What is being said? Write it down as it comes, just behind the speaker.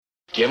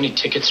Do you have any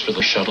tickets for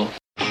the shuttle?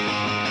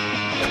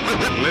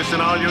 Listen,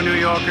 all you New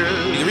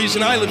Yorkers. The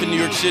reason I live in New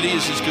York City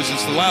is because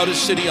it's the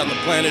loudest city on the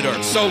planet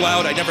Earth. So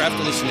loud, I never have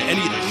to listen to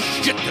any of the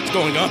shit that's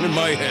going on in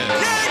my head.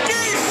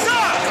 Yankees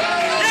suck!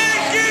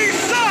 Yankees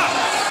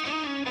suck!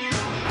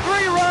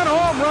 3-run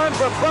home run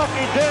for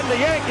Buffington. The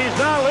Yankees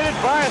now lead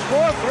by a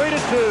score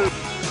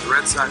 3-2. The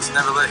Red Sox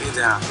never let you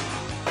down.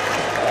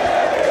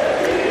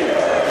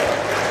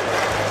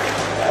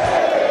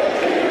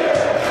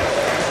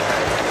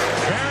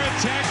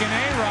 Varitek and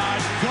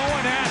A-Rod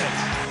going at it.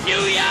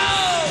 New York!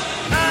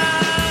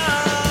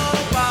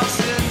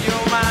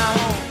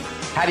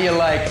 How do you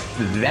like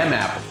them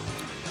apples?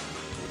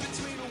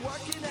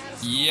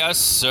 Yes,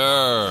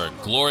 sir.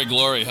 Glory,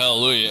 glory,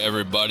 hallelujah,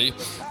 everybody.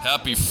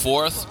 Happy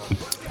 4th.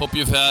 Hope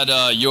you've had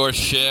your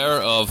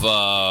share of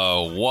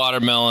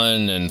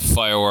watermelon and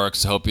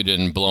fireworks. Hope you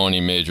didn't blow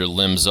any major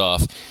limbs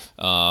off.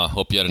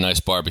 Hope you had a nice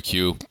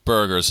barbecue.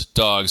 Burgers,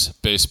 dogs,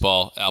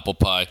 baseball, apple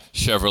pie,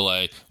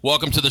 Chevrolet.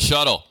 Welcome to the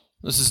Shuttle.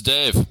 This is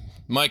Dave.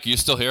 Mike, are you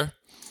still here?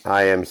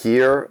 I am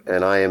here,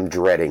 and I am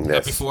dreading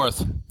this. Happy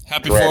 4th.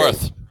 Happy Dreading.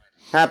 4th.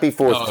 Happy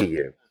 4th to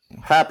you.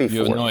 Happy 4th. You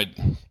have no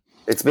idea.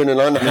 It's been an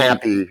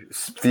unhappy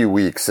few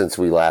weeks since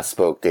we last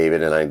spoke,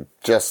 David, and I'm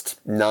just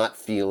not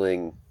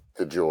feeling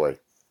the joy.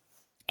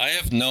 I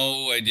have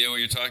no idea what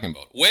you're talking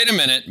about. Wait a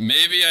minute,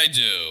 maybe I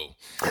do.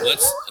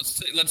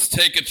 Let's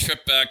take a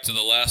trip back to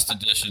the last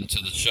edition to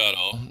the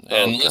Shuttle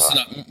and listen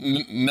up.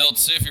 Milt,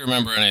 see if you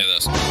remember any of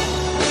this.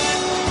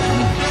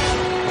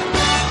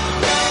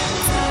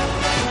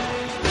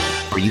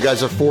 You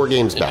guys are 4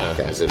 games back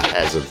as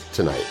of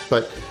tonight,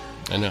 but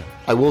I know.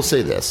 I will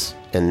say this,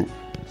 and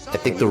I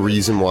think the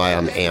reason why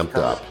I'm amped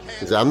up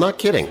is I'm not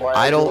kidding.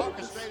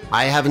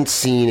 I haven't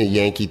seen a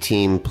Yankee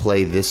team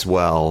play this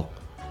well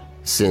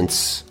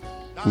since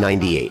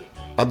 '98.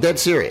 I'm dead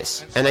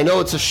serious, and I know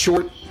it's a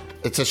short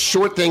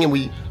thing,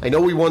 and I know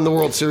we won the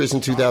World Series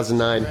in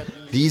 2009.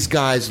 These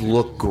guys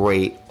look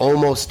great,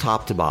 almost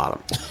top to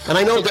bottom, and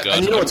I know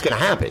and you know what's going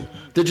to happen.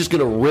 They're just going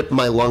to rip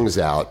my lungs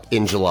out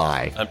in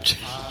July,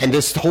 and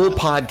this whole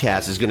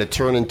podcast is going to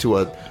turn into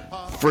a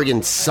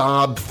friggin'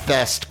 sob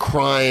fest,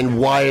 crying,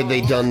 why have they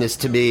done this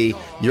to me?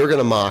 You're going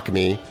to mock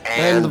me,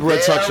 and the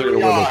Red Sox are going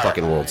to win the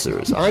fucking World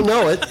Series. I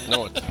know it.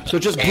 So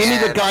just give me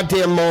the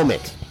goddamn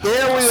moment.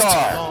 There we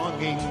are.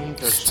 Will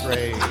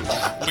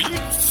you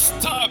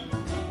stop?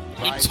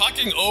 You're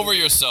talking over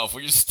yourself.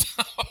 Will you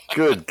stop?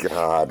 Good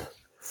God.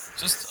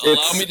 Just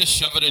allow me to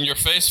shove it in your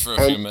face for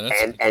a few minutes.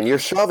 And you're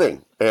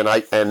shoving. And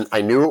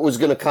I knew it was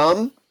going to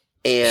come.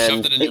 And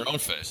shoved it in your own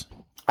face.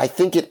 I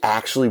think it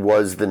actually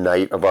was the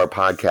night of our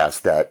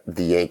podcast that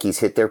the Yankees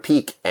hit their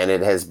peak. And it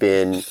has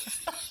been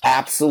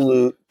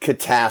absolute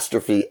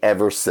catastrophe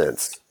ever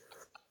since.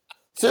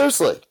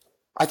 Seriously.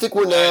 I think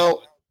we're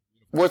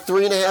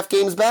 3.5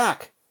 games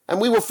back.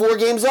 And we were 4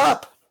 games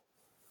up.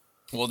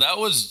 Well, that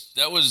was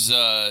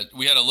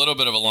we had a little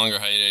bit of a longer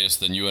hiatus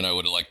than you and I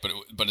would have liked,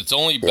 but it's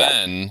only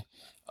been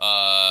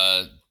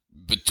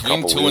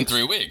between 2 and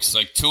 3 weeks,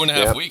 like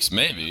 2.5 weeks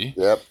maybe.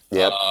 Yep.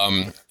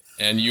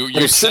 And you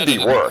but it should be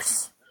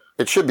worse.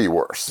 It should be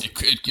worse.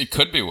 It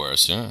could be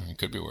worse. Yeah, it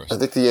could be worse. I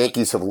think the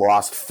Yankees have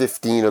lost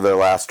 15 of their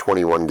last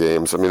 21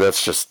 games. I mean,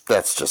 that's just.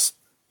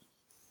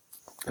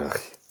 Ugh.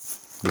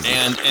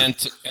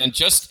 And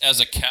just as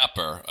a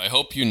capper, I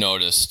hope you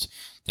noticed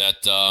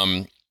that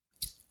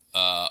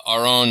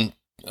our own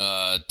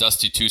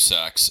Dusty Two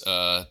Sacks,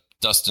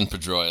 Dustin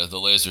Pedroia, the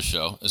Laser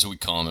Show, as we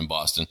call him in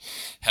Boston,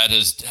 had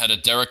a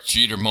Derek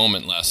Jeter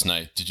moment last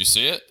night. Did you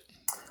see it?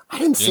 I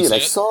didn't see it. I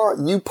saw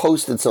you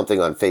posted something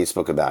on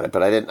Facebook about it,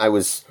 but I didn't. I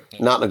was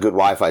not in a good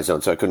Wi-Fi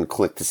zone, so I couldn't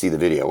click to see the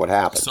video. What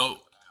happened? So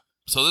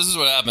this is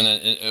what happened.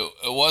 It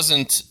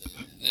wasn't.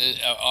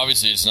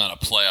 Obviously, it's not a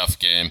playoff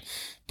game,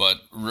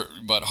 but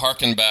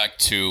harken back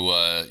to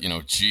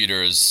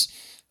Jeter's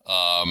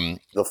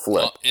the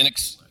flip.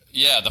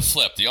 The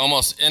flip. The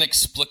almost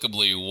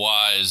inexplicably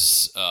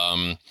wise.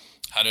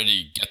 How did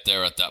he get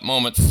there at that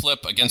moment?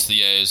 Flip against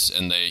the A's,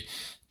 and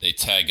they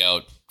tag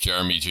out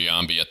Jeremy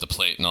Giambi at the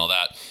plate and all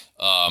that.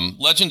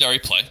 Legendary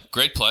play.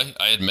 Great play,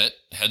 I admit.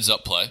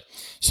 Heads-up play.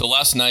 So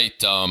last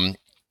night,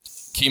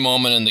 key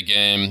moment in the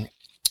game,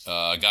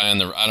 a guy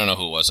I don't know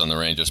who it was on the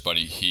Rangers, but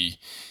he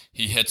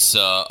hits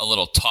a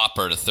little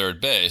topper to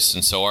third base.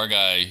 And so our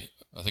guy,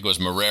 I think it was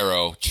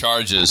Marrero,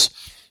 charges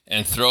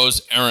and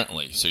throws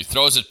errantly. So he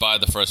throws it by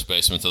the first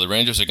baseman. So the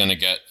Rangers are going to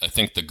get, I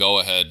think, the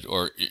go-ahead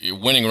or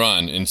winning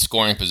run in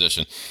scoring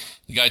position.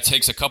 The guy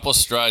takes a couple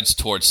strides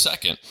towards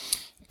second.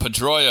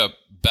 Pedroia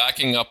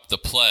backing up the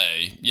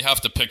play. You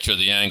have to picture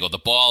the angle. The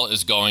ball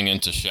is going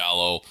into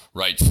shallow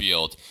right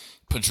field.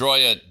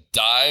 Pedroia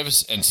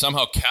dives and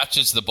somehow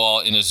catches the ball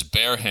in his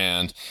bare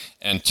hand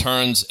and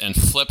turns and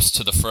flips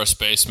to the first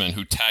baseman,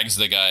 who tags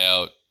the guy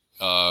out.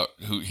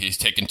 Who he's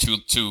taken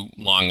too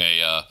long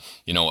a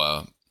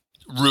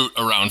route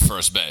around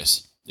first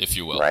base, if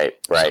you will. Right.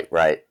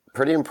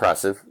 Pretty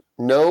impressive.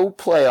 No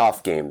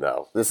playoff game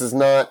though. This is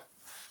not.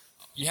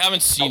 You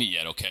haven't seen it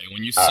yet, okay?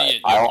 When you see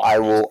it, I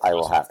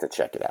will have to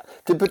check it out.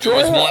 Did Pedroia,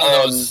 it was one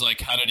of those, like,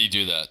 how did he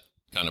do that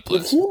kind of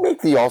plays. Did he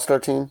make the All-Star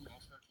team?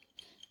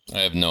 I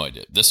have no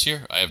idea. This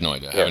year, I have no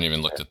idea. I haven't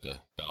even looked at the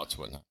ballots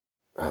and whatnot.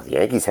 Well, the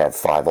Yankees have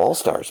 5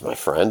 All-Stars, my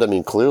friend. I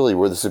mean, clearly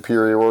we're the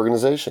superior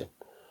organization.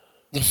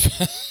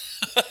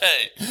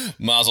 Hey,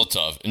 Mazel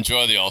Tov.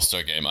 Enjoy the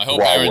All-Star game. I hope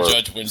Aaron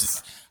Judge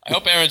wins. I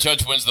hope Aaron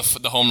Judge wins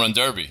the home run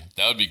derby.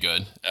 That would be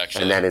good,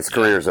 actually. And then his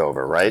career's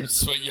over, right?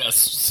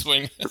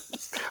 Swing.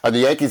 The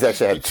Yankees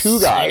actually had 2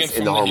 guys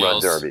in the home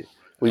run derby.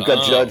 We've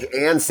got Judge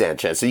and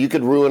Sanchez, so you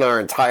could ruin our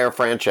entire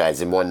franchise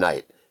in one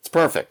night. It's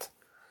perfect.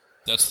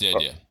 That's the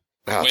idea.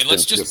 Wait,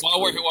 let's just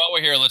while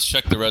we're here, let's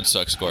check the Red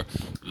Sox score.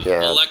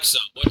 Yeah. Alexa,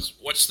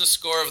 what's the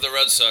score of the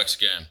Red Sox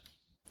game?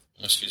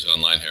 Oh, she's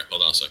online here.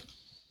 Hold on a second.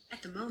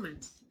 At the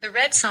moment, the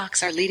Red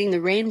Sox are leading the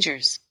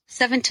Rangers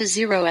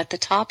 7-0 at the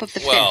top of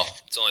the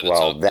fifth. It's only the top.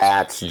 Well,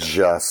 that's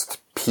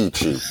just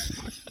peachy.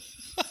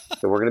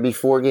 So we're going to be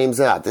 4 games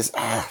out.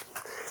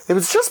 It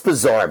was just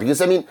bizarre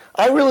because, I mean,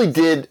 I really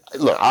did.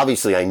 Look,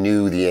 obviously, I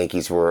knew the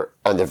Yankees were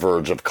on the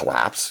verge of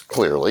collapse,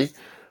 clearly.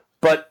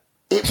 But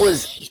it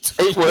was.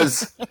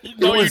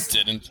 No, you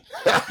didn't.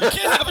 You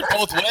can't have it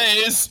both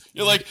ways.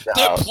 You're like,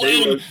 they're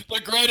playing the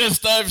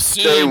greatest I've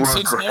seen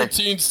since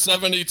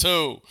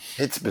 1972.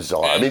 It's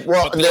bizarre. I mean,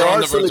 well, there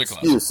are some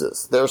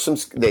excuses. There are some.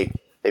 They've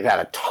had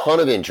a ton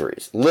of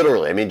injuries.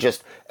 Literally. I mean,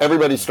 just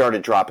everybody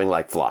started dropping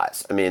like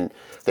flies. I mean,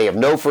 they have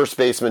no first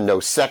baseman,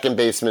 no second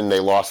baseman. They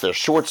lost their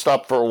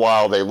shortstop for a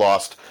while. They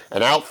lost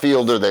an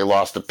outfielder. They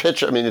lost a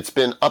pitcher. I mean, it's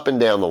been up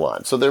and down the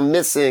line. So they're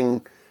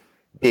missing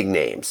big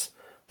names.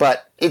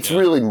 But it's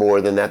really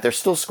more than that. They're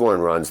still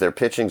scoring runs. Their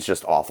pitching's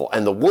just awful.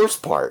 And the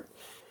worst part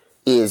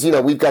is,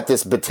 we've got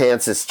this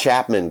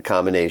Betances-Chapman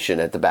combination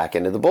at the back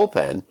end of the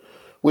bullpen,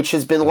 which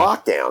has been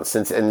locked down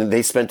and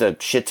they spent a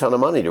shit ton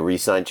of money to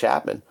re-sign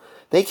Chapman.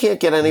 They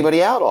can't get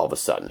anybody out all of a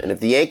sudden. And if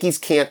the Yankees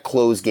can't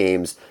close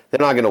games,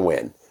 they're not going to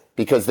win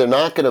because they're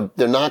not going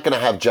to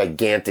have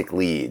gigantic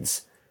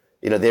leads.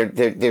 They're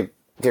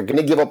going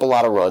to give up a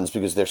lot of runs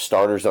because their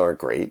starters aren't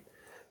great.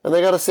 And they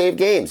got to save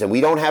games, and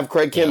we don't have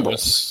Craig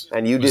Kimbrell,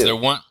 and you do.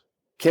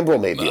 Kimbrell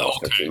made the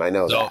All-Star team. I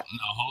know that.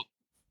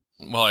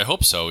 Well, I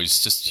hope so.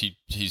 He's just he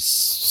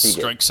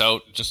strikes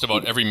out just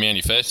about every man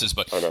he faces.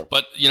 But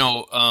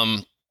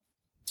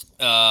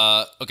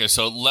okay.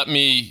 So let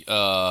me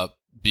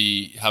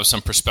have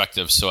some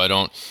perspective, so I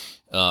don't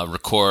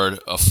record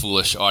a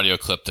foolish audio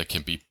clip that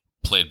can be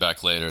played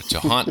back later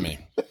to haunt me.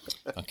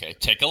 Okay,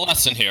 take a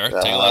lesson here.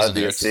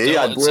 See,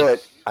 I blew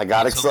it. I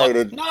got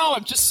excited. No,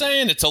 I'm just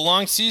saying it's a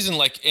long season.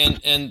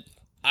 And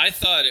I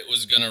thought it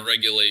was going to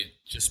regulate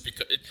just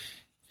because it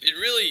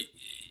really.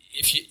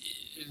 If you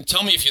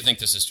tell me if you think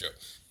this is true,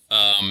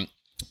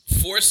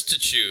 forced to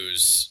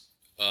choose,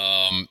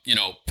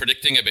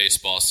 predicting a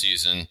baseball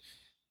season,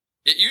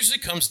 it usually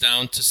comes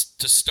down to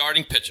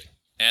starting pitching,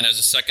 and as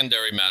a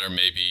secondary matter,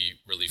 maybe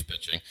relief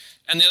pitching,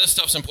 and the other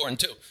stuff's important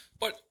too.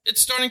 But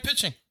it's starting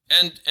pitching,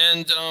 and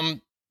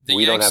the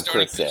we Yanks don't have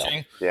starting Chris Sale.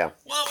 pitching. Yeah.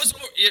 Well,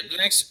 the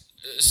Yanks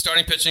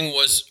starting pitching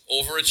was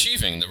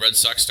overachieving. The Red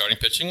Sox starting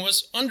pitching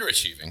was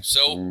underachieving.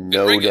 So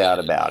no doubt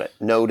about it.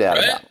 No doubt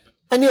about it.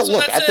 And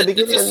look, at the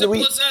beginning of the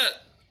week,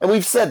 and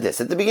we've said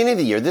this at the beginning of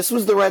the year, this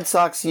was the Red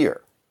Sox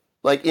year.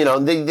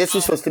 This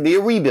was supposed to be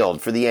a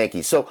rebuild for the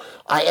Yankees. So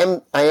I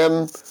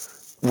am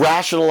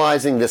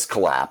rationalizing this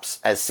collapse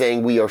as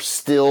saying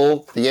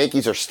the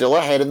Yankees are still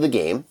ahead of the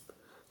game.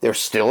 They're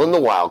still in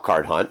the wild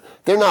card hunt.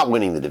 They're not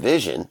winning the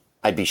division.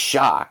 I'd be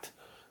shocked.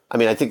 I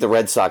mean, I think the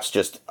Red Sox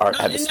just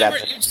have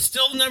established. You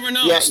still never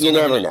know. Yeah, you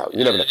never know.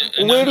 You never know.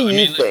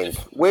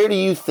 Where do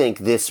you think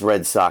this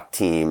Red Sox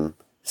team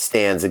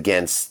stands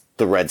against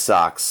the Red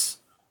Sox,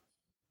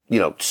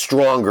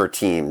 stronger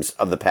teams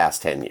of the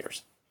past 10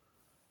 years?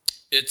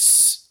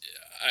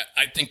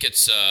 I think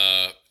it's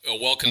a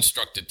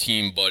well-constructed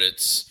team, but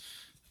it's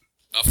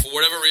for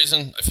whatever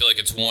reason, I feel like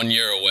it's 1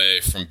 year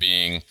away from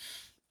being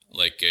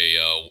like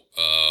a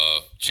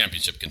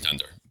championship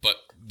contender. But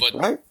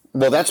right.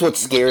 Well, that's what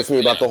scares me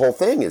about the whole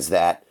thing is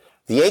that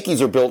the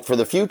Yankees are built for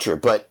the future,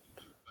 but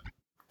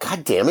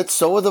God damn it,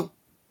 so are the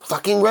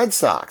fucking Red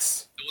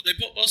Sox.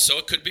 So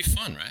it could be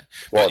fun, right?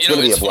 Well, it's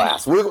going to be a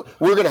blast. We're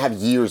going to have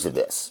years of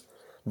this,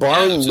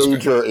 barring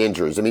major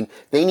injuries. I mean,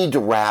 they need to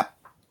wrap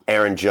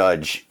Aaron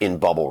Judge in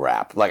bubble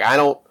wrap.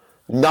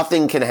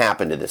 Nothing can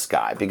happen to this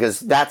guy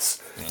because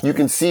you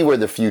can see where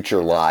the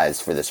future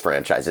lies for this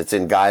franchise. It's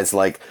in guys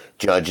like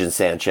Judge and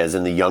Sanchez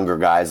and the younger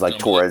guys like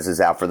Torres is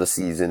out for the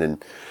season.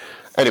 And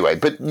anyway,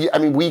 but I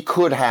mean, we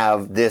could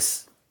have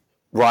this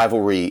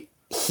rivalry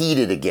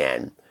heated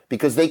again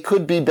because they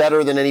could be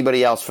better than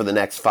anybody else for the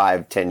next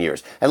 5-10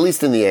 years, at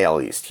least in the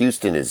AL East.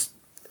 Houston is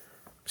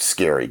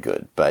scary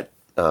good, but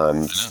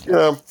I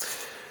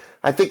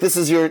think this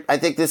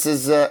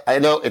is I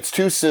know it's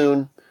too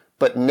soon,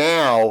 but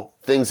now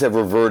things have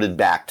reverted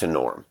back to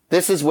norm.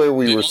 This is where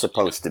we were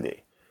supposed to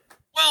be.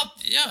 Well,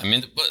 yeah. I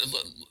mean,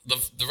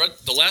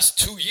 the last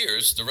 2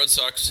 years, the Red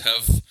Sox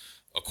have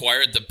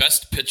acquired the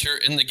best pitcher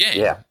in the game.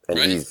 Yeah, and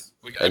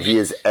he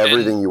is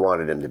everything you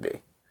wanted him to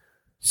be.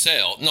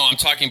 Sale. No, I'm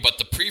talking about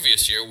the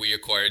previous year we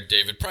acquired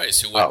David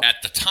Price, who at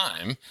the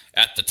time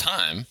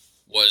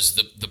was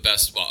the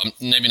best, well,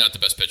 maybe not the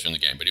best pitcher in the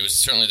game, but he was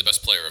certainly the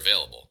best player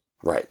available.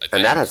 Right,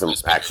 and that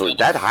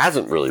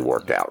hasn't really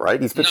worked out, right?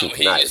 He's pitching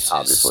tonight,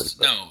 obviously.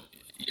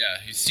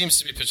 He seems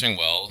to be pitching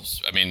well.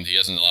 I mean, he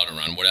hasn't allowed a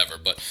run, whatever.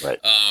 But right.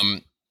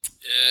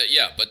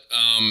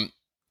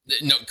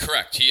 No,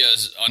 correct. He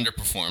has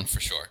underperformed for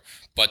sure.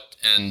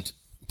 And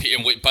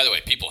by the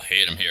way, people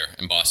hate him here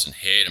in Boston.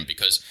 Hate him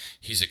because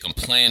he's a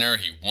complainer.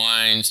 He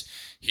whines.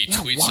 He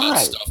tweets out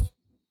stuff.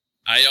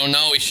 I don't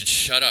know. He should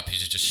shut up. He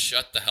should just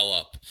shut the hell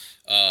up.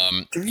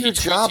 Do your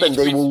job, and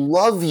they will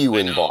love you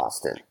in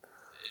Boston.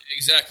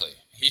 Exactly.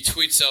 He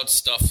tweets out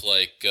stuff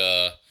like,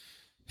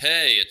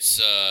 "Hey, it's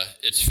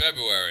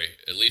February.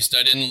 At least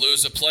I didn't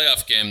lose a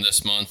playoff game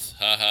this month.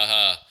 Ha ha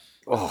ha."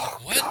 Oh,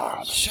 what?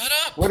 God. Shut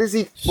up. What is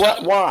he?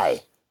 What?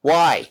 Why?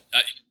 Why?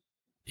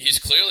 He's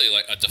clearly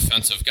like a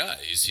defensive guy.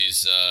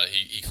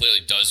 He clearly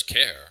does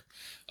care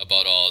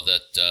about all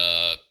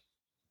that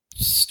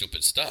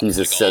stupid stuff. He's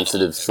a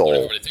sensitive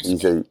soul.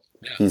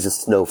 He's a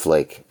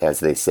snowflake, as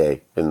they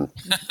say in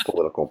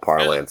political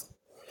parlance.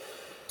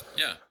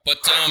 Yeah,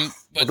 but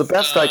the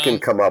best I can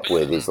come up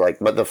with is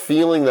but the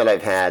feeling that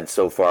I've had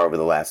so far over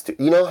the last two.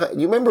 You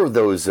remember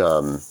those?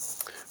 Remember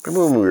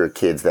when we were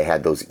kids? They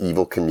had those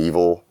Evel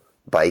Knievel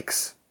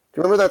bikes. Do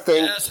you remember that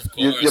thing? Yes, of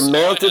course. You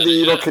mounted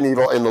the Evel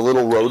Knievel in the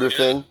little rotor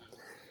thing,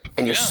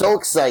 and you're so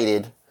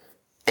excited.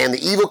 And the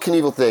Evel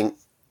Knievel thing,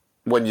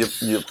 when you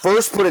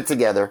first put it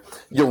together,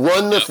 you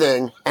run the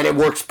thing, and it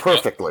works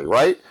perfectly,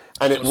 right?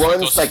 And it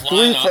runs like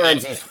 3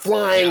 times. He's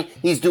flying.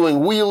 He's doing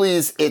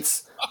wheelies.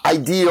 It's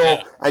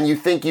ideal, and you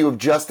think you have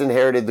just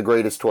inherited the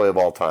greatest toy of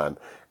all time.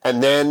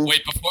 And then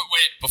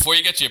before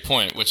you get to your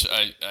point, which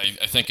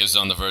I think is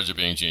on the verge of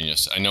being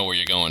genius. I know where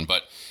you're going,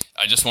 but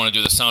I just want to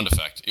do the sound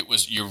effect. It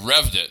was you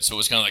revved it, so it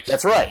was kind of like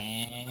that's right.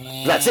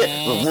 That's it.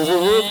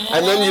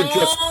 And then you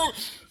just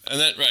when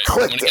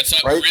it gets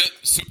up really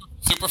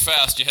super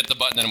fast, you hit the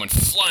button and it went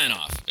flying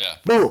off. Yeah,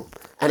 boom,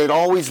 and it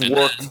always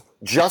worked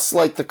just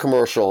like the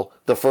commercial.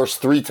 The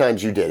first 3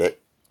 times you did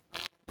it,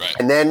 right,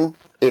 and then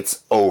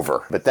it's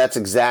over. But that's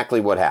exactly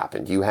what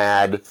happened.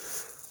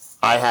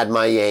 I had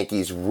my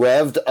Yankees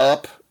revved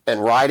up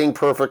and riding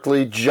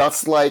perfectly,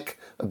 just like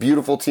a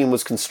beautiful team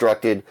was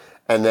constructed,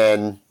 and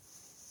then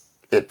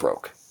it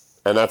broke.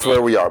 And that's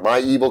where we are.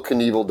 My Evel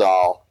Knievel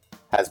doll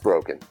has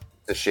broken.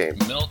 It's a shame.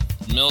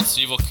 Milt's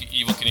Evel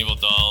Knievel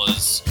doll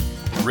is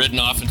ridden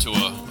off into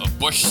a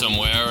bush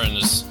somewhere and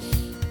is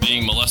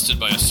being molested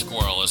by a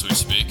squirrel as we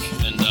speak.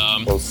 And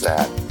so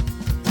sad.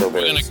 So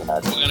very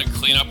sad. We're going to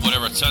clean up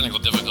whatever technical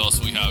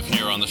difficulties we have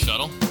here on the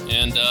shuttle,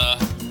 and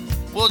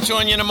we'll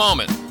join you in a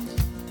moment.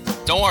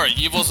 Don't worry,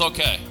 Evil's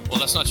okay. Well,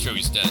 that's not true.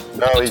 He's dead.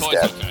 No, he's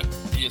dead. Okay.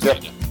 He is dead.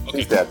 Okay.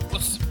 He's dead.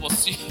 We'll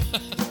see.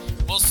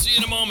 We'll see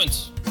in a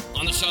moment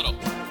on the shuttle.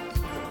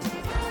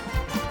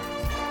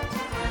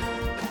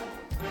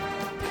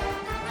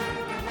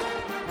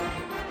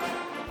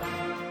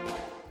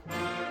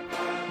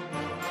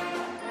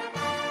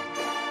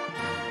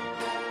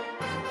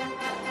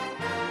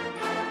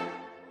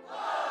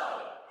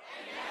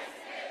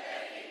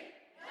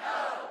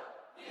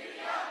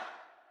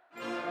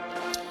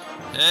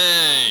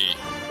 Hey,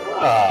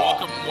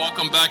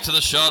 welcome back to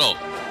the shuttle.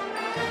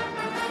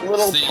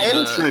 Little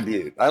pen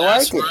tribute. I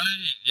like it. Right.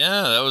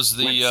 Yeah, that was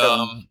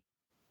the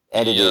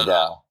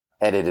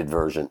edited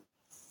version.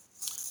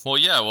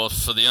 Well,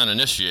 for the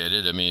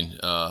uninitiated, I mean,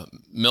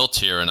 Milt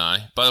here and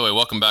I. By the way,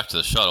 welcome back to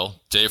the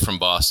shuttle. Dave from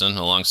Boston,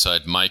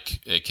 alongside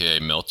Mike,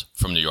 a.k.a. Milt,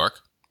 from New York.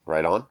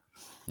 Right on.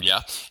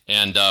 Yeah,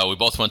 and we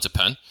both went to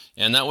Penn.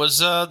 And that was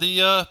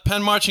the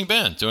Penn Marching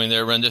Band doing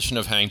their rendition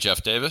of Hang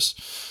Jeff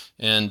Davis.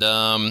 And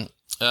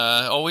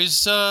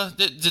always,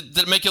 did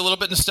it make you a little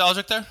bit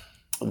nostalgic there?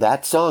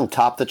 That song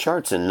topped the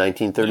charts in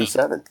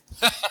 1937.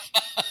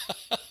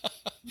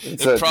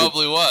 It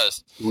probably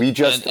was. We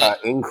just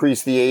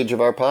increased the age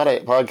of our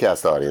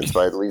podcast audience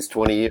by at least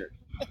 20 years.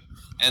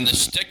 And the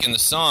shtick in the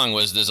song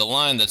was there's a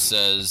line that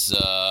says,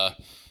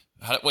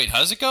 how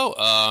does it go?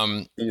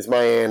 He's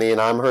my Annie and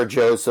I'm her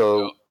Joe,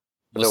 so...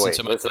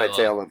 Listen I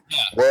tell him. Yeah.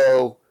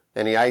 Whoa,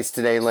 any ice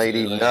today,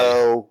 lady?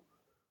 No.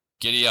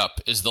 Giddy up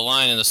is the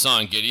line in the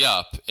song, Giddy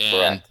Up.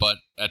 But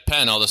at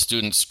Penn, all the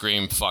students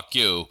scream, fuck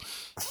you.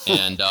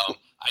 And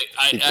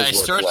I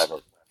searched,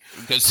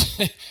 because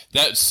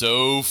that's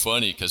so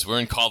funny, because we're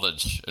in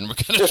college, and we're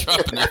going to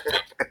drop in there.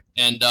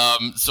 And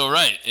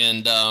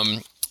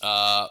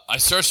I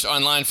searched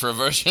online for a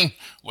version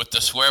with the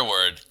swear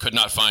word, could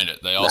not find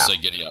it. They all say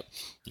Giddy Up.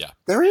 Yeah.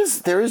 There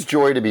is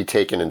joy to be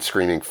taken in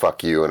screaming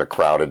fuck you in a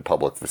crowded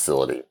public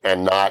facility,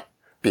 and not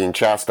being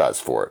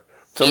chastised for it.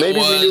 So maybe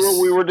we knew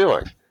what we were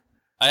doing.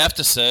 I have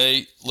to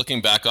say,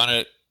 looking back on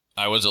it,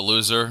 I was a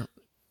loser.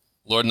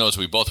 Lord knows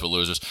we both were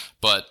losers.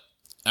 But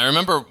I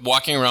remember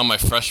walking around my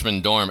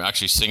freshman dorm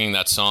actually singing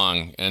that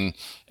song and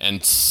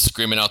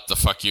screaming out the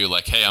fuck you,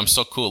 like, hey, I'm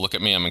so cool. Look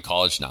at me. I'm in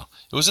college now.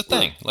 It was a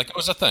thing. Like, it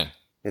was a thing.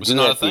 Was it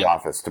not a thing? The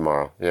office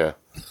tomorrow. Yeah.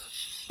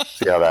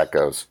 See how that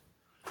goes.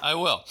 I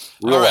will.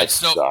 Real life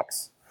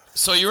sucks.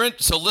 So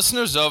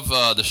listeners of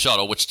the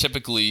Shuttle, which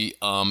typically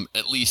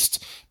at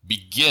least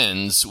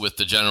begins with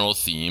the general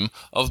theme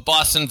of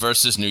Boston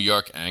versus New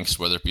York angst,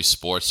 whether it be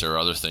sports or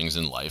other things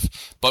in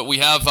life. But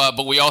we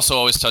also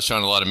always touch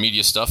on a lot of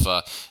media stuff.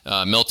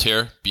 Milt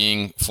here,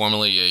 being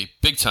formerly a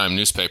big-time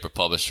newspaper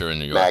publisher in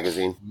New York.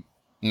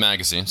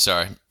 Magazine.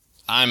 Sorry,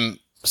 I'm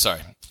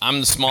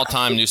the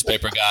small-time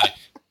newspaper guy.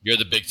 You're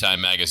the big-time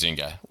magazine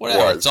guy.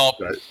 Whatever. It's all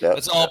print.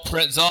 It's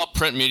all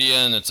print media,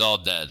 and it's all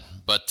dead.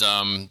 But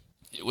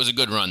it was a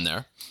good run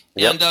there.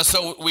 Yep. And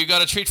so we've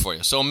got a treat for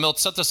you. So, Milt,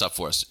 set this up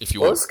for us, if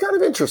you want. It's kind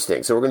of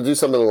interesting. So we're going to do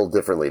something a little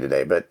differently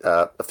today. But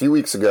a few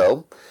weeks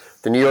ago,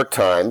 the New York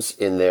Times,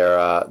 in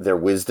their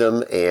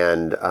wisdom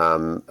and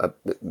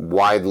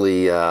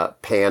widely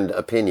panned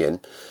opinion,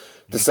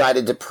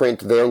 decided to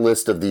print their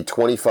list of the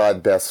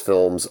 25 best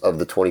films of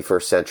the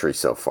 21st century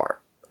so far.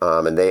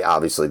 And they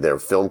obviously, their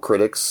film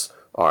critics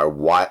are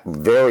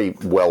very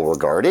well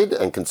regarded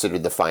and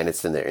considered the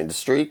finest in their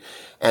industry.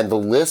 And the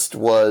list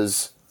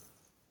was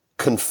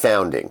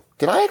confounding.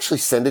 Did I actually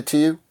send it to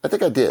you? I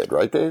think I did,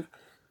 right, Dave?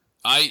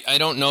 I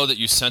don't know that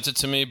you sent it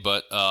to me,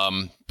 but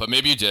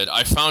maybe you did.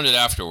 I found it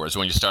afterwards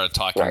when you started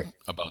talking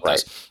about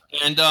this.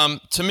 And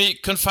to me,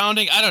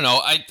 confounding, I don't know.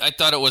 I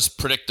thought it was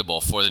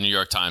predictable for the New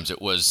York Times.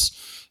 It was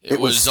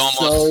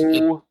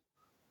almost...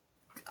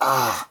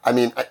 I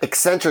mean,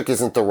 eccentric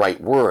isn't the right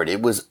word.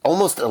 It was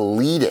almost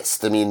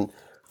elitist. I mean,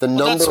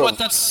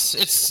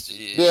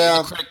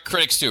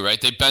 critics do, right?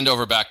 They bend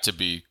over back to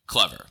be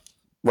clever.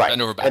 Right.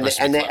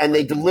 And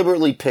they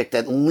deliberately picked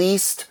at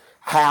least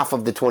half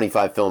of the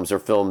 25 films are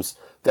films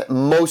that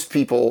most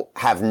people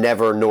have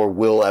never nor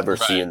will ever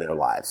see in their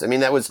lives. I mean,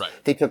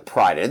 they took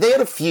pride in it. They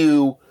had a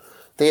few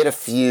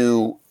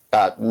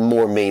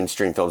more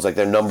mainstream films. Like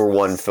their number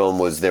one film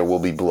was There Will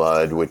Be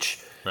Blood, which,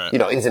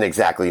 isn't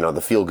exactly,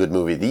 the feel-good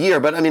movie of the year.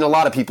 But I mean, a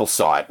lot of people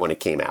saw it when it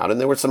came out. And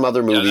there were some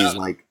other movies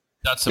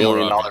that's $1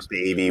 Million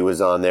Baby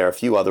was on there, a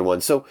few other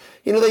ones. So,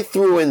 they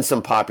threw in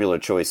some popular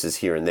choices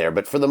here and there.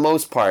 But for the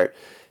most part,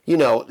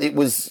 it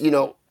was,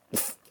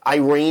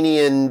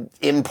 Iranian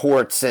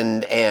imports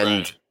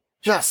and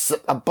just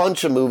a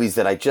bunch of movies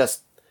that I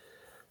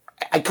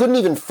couldn't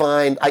even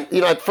find.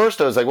 At first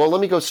I was like, well,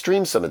 let me go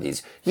stream some of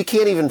these. You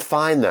can't even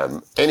find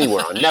them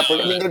anywhere on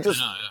Netflix. I mean,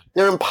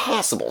 they're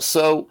impossible.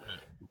 So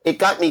it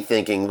got me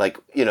thinking,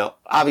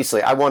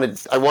 obviously I wanted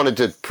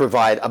to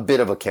provide a bit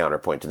of a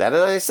counterpoint to that.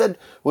 And I said,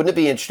 wouldn't it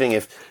be interesting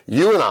if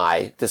you and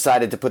I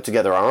decided to put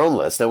together our own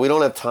list? Now, we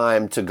don't have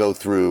time to go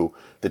through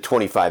the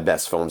 25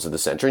 best films of the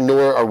century,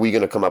 nor are we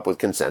going to come up with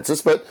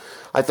consensus, but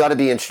I thought it'd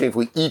be interesting if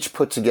we each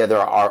put together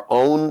our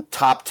own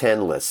top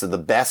 10 lists of the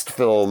best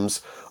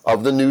films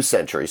of the new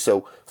century.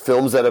 So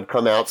films that have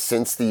come out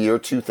since the year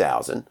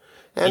 2000.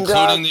 And,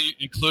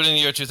 including the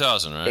year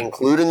 2000, right?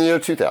 Including the year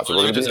 2000.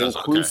 We're going to be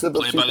inclusive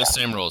of 2000. Played by the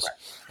same rules.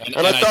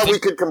 And I thought we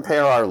could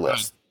compare our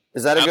list.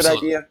 Is that a good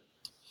idea?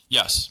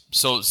 Yes.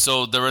 So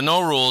there are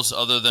no rules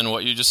other than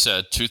what you just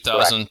said,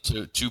 2000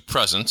 to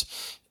present.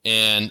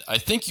 And I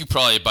think you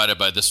probably abided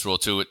by this rule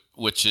too,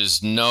 which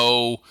is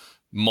no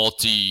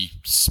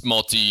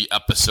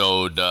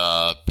multi-episode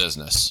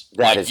business.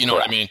 That is correct.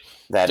 What I mean?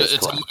 That is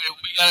correct.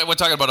 We're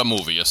talking about a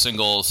movie, a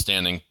single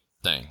standing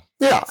thing.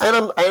 Yeah,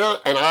 and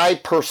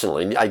I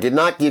personally, I did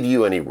not give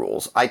you any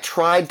rules. I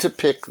tried to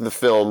pick the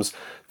films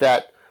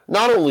that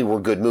not only were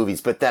good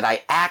movies, but that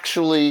I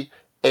actually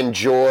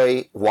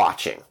enjoy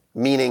watching.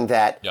 Meaning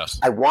that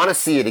I want to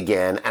see it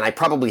again, and I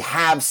probably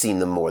have seen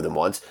them more than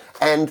once.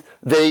 And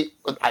they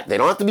don't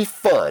have to be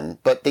fun,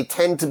 but they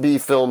tend to be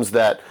films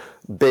that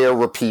bear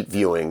repeat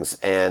viewings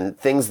and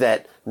things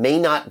that may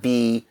not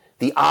be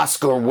the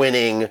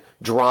Oscar-winning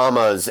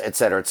dramas, et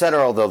cetera,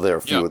 although there are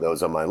a few of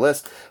those on my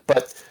list.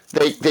 But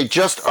they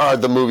just are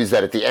the movies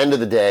that at the end of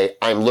the day,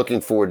 I'm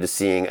looking forward to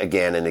seeing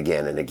again and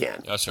again and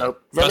again. That's right.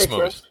 Best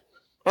movies.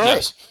 All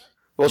right.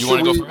 Well, you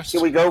want to go first?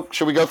 Should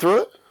we go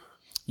through it?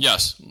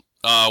 Yes.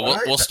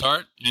 We'll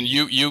start, and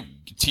you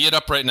tee it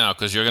up right now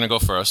because you're going to go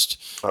first.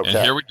 Okay. And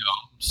here we go.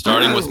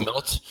 Starting with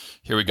Milt.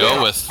 Here we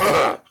go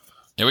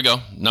Here we go.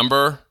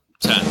 Number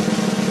 10.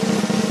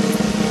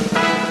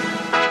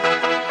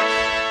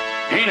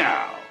 Hey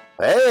now.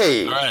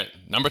 Hey. All right.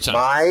 Number 10.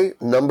 My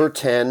number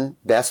 10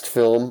 best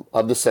film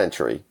of the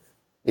century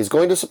is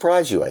going to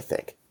surprise you, I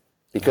think,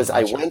 because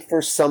I went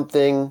for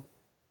something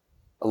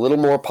a little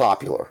more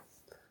popular.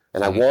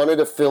 And I wanted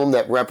a film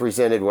that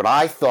represented what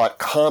I thought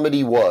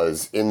comedy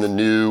was in the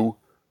new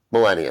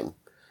millennium.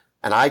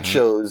 And I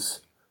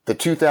chose the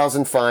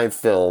 2005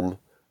 film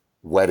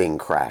Wedding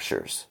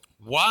Crashers.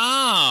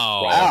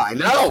 Wow. Wow, I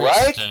know,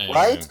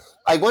 right?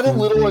 I went a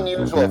little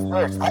unusual at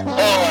first.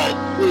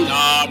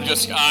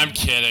 I'm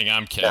kidding.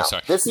 No,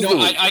 sorry. This is go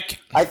ahead.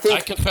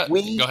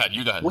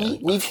 You go ahead.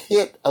 We've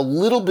hit a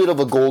little bit of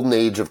a golden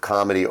age of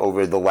comedy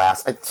over the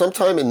last,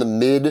 sometime in the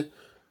mid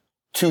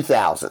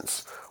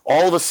 2000s.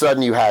 All of a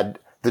sudden you had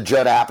the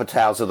Judd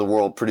Apatows of the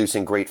world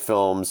producing great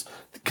films,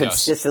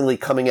 consistently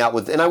coming out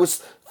with, and I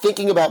was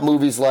thinking about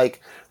movies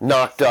like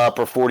Knocked Up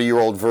or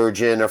 40-Year-Old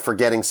Virgin or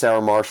Forgetting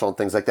Sarah Marshall and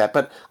things like that.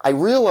 But I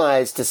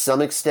realized to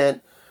some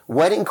extent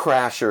Wedding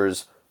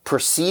Crashers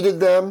preceded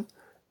them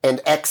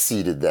and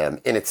exceeded them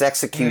in its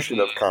execution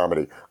of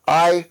comedy.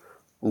 I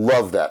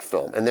love that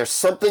film. And there's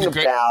something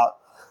about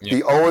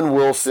the Owen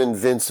Wilson,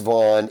 Vince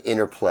Vaughn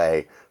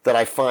interplay that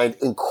I find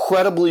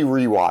incredibly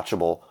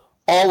rewatchable,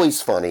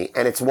 always funny,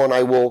 and it's one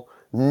I will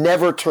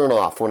never turn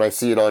off when I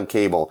see it on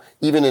cable,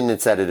 even in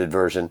its edited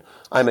version.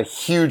 I'm a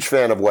huge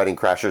fan of Wedding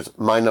Crashers,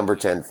 my number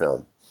 10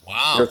 film.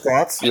 Wow. Your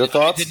thoughts? I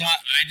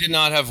did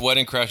not have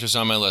Wedding Crashers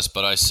on my list,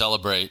 but I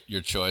celebrate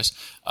your choice.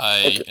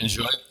 I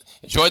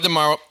enjoyed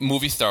the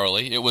movie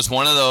thoroughly. It was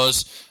one of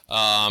those.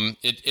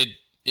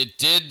 It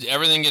did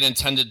everything it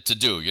intended to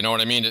do. You know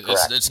what I mean?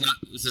 It's not.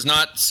 This is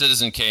not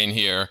Citizen Kane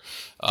here.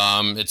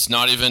 It's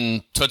not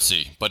even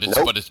Tootsie. But it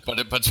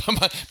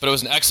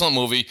was an excellent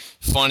movie.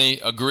 Funny.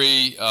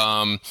 Agree.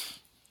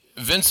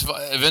 Vince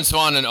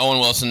Vaughn and Owen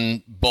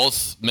Wilson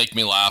both make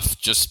me laugh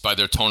just by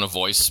their tone of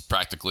voice,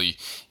 practically.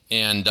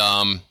 And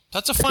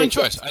that's a fine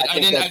choice. I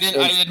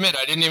admit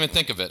I didn't even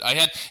think of it.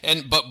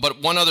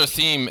 But one other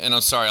theme, and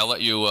I'm sorry, I'll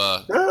let you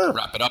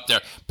wrap it up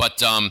there.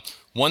 But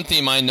one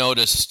theme I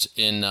noticed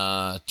in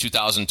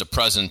 2000 to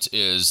present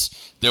is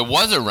there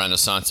was a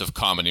renaissance of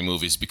comedy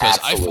movies because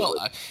Absolutely.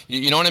 I felt,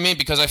 you know what I mean?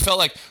 Because I felt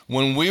like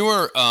when we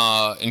were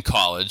in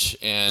college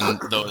and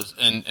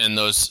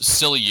those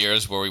silly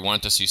years where we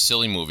wanted to see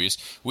silly movies,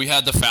 we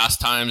had the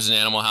Fast Times and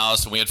Animal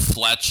House, and we had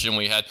Fletch, and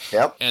we had,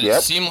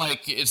 it seemed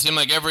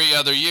like every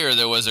other year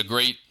there was a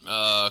great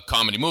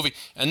comedy movie,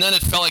 and then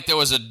it felt like there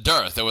was a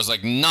dearth. There was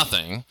like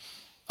nothing.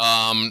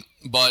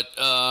 But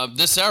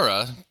this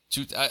era.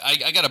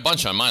 I got a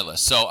bunch on my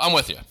list, so I'm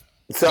with you.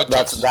 So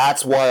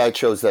that's why I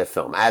chose that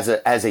film as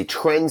a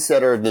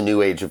trendsetter of the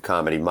new age of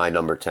comedy. My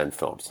number 10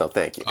 film. So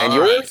thank you. And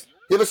yours? Right.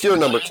 Give us your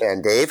number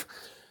 10, Dave.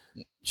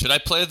 Should I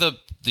play the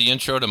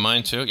intro to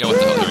mine too? Yeah. What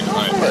the hell? There we go.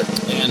 All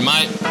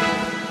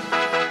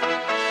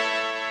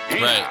right.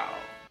 And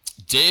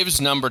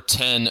Dave's number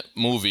 10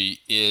 movie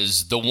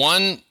is the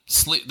one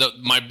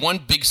my one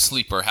big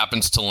sleeper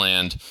happens to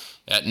land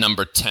at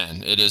number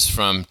 10. It is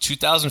from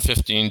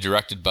 2015,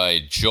 directed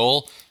by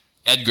Joel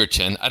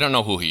Edgerton. I don't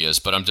know who he is,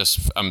 but I'm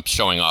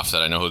showing off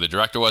that I know who the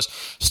director was.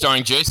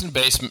 Starring Jason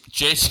Bateman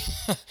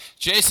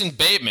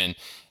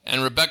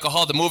and Rebecca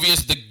Hall. The movie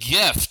is The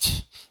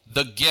Gift.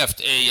 The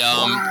Gift.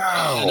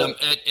 Wow.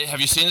 Have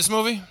you seen this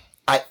movie?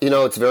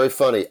 It's very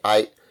funny.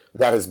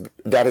 That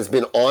has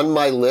been on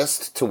my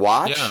list to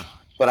watch,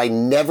 but I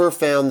never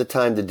found the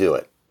time to do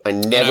it.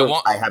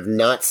 I have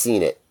not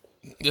seen it.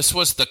 This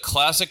was the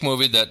classic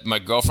movie that my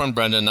girlfriend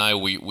Brenda and I,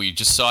 we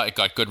just saw. It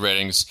got good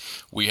ratings.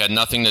 We had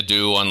nothing to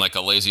do on like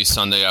a lazy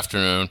Sunday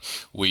afternoon.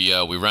 We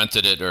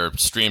rented it or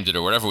streamed it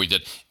or whatever we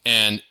did,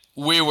 and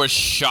we were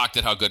shocked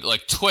at how good,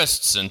 like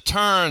twists and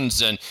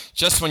turns, and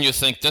just when you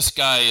think this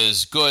guy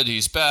is good,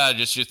 he's bad.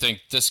 Just you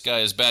think this guy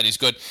is bad, he's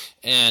good,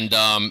 and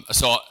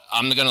so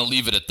I'm going to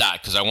leave it at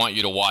that because I want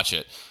you to watch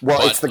it.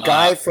 Well, it's the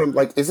guy from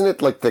isn't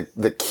it like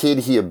the kid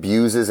he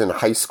abuses in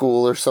high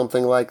school or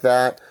something like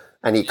that?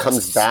 And he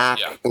comes back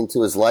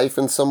into his life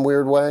in some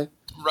weird way?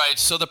 Right.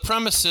 So the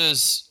premise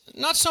is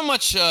not so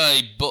much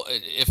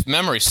if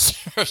memory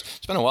serves.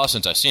 It's been a while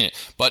since I've seen it.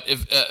 But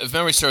if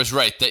memory serves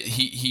right, that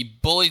he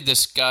bullied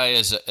this guy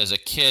as a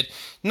kid.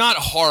 Not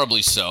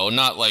horribly so,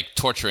 not like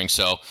torturing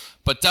so.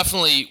 But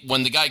definitely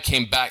when the guy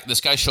came back, this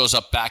guy shows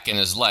up back in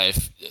his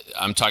life.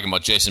 I'm talking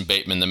about Jason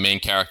Bateman. The main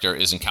character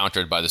is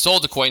encountered by this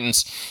old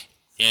acquaintance.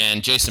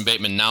 And Jason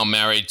Bateman, now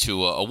married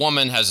to a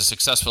woman, has a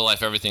successful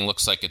life. Everything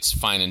looks like it's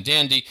fine and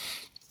dandy.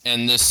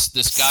 And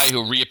this guy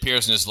who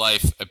reappears in his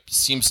life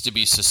seems to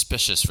be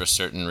suspicious for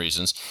certain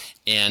reasons.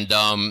 And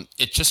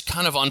it just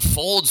kind of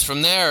unfolds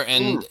from there.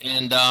 And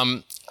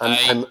I'm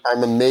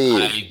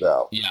amazed,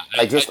 though. Yeah,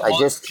 I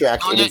just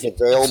checked. It is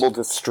available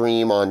to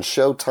stream on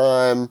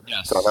Showtime.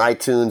 Yes. It's on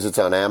iTunes. It's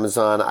on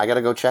Amazon. I got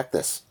to go check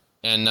this.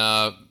 And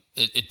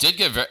it did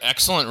get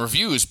excellent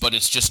reviews, but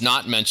it's just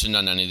not mentioned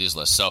on any of these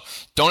lists. So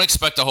don't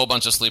expect a whole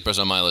bunch of sleepers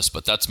on my list,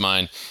 but that's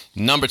mine.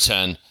 Number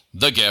 10,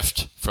 The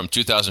Gift from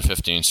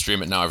 2015.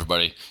 Stream it now,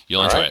 everybody.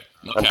 You'll enjoy it.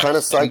 Okay. I'm kind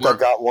of psyched I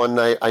got one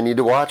I need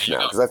to watch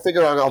now because I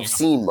figure I've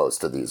seen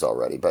most of these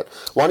already. But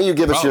why don't you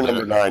give us your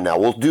number 9 now?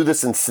 We'll do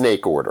this in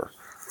snake order.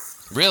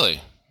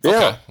 Really? Yeah.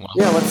 Okay.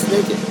 Well, let's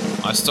snake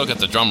it. I still get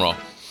the drum roll.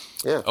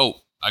 Yeah. Oh,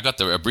 I got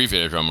the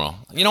abbreviated drum roll.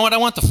 You know what? I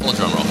want the full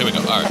drum roll. Here we go.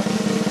 All right.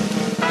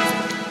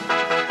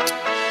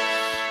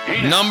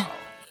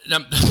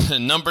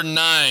 Number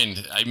 9.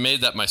 I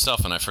made that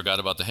myself, and I forgot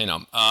about the hey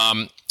now.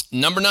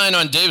 Number 9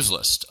 on Dave's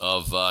list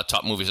of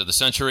top movies of the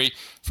century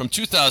from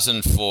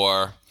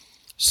 2004,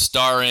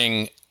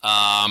 starring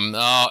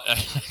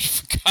I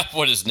forgot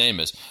what his name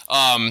is.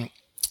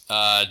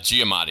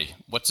 Giamatti.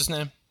 What's his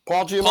name?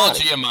 Paul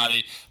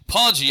Giamatti.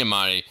 Paul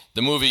Giamatti.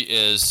 The movie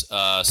is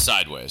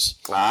Sideways.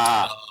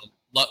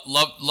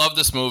 Love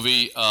this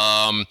movie.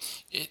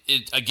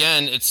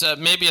 It's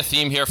maybe a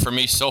theme here for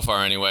me so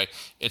far anyway.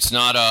 It's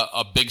not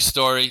a big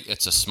story.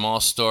 It's a small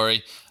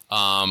story.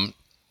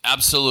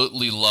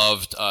 Absolutely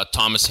loved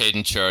Thomas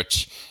Hayden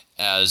Church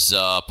as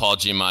Paul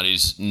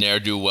Giamatti's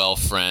ne'er-do-well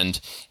friend.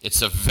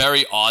 It's a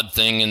very odd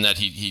thing in that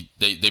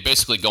they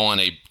basically go on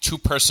a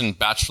 2-person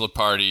bachelor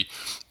party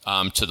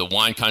to the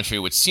wine country,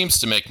 which seems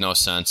to make no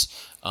sense.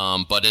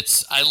 But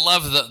I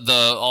love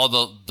all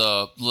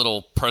the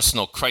little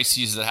personal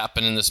crises that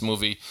happen in this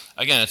movie.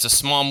 Again, it's a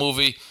small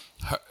movie,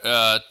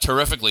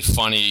 terrifically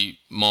funny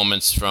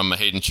moments from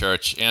Hayden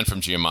Church and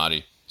from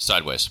Giamatti.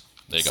 Sideways.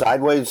 There you go.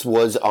 Sideways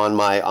was on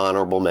my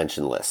honorable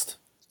mention list,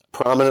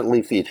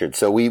 prominently featured.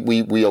 So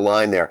we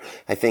align there.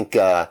 I think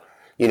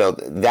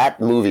that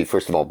movie,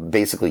 first of all,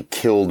 basically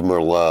killed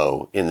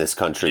Merlot in this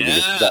country.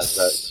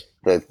 Yes.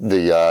 Because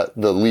the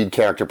lead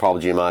character, Paul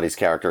Giamatti's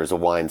character, is a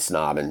wine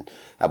snob, and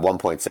at one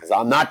point says,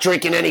 "I'm not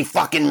drinking any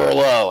fucking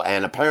Merlot,"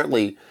 and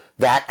apparently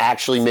that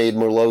actually made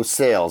Merlot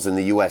sales in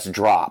the U.S.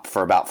 drop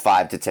for about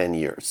 5 to 10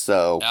 years.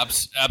 So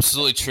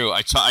absolutely true.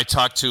 I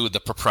talked to the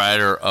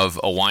proprietor of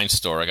a wine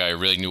store, a guy who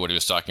really knew what he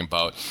was talking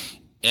about.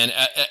 And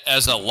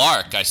as a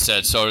lark, I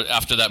said, so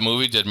after that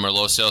movie, did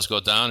Merlot sales go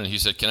down? And he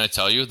said, can I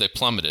tell you? They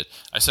plummeted.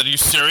 I said, are you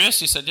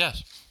serious? He said,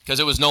 yes. Because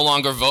it was no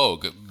longer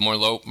Vogue.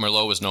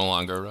 Merlot was no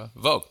longer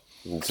Vogue.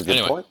 That's a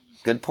good point.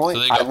 Good point.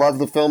 So I love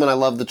the film and I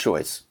love the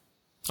choice.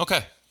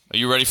 Okay. Are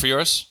you ready for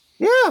yours?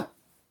 Yeah. All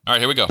right,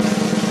 here we go.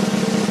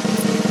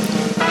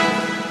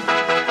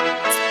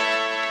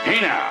 Hey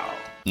now.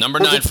 Number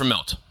 9 for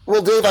Milt.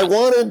 Well, Dave, I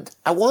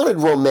wanted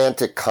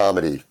romantic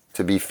comedy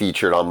to be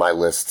featured on my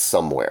list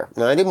somewhere.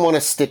 Now, I didn't want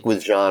to stick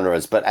with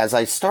genres, but as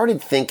I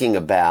started thinking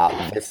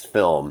about this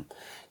film,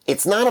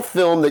 it's not a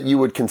film that you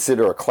would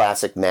consider a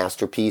classic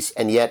masterpiece,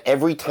 and yet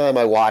every time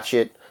I watch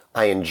it,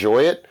 I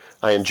enjoy it.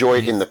 I enjoy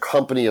it in the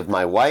company of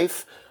my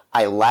wife.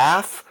 I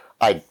laugh.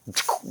 I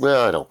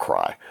don't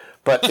cry.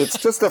 But it's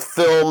just a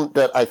film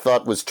that I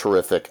thought was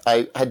terrific.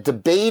 I had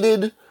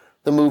debated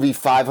the movie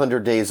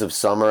 500 Days of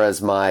Summer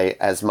as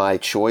my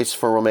choice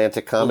for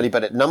romantic comedy,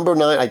 but at number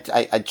 9,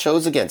 I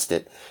chose against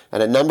it.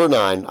 And at number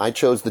 9, I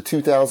chose the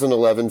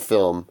 2011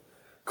 film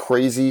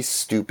Crazy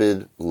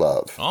Stupid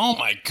Love. Oh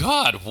my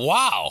God!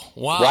 Wow!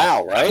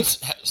 Wow! Right?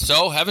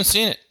 Haven't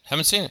seen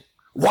it.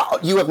 Wow!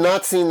 You have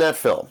not seen that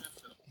film?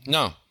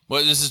 No.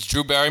 What? This is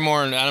Drew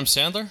Barrymore and Adam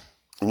Sandler?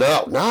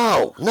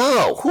 No.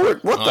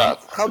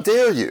 How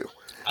dare you?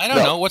 I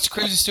don't know. What's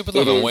Crazy Stupid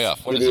Love? I'm way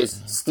off. What is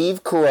it?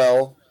 Steve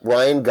Carell,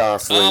 Ryan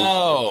Gosling,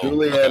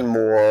 Julianne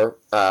Moore,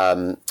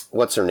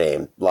 what's her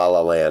name? La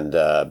La Land,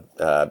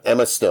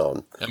 Emma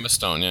Stone. Emma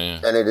Stone,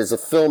 yeah. And it is a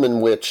film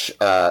in which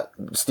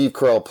Steve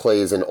Carell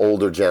plays an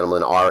older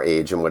gentleman, our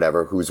age and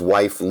whatever, whose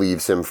wife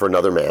leaves him for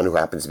another man who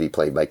happens to be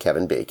played by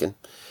Kevin Bacon.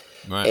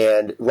 Right.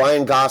 And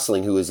Ryan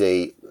Gosling, who is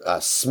a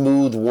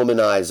smooth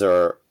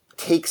womanizer,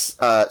 takes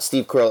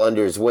Steve Carell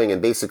under his wing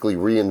and basically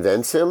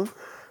reinvents him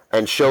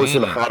and shows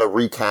him how to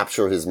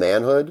recapture his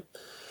manhood.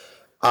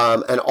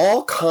 And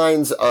all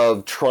kinds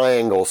of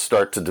triangles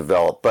start to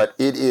develop. But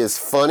it is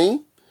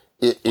funny,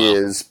 it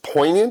is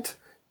poignant,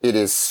 it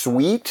is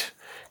sweet,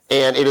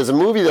 and it is a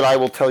movie that I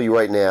will tell you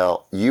right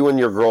now, you and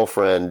your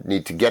girlfriend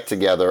need to get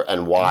together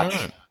and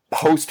watch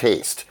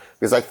post-haste.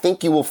 Because I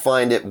think you will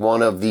find it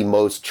one of the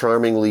most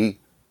charmingly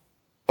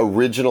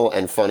original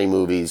and funny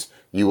movies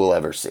you will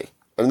ever see.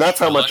 And that's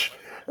how much...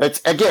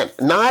 It's, again,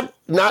 not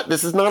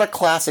this is not a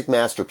classic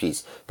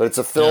masterpiece, but it's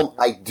a film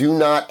I do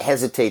not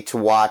hesitate to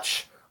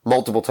watch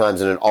multiple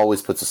times, and it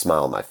always puts a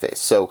smile on my face.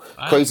 So,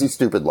 Crazy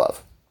Stupid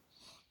Love.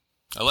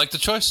 I like the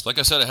choice. Like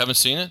I said, I haven't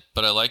seen it,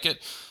 but I like it,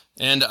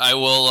 and I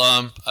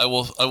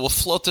will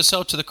float this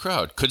out to the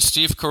crowd. Could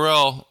Steve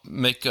Carell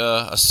make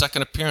a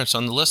second appearance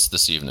on the list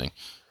this evening?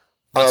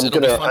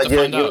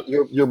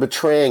 You're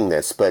betraying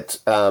this, but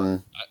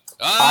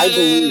I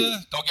believe.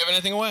 Don't give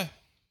anything away.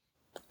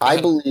 I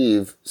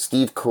believe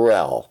Steve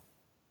Carell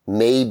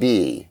may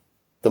be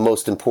the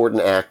most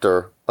important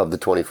actor of the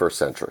 21st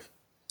century.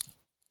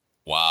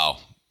 Wow.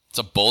 It's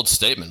a bold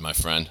statement, my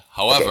friend.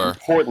 However...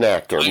 important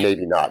actor,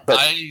 maybe not. But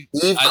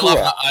Steve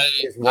Carell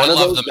is one of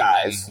those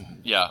guys.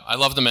 Yeah, I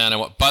love the man.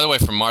 By the way,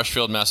 from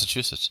Marshfield,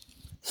 Massachusetts.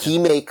 He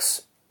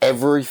makes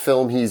every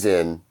film he's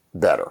in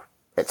better.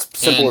 It's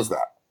simple as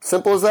that.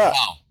 Simple as that.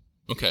 Wow.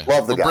 Okay.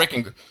 Love the guy.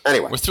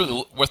 Anyway. We're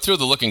through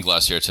the looking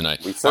glass here tonight.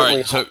 All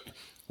right, so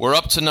we're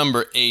up to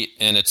number 8,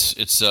 and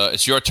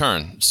it's your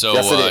turn. So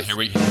yes, here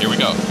we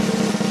go.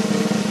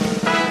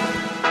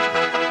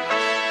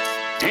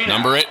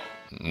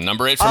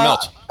 Number 8 for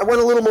Milt. I went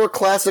a little more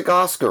classic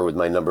Oscar with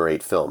my number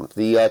 8 film.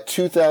 The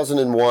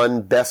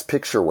 2001 Best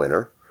Picture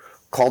winner,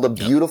 called A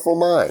Beautiful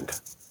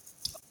Mind.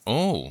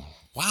 Oh,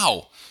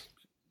 wow.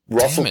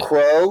 Russell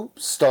Crowe,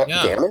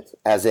 damn it,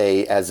 as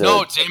a.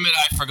 No, damn it!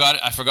 I forgot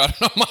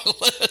it on my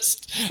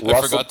list.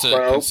 Russell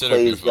Crowe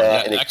plays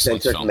an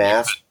eccentric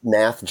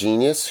math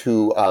genius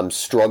who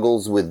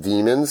struggles with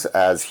demons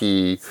as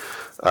he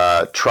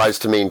tries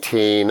to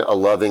maintain a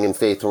loving and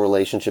faithful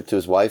relationship to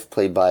his wife,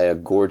 played by a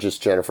gorgeous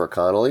Jennifer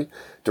Connelly,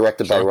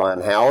 directed by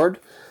Ron Howard.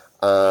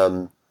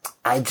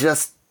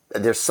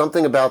 There's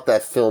something about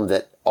that film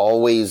that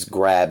always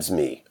grabs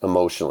me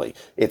emotionally.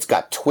 It's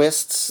got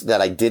twists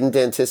that I didn't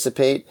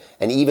anticipate,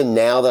 and even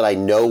now that I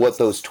know what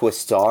those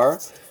twists are,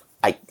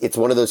 it's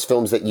one of those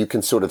films that you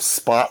can sort of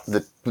spot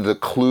the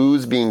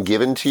clues being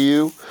given to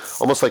you,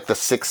 almost like The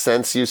Sixth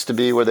Sense used to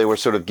be, where they were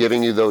sort of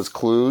giving you those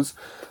clues.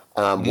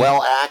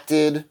 Well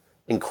acted,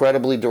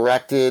 incredibly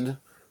directed,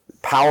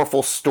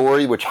 powerful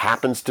story, which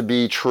happens to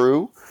be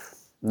true.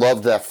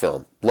 Loved that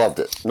film. Loved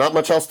it. Not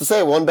much else to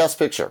say. Won Best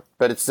Picture,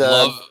 but it's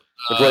a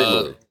great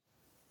movie.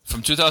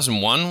 From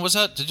 2001, was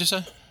that? Did you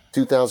say?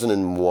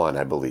 2001,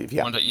 I believe.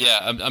 Yeah. Yeah.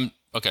 I'm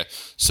okay.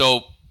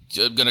 So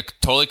I'm gonna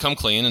totally come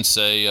clean and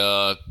say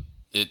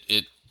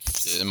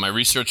my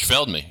research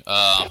failed me.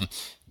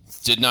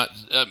 Did not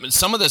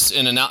some of this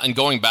and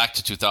going back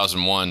to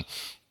 2001.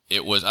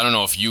 It was, I don't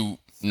know if you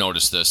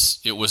noticed this.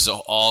 It was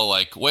all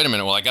like, wait a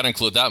minute. Well, I got to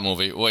include that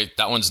movie. Wait,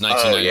 that one's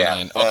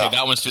 1999. Okay,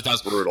 that one's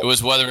 2000. Brutal. It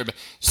was whether.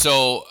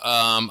 So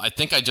I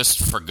think I just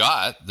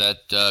forgot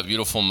that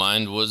Beautiful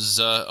Mind was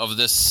of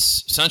this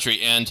century,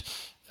 and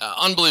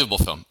unbelievable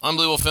film.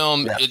 Unbelievable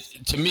film. Yeah.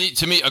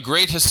 To me, a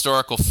great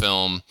historical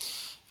film.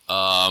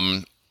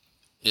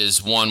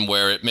 Is one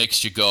where it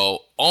makes you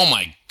go, oh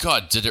my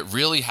God, did it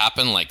really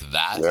happen like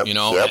that? Yep, you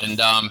know, yep.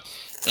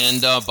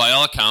 And by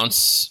all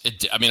accounts,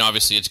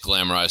 obviously it's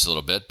glamorized a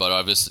little bit, but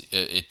obviously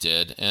it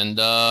did. And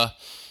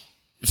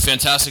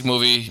fantastic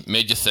movie,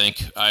 made you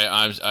think.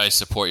 I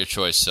support your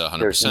choice 100%.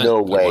 There's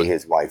no way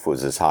his wife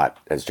was as hot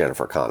as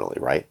Jennifer Connelly,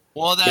 right?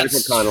 Well, Jennifer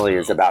Connelly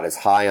is about as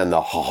high on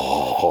the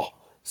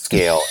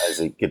scale as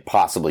it could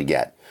possibly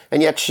get.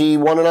 And yet she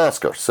won an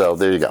Oscar, so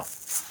there you go.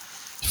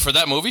 For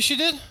that movie she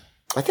did?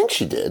 I think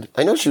she did.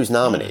 I know she was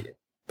nominated,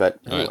 but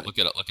anyway. All right, look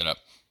it up. Yep.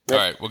 All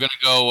right, we're gonna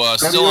go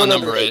still on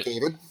number 8.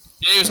 David.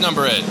 Dave's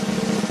number 8.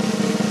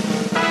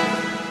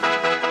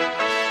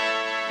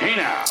 Hey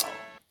now.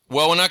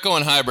 Well, we're not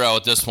going highbrow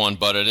with this one,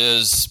 but it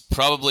is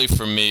probably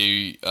for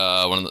me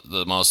one of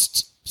the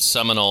most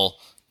seminal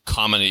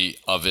comedy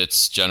of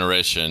its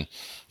generation.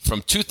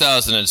 From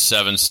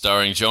 2007,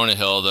 starring Jonah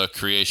Hill, the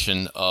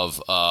creation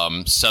of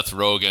Seth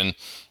Rogen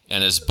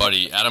and his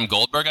buddy Adam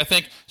Goldberg, I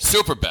think.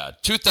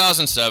 Superbad.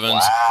 2007.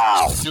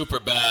 Wow.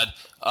 Superbad.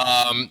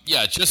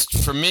 Yeah, just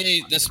for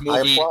me, this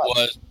movie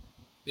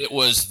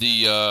was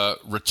the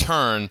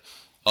return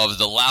of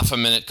the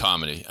laugh-a-minute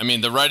comedy. I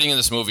mean, the writing in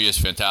this movie is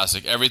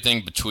fantastic.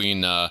 Everything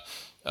between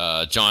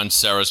John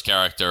Cera's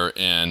character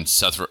and not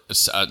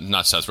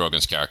Seth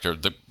Rogen's character,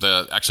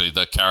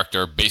 the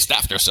character based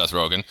after Seth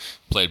Rogen,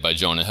 played by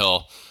Jonah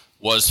Hill,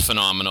 was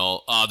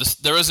phenomenal.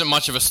 There isn't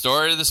much of a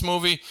story to this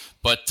movie,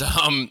 but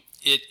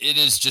it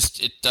is just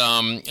it.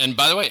 And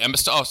by the way, Emma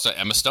Stone's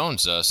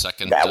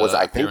second. That was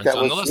I think that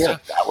was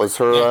that was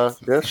her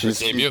she's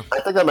debut.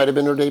 I think that might have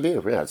been her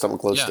debut. Yeah, something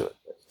close to it.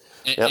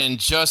 And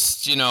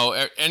just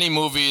any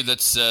movie that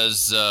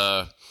says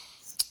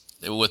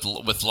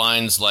with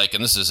lines like,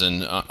 and this is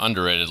an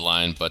underrated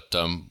line, but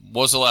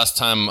what was the last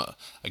time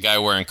a guy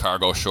wearing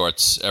cargo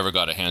shorts ever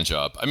got a hand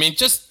job? I mean,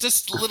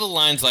 just little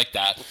lines like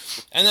that.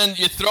 And then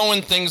you throw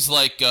in things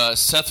like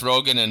Seth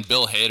Rogen and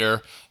Bill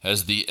Hader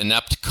as the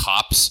inept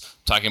cops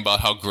talking about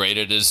how great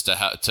it is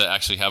to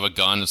actually have a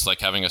gun. It's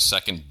like having a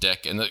second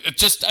dick. And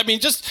just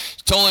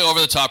totally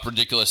over the top,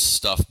 ridiculous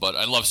stuff. But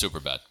I love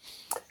Superbad.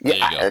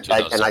 Yeah,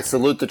 and I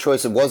salute the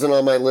choice. It wasn't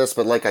on my list,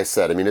 but like I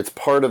said, I mean, it's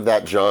part of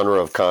that genre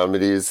of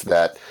comedies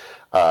that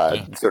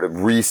sort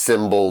of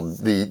re-symboled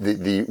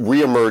the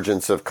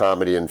reemergence of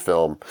comedy in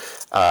film.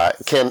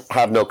 Can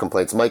have no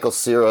complaints. Michael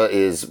Cera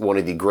is one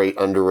of the great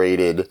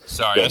underrated.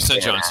 Sorry, I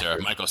said John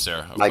Cera. Michael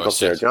Cera. Michael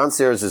Cera. John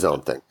Cera is his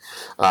own thing.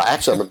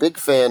 Actually, I'm a big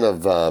fan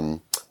of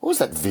what was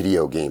that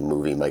video game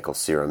movie Michael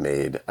Cera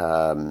made?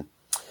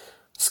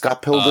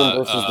 Scott Pilgrim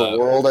versus the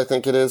World, I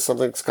think it is.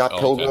 Something Scott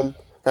Pilgrim. Okay.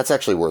 That's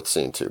actually worth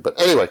seeing too. But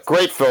anyway,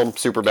 great film,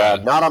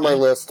 Superbad. Not on my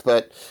list,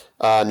 but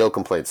no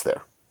complaints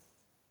there.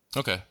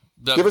 Okay.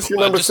 Give us your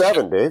number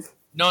 7, Dave.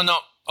 No.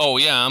 Oh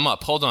yeah, I'm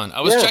up. Hold on.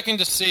 I was checking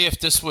to see if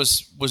this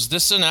was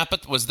that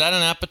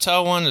an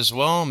Apatow one as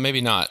well?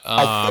 Maybe not.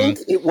 I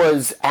think it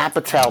was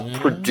Apatow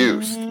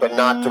produced, but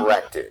not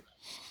directed.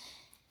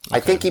 Okay. I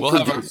think he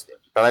produced it,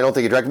 but I don't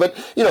think he directed. But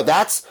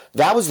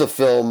that was the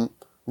film.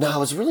 No, I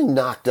was really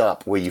knocked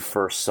up where you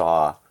first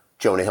saw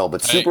Jonah Hill,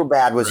 but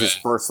Superbad was his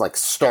first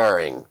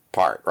starring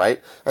part,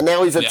 right? And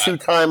now he's a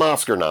 2-time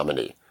Oscar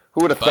nominee.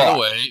 Who would have thought? By the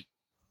way,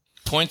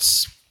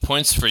 points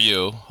for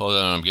you. Hold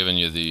on, I'm giving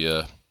you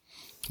the.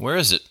 Where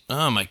is it?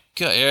 Oh my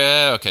God!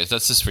 Yeah, okay,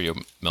 that's this for you,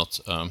 Milt.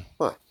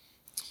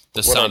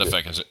 The sound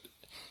effect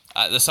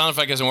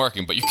isn't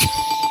working, but you.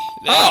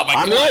 Oh my God!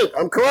 I'm right.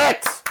 I'm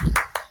correct.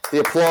 The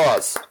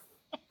applause.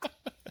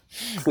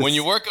 When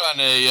you work on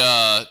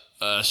a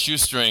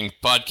shoestring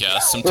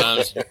podcast,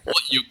 sometimes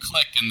you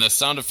click and the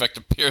sound effect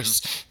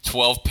appears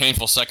 12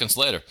 painful seconds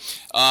later.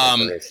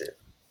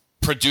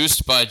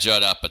 Produced by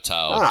Judd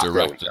Apatow,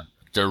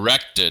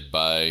 directed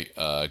by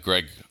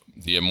Greg,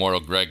 the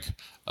immortal Greg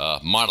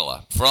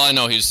Mottala. For all I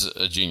know, he's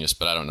a genius,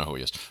 but I don't know who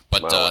he is.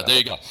 But there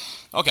you go.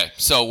 Okay,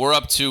 so we're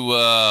up to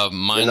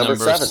my number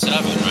 7,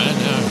 right?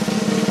 Yeah.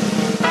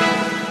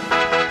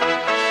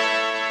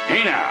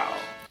 Hey now.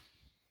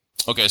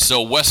 Okay,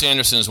 so Wes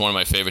Anderson is one of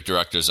my favorite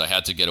directors. I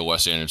had to get a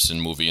Wes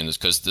Anderson movie in this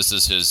because this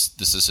is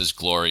his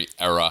glory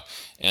era,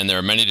 and there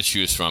are many to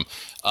choose from.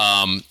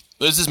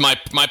 This is my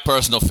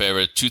personal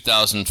favorite,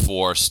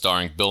 2004,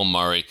 starring Bill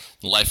Murray,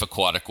 Life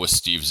Aquatic with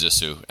Steve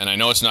Zissou. And I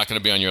know it's not going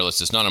to be on your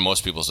list. It's not on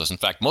most people's list. In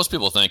fact, most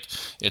people think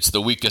it's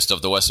the weakest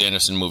of the Wes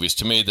Anderson movies.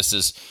 To me, this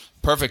is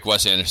perfect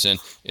Wes Anderson.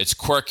 It's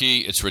quirky.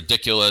 It's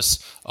ridiculous.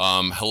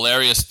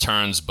 Hilarious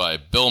turns by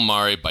Bill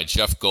Murray, by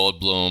Jeff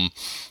Goldblum,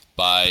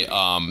 by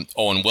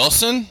Owen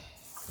Wilson,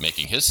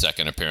 making his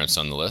second appearance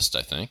on the list,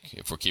 I think,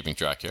 if we're keeping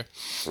track here.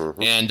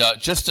 Mm-hmm. And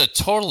just a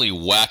totally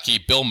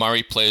wacky, Bill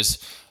Murray plays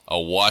a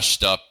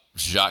washed-up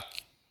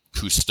Jacques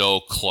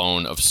Cousteau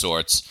clone of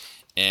sorts,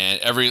 and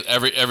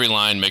every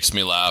line makes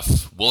me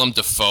laugh. Willem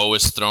Dafoe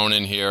is thrown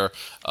in here,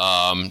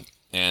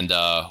 and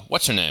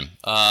what's her name?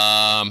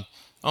 Oh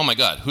my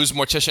God, who's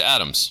Morticia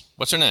Addams?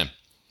 What's her name?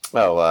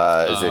 Oh,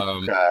 is it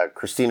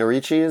Christina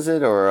Ricci? Is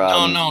it or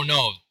no,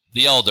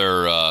 the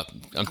elder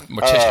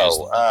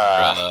Morticia.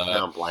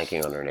 Now I'm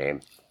blanking on her name.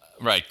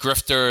 Right,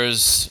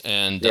 Grifters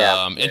and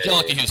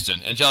Angelica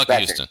Houston. Angelica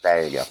Houston.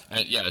 There you go.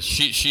 And,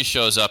 she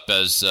shows up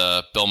as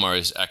Bill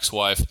Murray's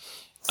ex-wife.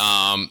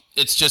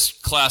 It's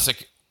just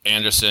classic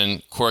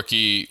Anderson,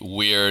 quirky,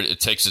 weird. It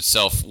takes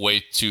itself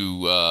way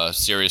too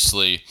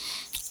seriously,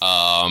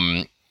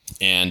 and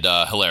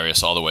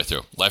hilarious all the way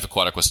through. Life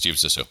Aquatic with Steve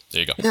Zissou.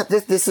 There you go. Yeah,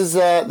 this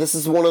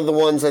is one of the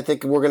ones I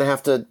think we're going to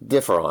have to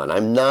differ on.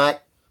 I'm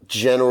not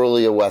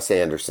generally a Wes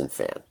Anderson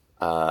fan.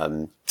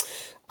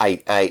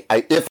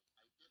 If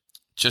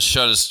Just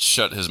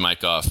shut his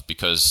mic off,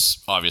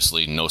 because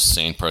obviously no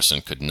sane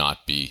person could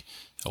not be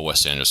a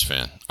Wes Anderson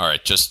fan. All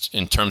right, just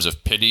in terms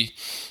of pity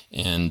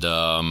and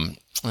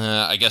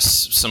I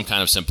guess some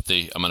kind of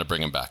sympathy, I'm going to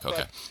bring him back.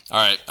 Okay.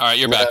 All right,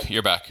 you're back.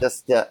 You're back.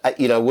 Just I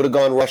would have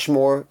gone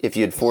Rushmore if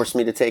you had forced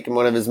me to take him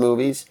one of his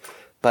movies,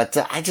 but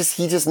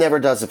he just never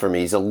does it for me.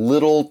 He's a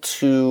little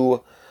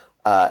too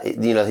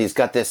he's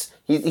got this.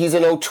 He's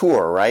an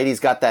auteur, right? He's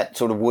got that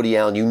sort of Woody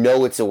Allen.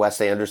 It's a Wes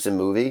Anderson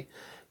movie.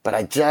 But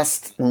I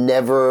just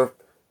never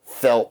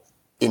felt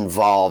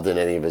involved in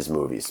any of his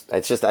movies.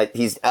 It's just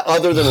he's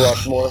other than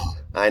Rushmore.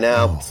 I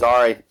know.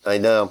 Sorry. I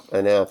know.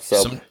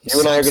 So you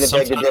and I are going to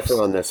beg to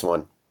differ on this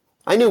one.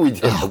 I knew we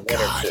did. Oh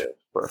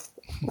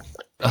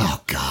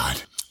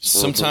God.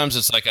 Sometimes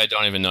it's like I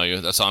don't even know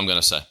you. That's all I'm going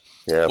to say.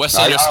 Yeah. Wes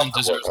Anderson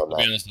deserves to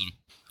be on this movie.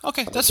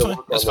 Okay, that's fine.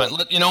 That's fine.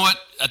 You know what?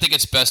 I think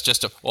it's best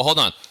just to. Well, hold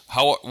on.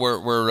 How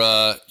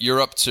we're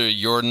you're up to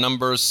your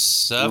number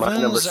 7.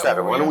 My number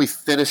 7. Why don't we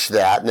finish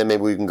that, and then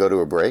maybe we can go to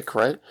a break,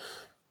 right?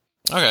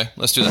 Okay,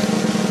 let's do that.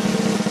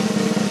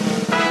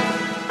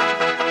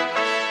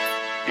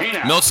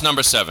 Milt's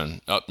number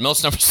 7.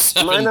 Milt's number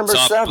 7. My number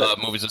top 7.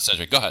 Movies of the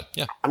century. Go ahead.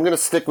 Yeah. I'm going to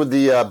stick with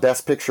the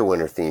Best Picture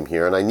winner theme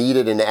here, and I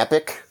needed an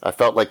epic. I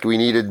felt like we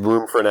needed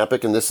room for an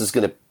epic, and this is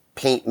going to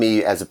paint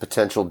me as a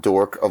potential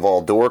dork of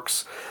all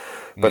dorks.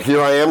 But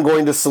here I am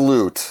going to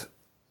salute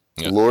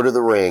Lord of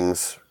the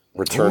Rings,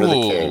 Return of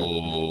the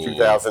King,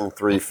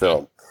 2003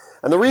 film.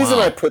 And the reason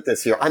I put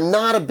this here, I'm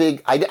not a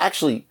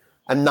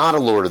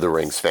Lord of the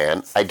Rings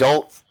fan. I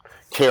don't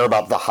care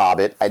about The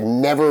Hobbit. I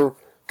never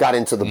got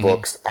into the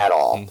books at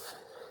all.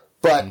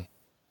 But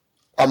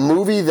a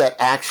movie that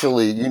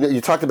actually,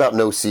 you talked about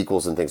no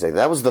sequels and things like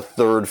that. That was the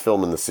 3rd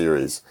film in the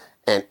series.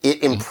 And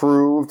it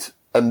improved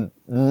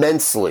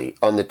immensely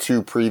on the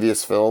 2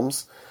 previous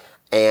films,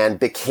 and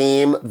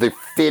became the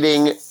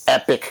fitting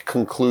epic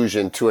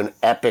conclusion to an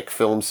epic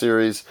film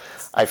series.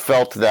 I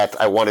felt that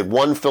I wanted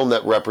one film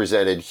that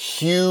represented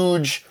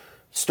huge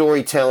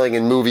storytelling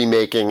and movie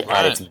making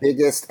at its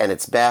biggest and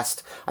its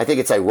best. I think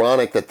it's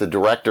ironic that the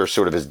director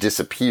sort of has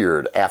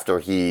disappeared after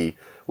he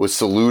was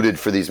saluted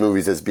for these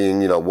movies as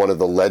being, one of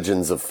the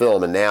legends of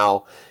film. And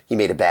now he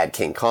made a bad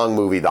King Kong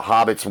movie. The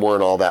Hobbits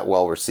weren't all that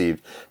well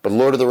received. But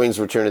Lord of the Rings,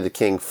 Return of the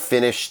King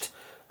finished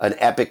an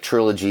epic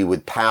trilogy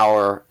with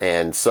power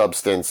and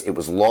substance. It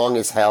was long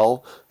as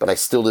hell, but I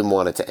still didn't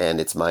want it to end.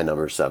 It's my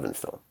number 7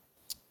 film.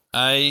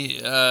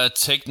 I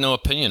take no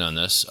opinion on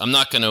this. I'm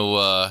not going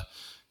to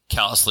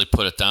callously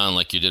put it down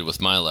like you did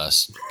with my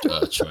last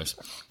choice.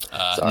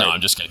 No, I'm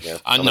just kidding. Yeah,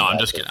 I'm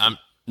just kidding. I'm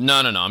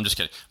just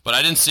kidding. But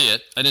I didn't see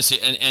it.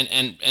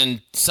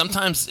 And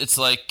sometimes it's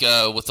like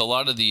with a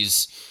lot of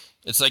these.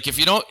 It's like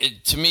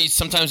to me,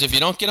 sometimes if you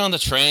don't get on the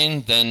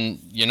train, then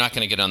you're not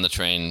going to get on the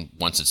train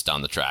once it's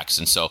down the tracks.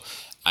 And so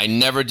I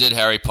never did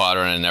Harry Potter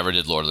and I never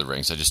did Lord of the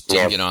Rings. I just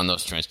didn't get on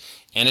those trains.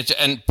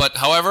 But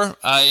however,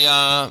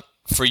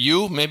 for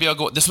you, maybe I'll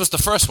go. This was the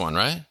first one,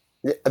 right?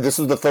 Yeah, this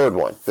was the 3rd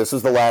one. This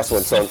was the last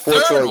one. So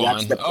unfortunately,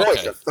 that's the point.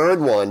 Okay. The 3rd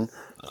one.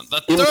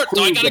 The 3rd?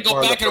 Do I got to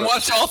go back and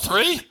watch all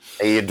 3?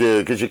 You do,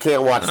 because you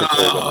can't watch the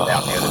 3rd one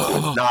without the other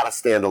 2. It's not a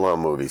standalone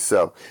movie.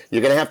 So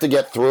you're going to have to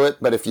get through it,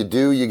 but if you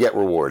do, you get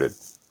rewarded.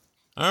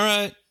 All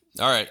right.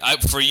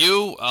 For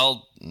you,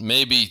 I'll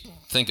maybe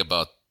think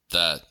about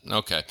that.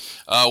 Okay.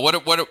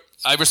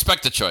 I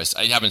respect the choice.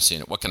 I haven't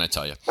seen it. What can I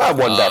tell you? I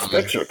won Best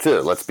Picture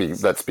too. Let's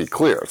be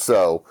clear.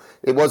 So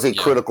it was a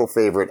critical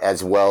favorite,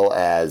 as well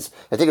as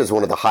I think it was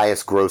one of the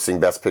highest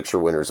grossing Best Picture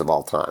winners of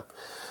all time.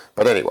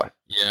 But anyway.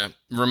 Yeah,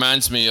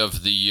 reminds me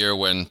of the year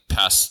when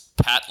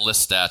Pat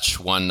Listach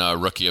won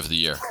Rookie of the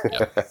Year.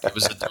 Yeah. It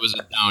was a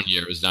down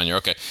year.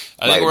 Okay,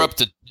 I think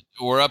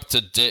we're up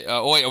to. Wait,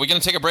 are we going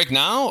to take a break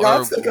now? Yeah, or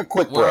let's take a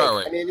quick break. Where are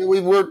we? I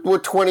mean, we're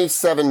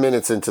 27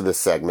 minutes into this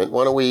segment.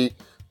 Why don't we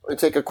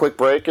take a quick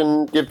break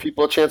and give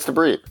people a chance to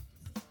breathe?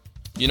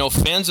 You know,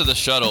 fans of the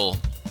Shuttle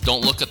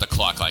don't look at the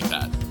clock like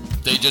that.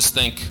 They just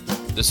think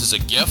this is a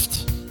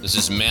gift. This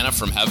is manna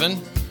from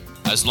heaven.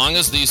 As long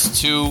as these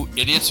two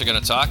idiots are going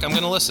to talk, I'm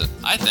going to listen.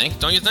 I think.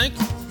 Don't you think?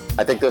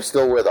 I think they're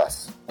still with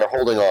us. They're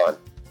holding on.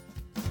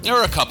 There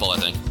were a couple, I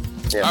think.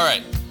 Yeah. All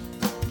right.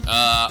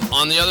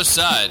 On the other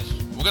side,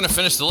 we're going to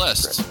finish the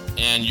list.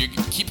 And you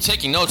keep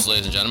taking notes,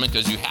 ladies and gentlemen,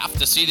 because you have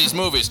to see these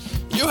movies.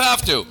 You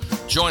have to.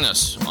 Join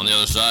us on the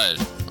other side,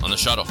 on the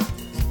Shuttle.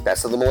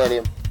 Best of the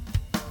Millennium.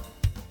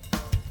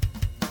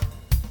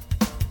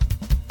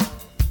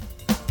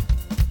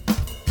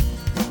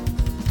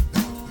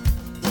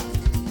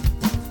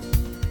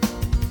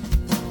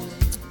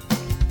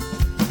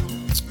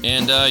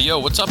 And, yo,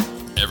 what's up,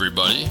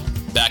 everybody?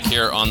 Back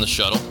here on the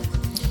Shuttle.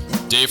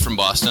 Dave from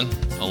Boston,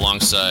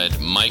 alongside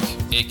Mike,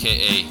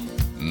 a.k.a.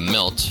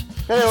 Milt,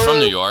 from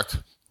New York.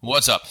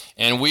 What's up?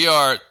 And we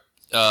are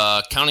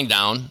counting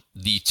down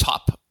the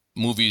top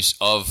movies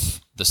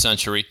of the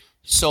century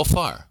so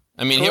far.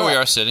 I mean, here we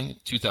are sitting,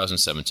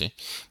 2017.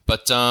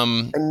 But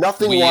and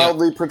nothing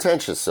wildly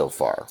pretentious so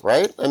far,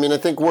 right? I mean, I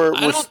think we're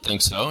I don't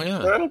think so, yeah.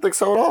 I don't think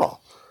so at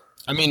all.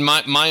 I mean,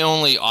 my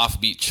only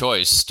offbeat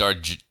choice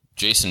starred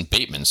Jason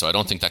Bateman, so I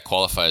don't think that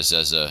qualifies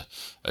as a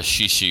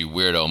shishi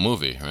weirdo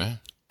movie, right?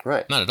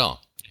 Right. Not at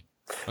all.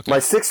 Okay. My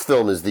sixth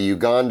film is the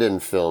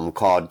Ugandan film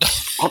called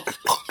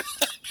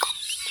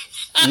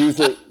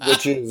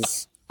which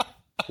is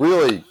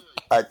really,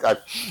 I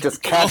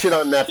just catch it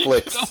on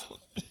Netflix.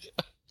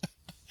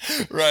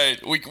 Right.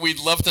 We'd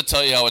love to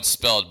tell you how it's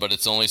spelled, but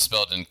it's only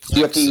spelled in clicks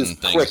you have to use and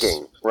things.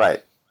 clicking.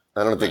 Right.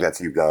 I don't think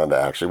that's Uganda,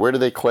 actually. Where do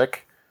they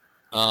click?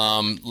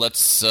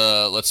 Let's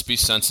be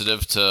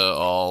sensitive to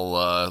all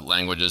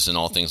languages and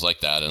all things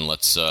like that, and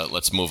let's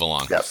move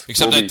along. Yes.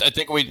 Except I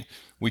think we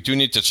do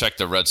need to check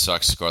the Red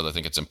Sox score. I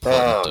think it's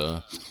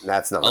important.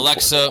 That's not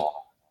Alexa.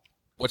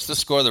 What's the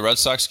score of the Red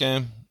Sox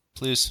game,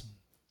 please?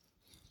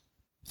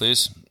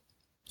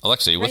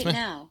 Alexa, you with me? Right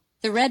now,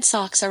 the Red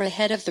Sox are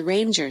ahead of the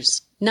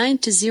Rangers,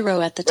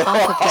 9-0 at the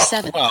top of the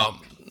seventh. Well,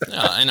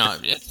 yeah, I know.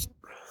 It's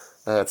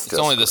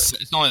only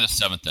the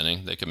seventh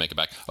inning. They could make it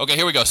back. Okay,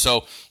 here we go.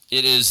 So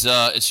it is.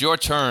 It's your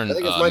turn. I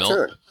think it's my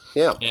turn.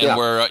 Yeah.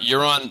 And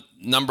you're on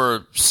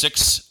number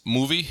 6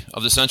 movie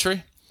of the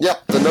century.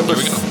 Yep, the number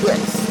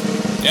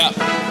 6. Yeah.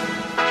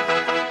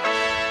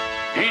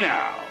 Hey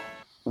now.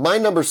 My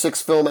number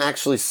 6 film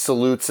actually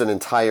salutes an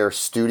entire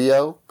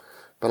studio,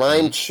 but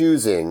I'm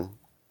choosing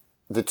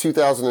the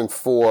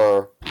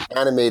 2004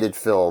 animated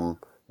film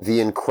The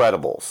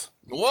Incredibles.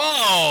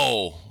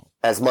 Whoa!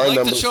 As my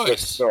number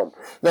 6 film.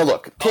 Now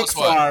look,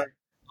 Pixar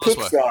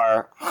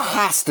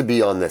has to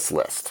be on this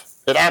list.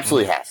 It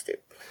absolutely has to.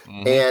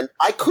 Mm-hmm. And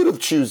I could have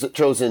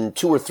chosen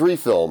 2 or 3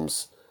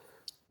 films.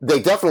 They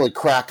definitely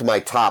cracked my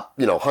top,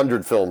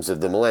 100 films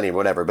of the millennium,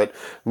 whatever. But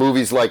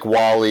movies like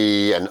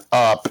WALL-E and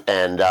Up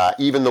and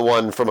even the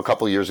one from a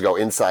couple of years ago,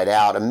 Inside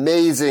Out,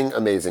 amazing,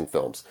 amazing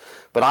films.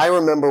 But I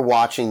remember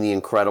watching The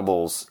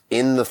Incredibles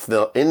in the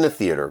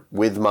theater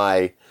with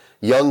my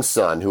young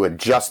son, who had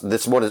just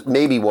it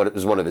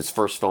was one of his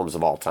first films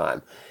of all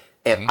time.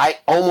 And I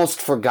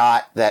almost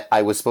forgot that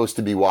I was supposed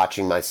to be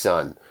watching my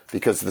son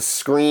because the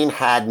screen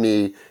had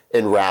me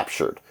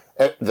enraptured.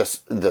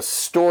 The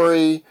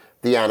story,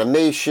 the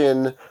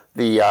animation,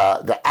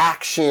 the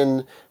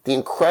action, The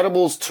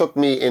Incredibles took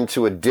me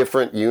into a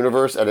different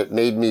universe, and it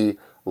made me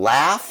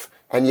laugh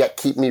and yet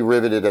keep me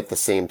riveted at the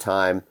same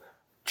time.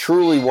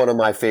 Truly one of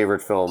my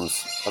favorite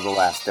films of the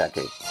last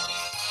decade.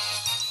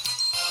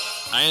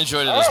 I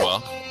enjoyed it as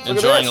well.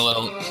 Enjoying a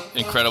little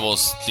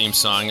Incredibles theme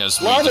song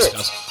as we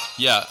discussed.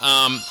 Yeah,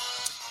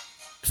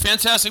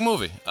 fantastic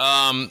movie.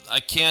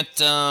 I can't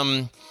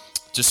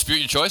dispute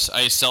your choice.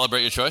 I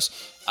celebrate your choice.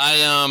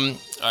 All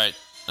right,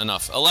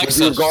 enough.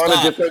 Alexa,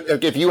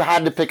 if you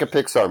had to pick a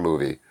Pixar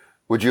movie,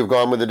 would you have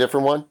gone with a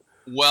different one?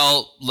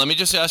 Well, let me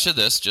just ask you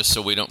this, just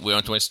so we don't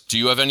have to waste. Do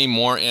you have any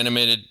more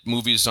animated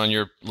movies on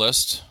your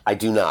list? I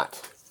do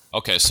not.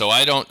 Okay, so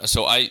I don't.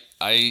 So I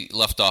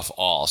left off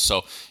all.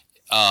 So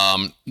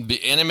the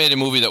animated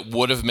movie that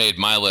would have made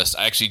my list,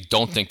 I actually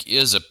don't think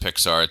is a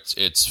Pixar.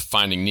 It's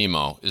Finding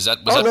Nemo. Is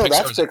that? Was that no, Pixar?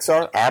 That's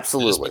Pixar.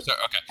 Absolutely. Pixar?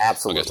 Okay,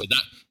 absolutely. Okay,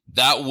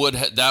 so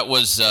that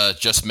was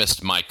just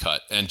missed my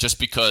cut, and just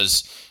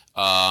because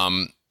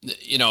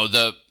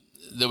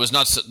there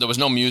was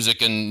no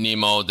music in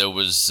Nemo. There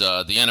was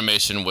the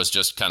animation was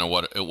just kind of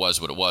what it was.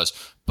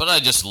 But I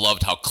just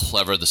loved how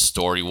clever the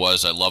story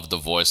was. I loved the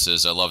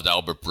voices. I loved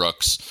Albert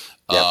Brooks.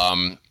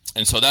 Yep.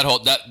 And so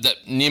that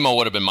Nemo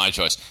would have been my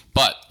choice.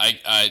 But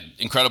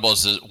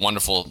Incredibles is a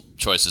wonderful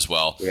choice as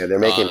well. Yeah, they're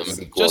making a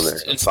sequel.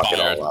 Just inspired. Fuck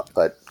it all up,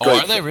 but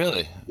are they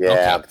really?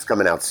 Yeah, okay. It's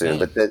coming out soon.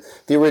 But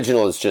the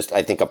original is just,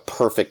 I think, a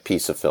perfect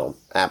piece of film.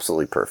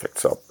 Absolutely perfect.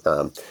 So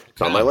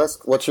it's on my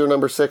list. What's your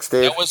number 6,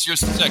 Dave? That was your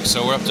 6.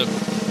 So we're up to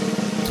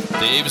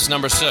Dave's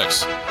number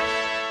 6.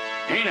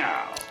 Hey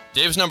now.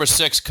 Dave's number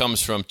 6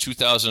 comes from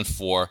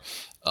 2004.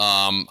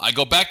 I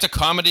go back to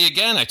comedy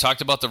again. I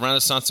talked about the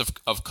renaissance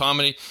of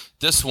comedy.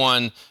 This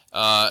one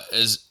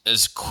is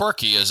as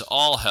quirky as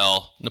all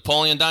hell.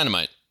 Napoleon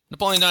Dynamite.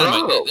 Napoleon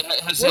Dynamite.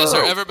 Has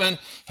there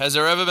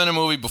ever been a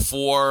movie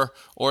before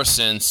or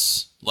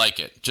since like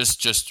it?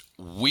 Just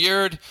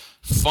weird,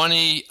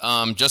 funny.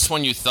 Just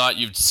when you thought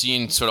you'd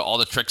seen sort of all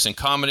the tricks in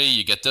comedy,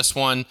 you get this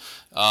one.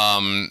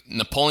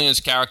 Napoleon's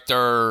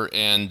character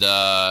and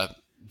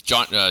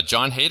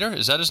John Hader,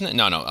 is that his name?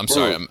 No, I'm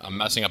sorry, I'm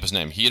messing up his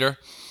name. Heder.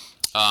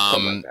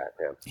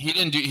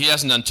 He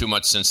hasn't done too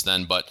much since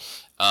then, but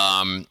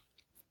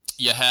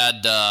you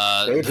had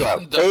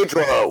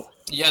Pedro.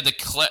 Yeah,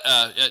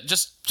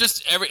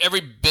 just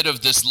every bit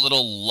of this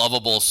little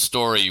lovable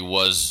story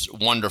was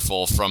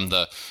wonderful, from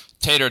the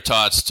tater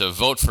tots to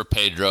vote for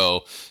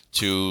Pedro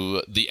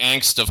to the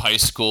angst of high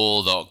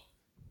school, the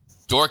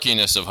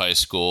dorkiness of high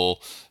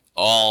school,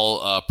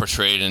 all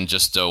portrayed in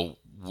just a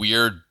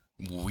weird,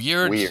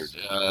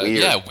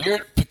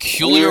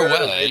 peculiar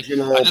way.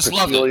 Original, I just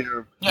love it.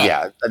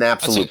 Yeah, an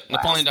absolute.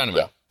 Napoleon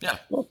Dynamite. Yeah.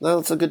 Well,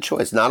 that's a good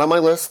choice. Not on my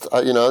list.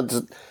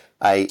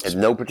 I had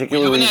no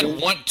particular reason.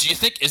 Had one. Do you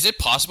think, is it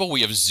possible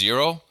we have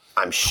zero?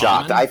 I'm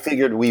shocked. I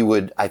figured we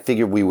would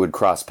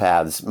cross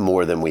paths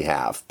more than we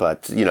have.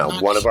 But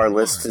one of our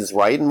lists is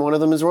right and one of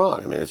them is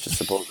wrong. I mean, it's just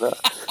supposed to.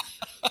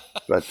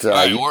 But all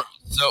right,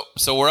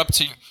 so we're up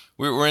to.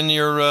 We're in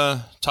your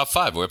top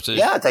five. We're up to.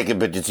 Yeah, take it.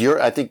 But it's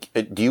your. I think.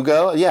 Do you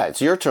go? Yeah,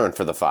 it's your turn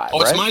for the five.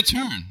 Oh, right? It's my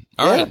turn.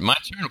 All right, my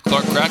turn.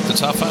 Clark cracked the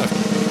top five.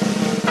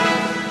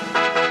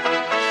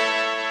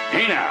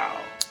 Hey now.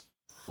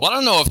 Well, I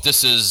don't know if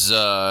this is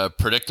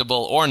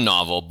predictable or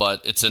novel,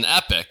 but it's an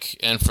epic.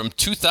 And from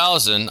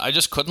 2000, I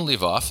just couldn't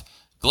leave off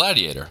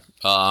Gladiator.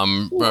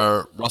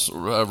 Russell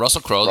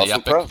Crowe, the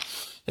epic. Crowe.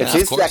 It's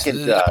his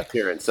second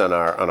appearance on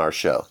our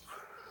show.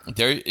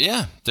 There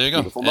you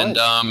go.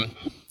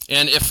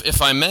 And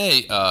if I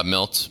may,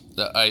 Milt,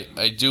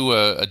 I do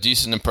a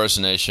decent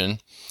impersonation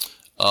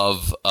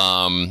of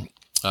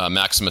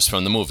Maximus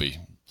from the movie.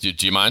 Do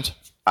you mind?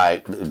 I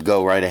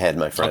go right ahead,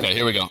 my friend. Okay,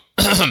 here we go.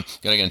 Gotta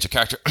get into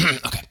character.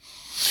 Okay.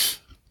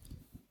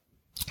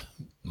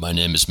 My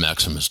name is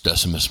Maximus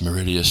Decimus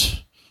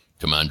Meridius,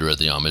 commander of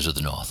the armies of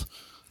the North,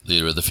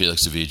 leader of the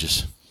Felix of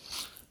Aegis,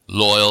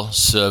 loyal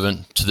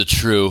servant to the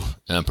true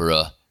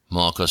Emperor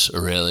Marcus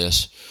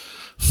Aurelius,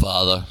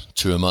 father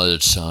to a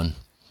murdered son,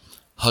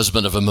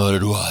 husband of a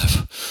murdered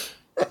wife,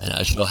 and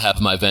I shall have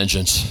my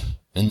vengeance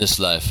in this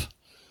life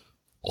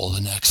or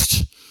the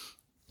next.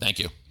 Thank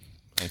you.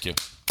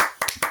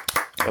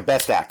 The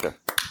best actor.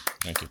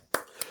 Thank you.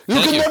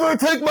 You can never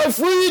take my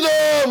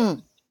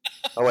freedom!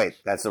 Oh, wait,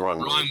 that's the wrong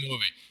movie. Wrong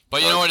movie.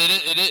 But you know what?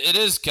 It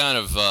is kind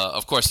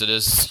of course, it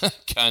is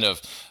kind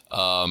of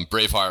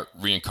Braveheart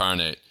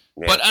reincarnate.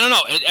 Yeah. But I don't know.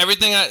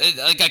 Everything,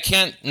 I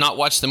can't not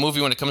watch the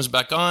movie when it comes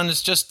back on.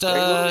 It's just,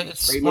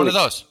 it's one of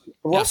those.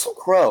 Russell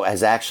Crowe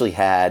has actually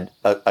had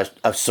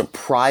a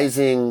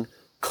surprising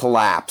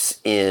collapse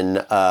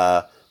in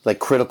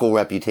critical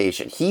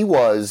reputation. He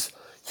was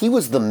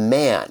the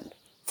man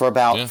for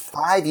about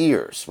 5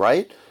 years,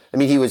 right? I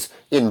mean, he was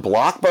in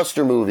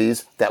blockbuster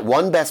movies that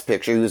won Best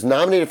Picture. He was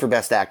nominated for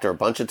Best Actor a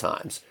bunch of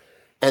times.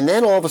 And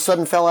then all of a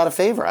sudden fell out of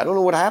favor. I don't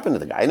know what happened to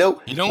the guy. I know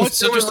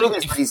what's interesting?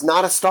 Movies, but he's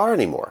not a star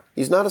anymore.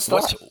 He's not a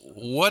star.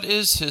 What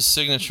is his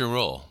signature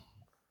role?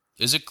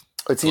 Is it...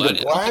 It's either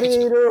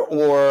Gladiator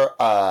or,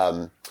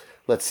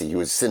 let's see, he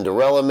was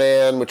Cinderella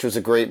Man, which was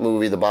a great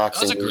movie, the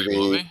boxing movie. That was a great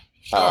movie.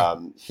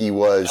 Sure. He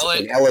was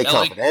in LA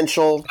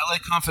Confidential. LA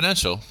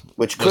Confidential.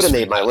 Which could have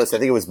made my list. I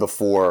think it was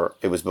before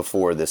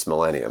this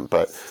millennium.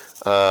 But,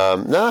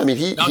 no, I mean,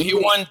 he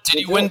won.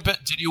 Did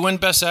he win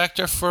Best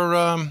Actor for...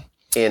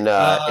 In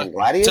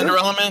Gladiator?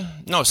 Cinderella Man?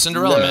 No,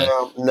 Cinderella Man.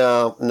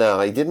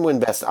 No, he didn't win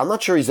Best. I'm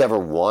not sure he's ever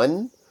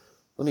won.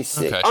 Let me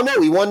see. Okay. Oh, no,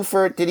 did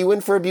he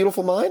win for A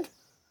Beautiful Mind?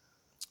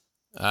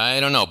 I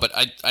don't know, but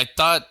I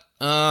thought,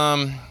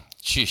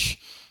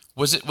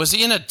 was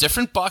he in a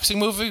different boxing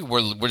movie?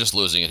 We're just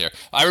losing it here.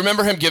 I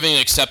remember him giving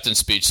an acceptance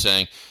speech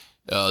saying,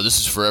 this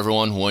is for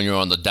everyone when you're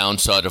on the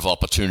downside of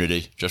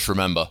opportunity. Just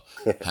remember,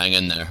 hang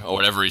in there, or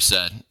whatever he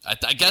said.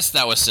 I guess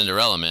that was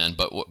Cinderella Man,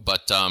 but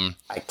I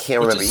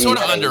can't remember. He's sort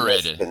of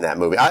underrated in that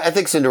movie. I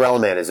think Cinderella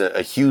Man is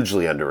a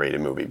hugely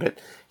underrated movie, but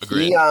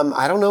agreed.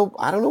 I don't know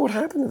what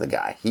happened to the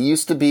guy. He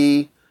used to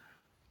be.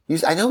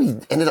 I know he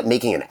ended up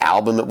making an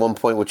album at one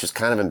point, which is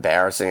kind of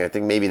embarrassing. I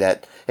think maybe and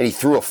he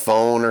threw a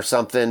phone or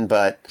something,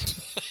 but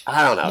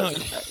I don't know.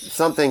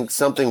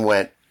 Something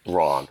went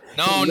wrong.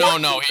 No.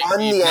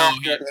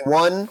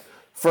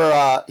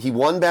 He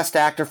won Best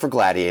Actor for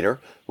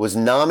Gladiator, was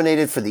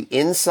nominated for The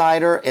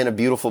Insider and A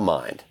Beautiful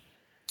Mind.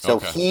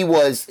 So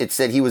it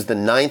said he was the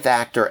 9th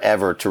actor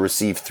ever to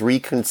receive 3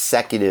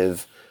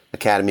 consecutive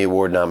Academy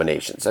Award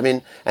nominations. I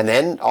mean, and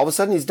then all of a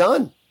sudden he's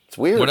done. It's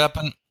weird. What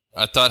happened?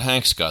 I thought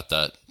Hanks got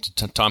that.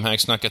 Did Tom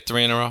Hanks not get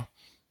 3 in a row?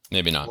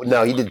 Maybe not.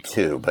 No, he did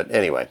 2, but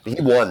anyway,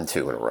 he won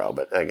 2 in a row.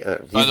 But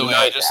by the way,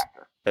 I just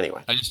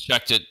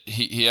checked it.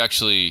 He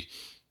actually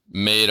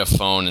made a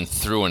phone and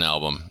threw an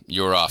album.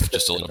 You were off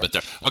just a little bit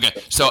there. Okay,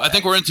 so I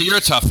think we're into your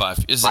top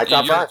 5. My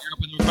top 5?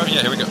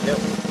 Yeah, here we go.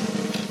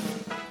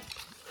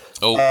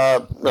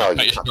 Oh, no,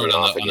 cut you short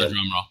on the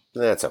drum roll.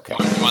 That's okay.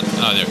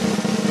 There.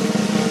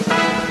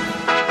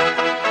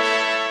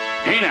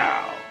 Hey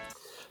now.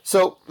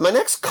 So my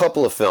next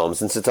couple of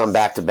films, and since I'm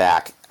back to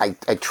back, I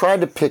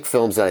tried to pick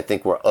films that I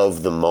think were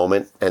of the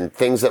moment and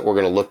things that we're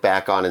going to look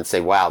back on and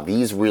say, wow,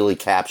 these really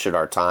captured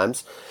our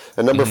times.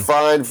 And number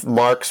 5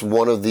 marks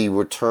one of the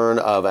return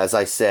of, as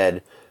I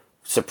said,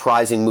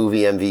 surprising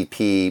movie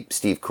MVP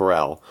Steve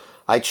Carell.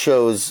 I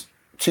chose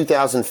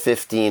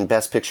 2015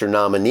 Best Picture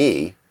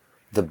nominee,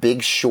 The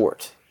Big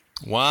Short.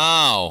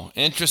 Wow,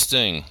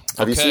 interesting.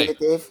 Have you seen it,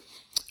 Dave?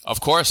 Of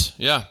course,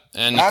 yeah.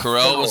 And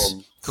Carell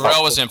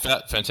was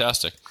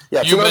fantastic.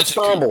 Yeah, it's an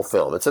ensemble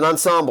film. It's an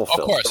ensemble film.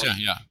 Of course,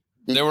 yeah.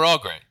 They were all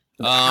great.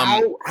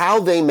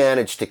 How they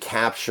managed to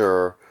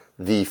capture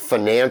the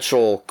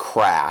financial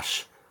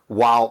crash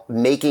while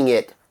making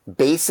it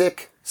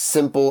basic,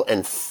 simple,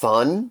 and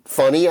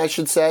funny, I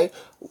should say,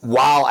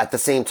 while at the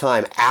same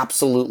time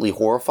absolutely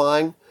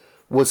horrifying,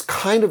 was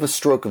kind of a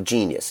stroke of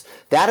genius.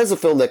 That is a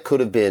film that could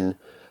have been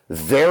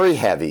very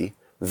heavy,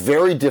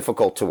 very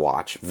difficult to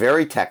watch,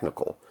 very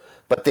technical,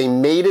 but they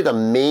made it a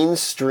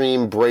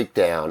mainstream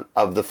breakdown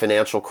of the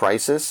financial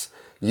crisis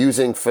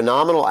using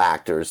phenomenal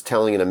actors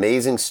telling an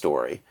amazing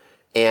story.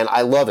 And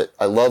I love it.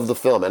 I love the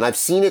film. And I've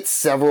seen it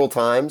several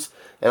times.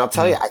 And I'll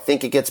tell you, I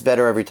think it gets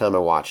better every time I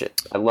watch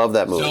it. I love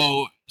that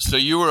movie. So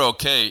you were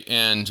okay.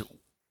 And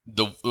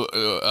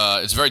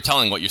it's very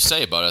telling what you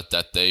say about it,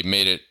 that they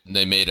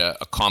made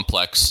a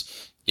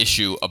complex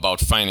issue about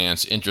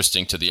finance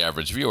interesting to the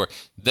average viewer.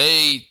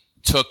 They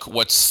took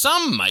what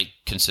some might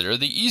consider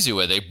the easy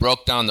way. They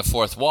broke down the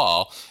fourth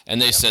wall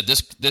and they said,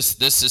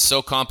 this is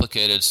so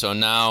complicated. So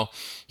now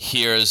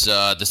here's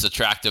this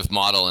attractive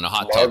model in a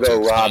hot tub.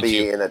 Margot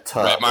Robbie in a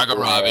tub. Right, Margot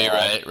Robbie,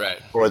 right.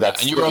 Or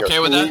that. And you were okay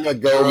with that? Selena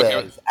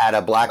Gomez at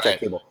a blackjack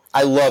table.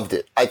 I loved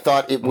it. I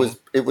thought it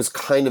was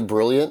kind of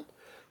brilliant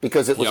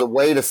because it was a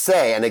way to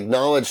say and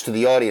acknowledge to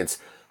the audience,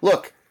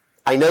 look,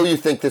 I know you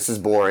think this is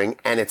boring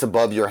and it's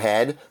above your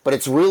head, but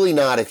it's really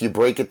not if you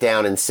break it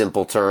down in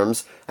simple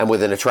terms and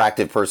with an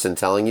attractive person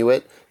telling you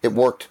it. It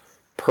worked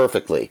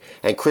perfectly.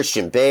 And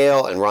Christian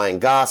Bale and Ryan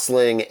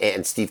Gosling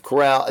and Steve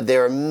Carell,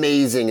 they're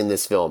amazing in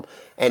this film.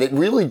 And it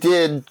really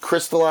did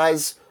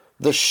crystallize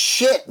the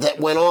shit that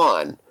went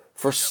on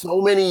for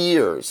so many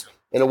years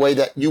in a way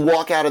that you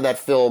walk out of that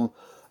film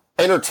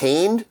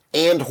entertained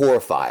and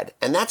horrified.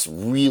 And that's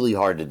really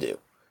hard to do.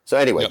 So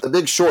anyway, The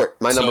Big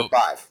Short, my number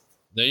 5.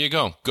 There you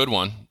go. Good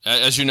one.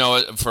 As you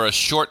know, for a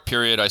short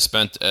period, I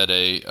spent at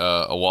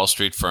a Wall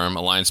Street firm,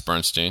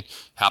 AllianceBernstein,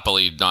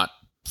 happily not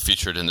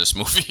featured in this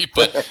movie.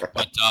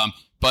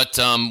 But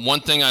one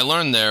thing I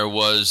learned there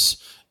was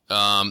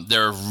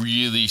there are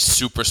really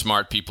super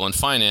smart people in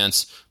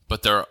finance,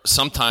 but there are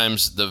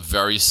sometimes the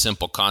very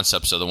simple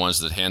concepts are the ones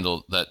that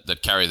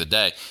that carry the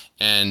day.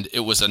 And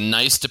it was a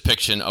nice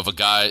depiction of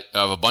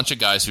a bunch of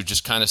guys who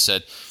just kind of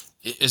said,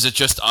 is it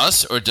just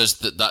us, or does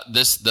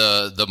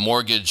the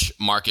mortgage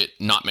market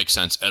not make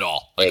sense at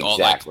all?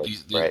 Exactly.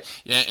 Right.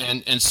 Yeah,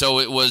 and so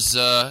it was.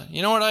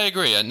 You know what? I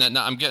agree.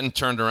 I'm getting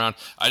turned around.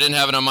 I didn't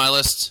have it on my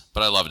list,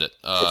 but I loved it.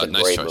 It's a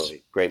nice great choice.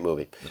 Movie. Great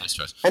movie. Nice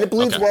choice. And it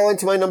bleeds well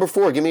into my number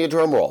 4. Give me a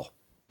drum roll.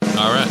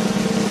 All right.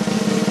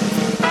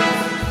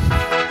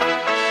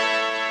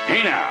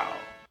 Hey now.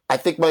 I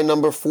think my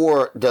number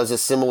 4 does a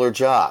similar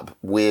job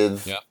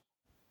with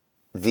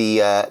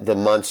the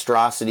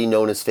monstrosity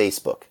known as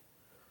Facebook.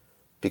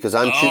 Because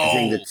I'm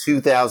choosing the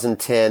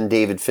 2010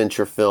 David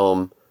Fincher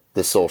film,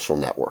 The Social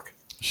Network.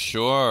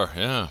 Sure,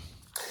 yeah.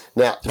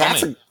 Now,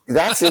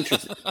 that's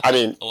interesting. I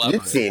mean,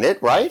 you've seen it,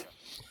 right?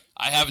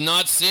 I have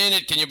not seen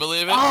it. Can you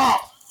believe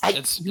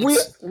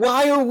it?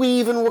 Why are we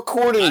even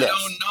recording this?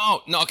 I don't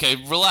know. No, okay,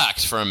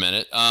 relax for a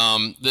minute.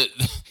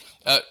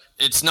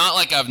 It's not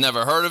like I've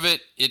never heard of it.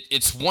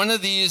 It's one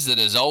of these that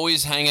is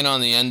always hanging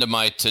on the end of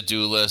my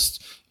to-do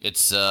list.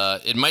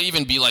 It might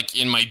even be like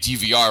in my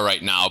DVR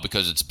right now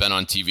because it's been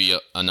on TV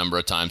a number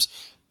of times.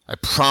 I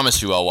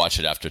promise you I'll watch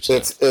it after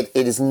today.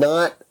 It is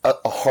not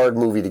a hard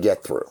movie to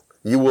get through.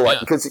 You will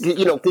because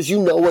you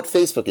know what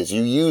Facebook is.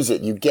 You use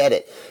it, you get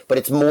it. But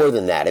it's more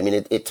than that. I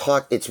mean,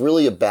 it's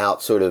really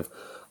about sort of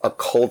a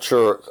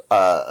culture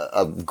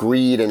of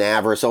greed and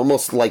avarice,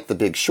 almost like The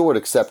Big Short,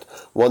 except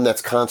one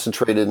that's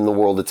concentrated in the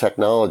world of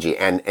technology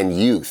and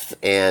youth.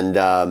 And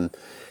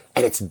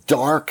it's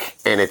dark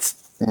and it's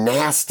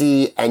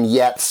nasty and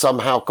yet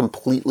somehow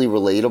completely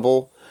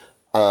relatable.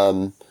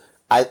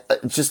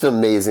 Just an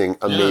amazing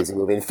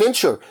movie. And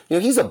Fincher,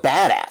 he's a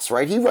badass,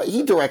 right?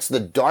 He directs the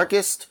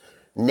darkest,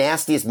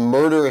 nastiest,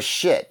 murderous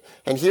shit.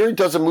 And here he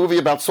does a movie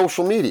about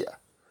social media.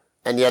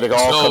 And yet it all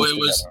comes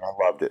together.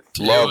 I loved it.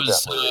 Loved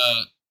that movie.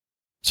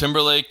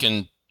 Timberlake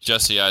and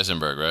Jesse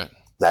Eisenberg, right?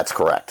 That's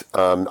correct.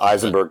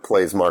 Eisenberg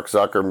plays Mark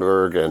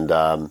Zuckerberg, and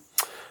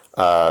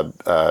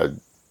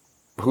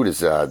who does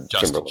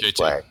Timberlake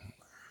play?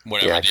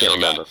 Whatever, I can't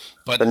remember.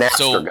 But the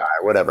Napster guy,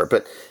 whatever.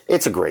 But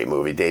it's a great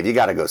movie, Dave. You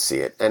got to go see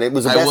it. And it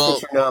was a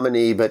Best Picture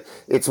nominee, but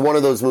it's one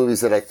of those movies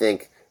that I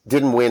think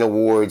didn't win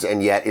awards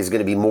and yet is going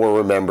to be more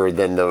remembered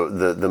than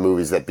the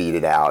movies that beat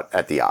it out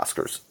at the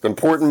Oscars.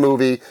 Important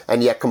movie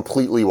and yet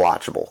completely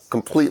watchable.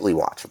 Completely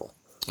watchable.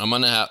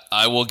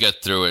 I will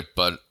get through it,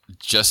 but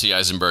Jesse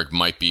Eisenberg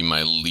might be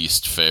my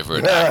least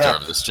favorite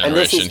actor of this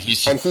generation.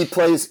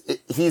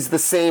 He's the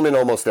same in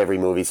almost every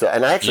movie. So,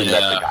 and I actually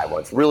met the guy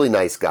once. Really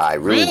nice guy.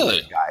 Really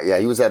nice guy. Yeah,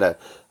 he was at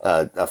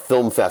a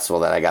film festival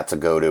that I got to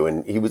go to,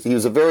 and he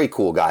was a very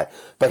cool guy.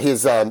 But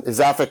his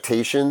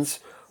affectations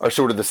are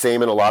sort of the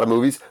same in a lot of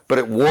movies, but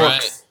it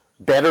works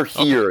better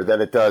here than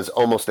it does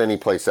almost any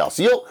place else.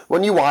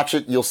 When you watch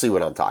it, you'll see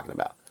what I'm talking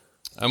about.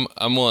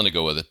 I'm willing to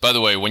go with it. By the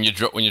way, when you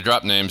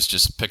drop names,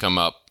 just pick them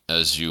up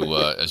as you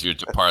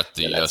depart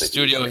the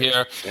studio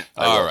here. Yeah,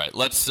 all right,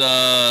 let's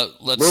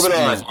moving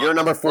on. Your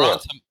number 4.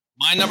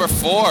 My number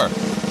 4.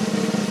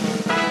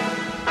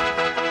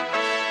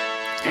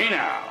 Hey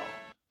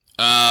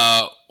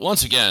now.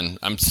 Once again,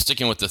 I'm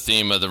sticking with the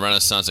theme of the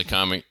Renaissance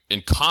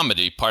in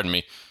comedy. Pardon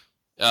me.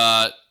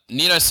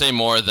 Need I say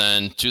more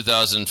than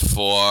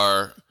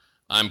 2004?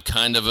 I'm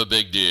kind of a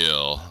big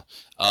deal.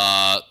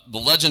 The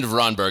Legend of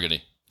Ron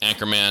Burgundy,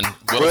 Anchorman.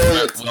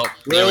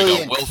 There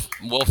we go.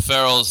 Will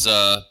Ferrell's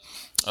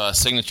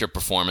signature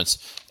performance,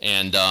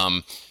 and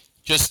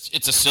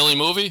it's a silly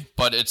movie,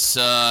 but it's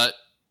I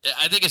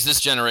think it's this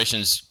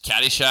generation's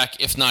Caddyshack,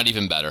 if not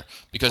even better,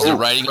 because the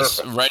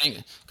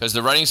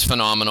writing's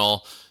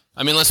phenomenal.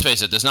 I mean, let's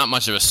face it, there's not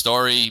much of a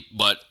story,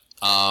 but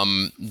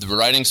the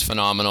writing's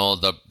phenomenal.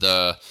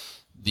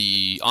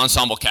 The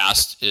ensemble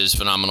cast is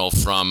phenomenal,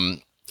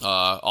 from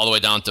all the way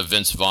down to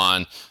Vince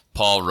Vaughn,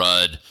 Paul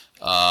Rudd,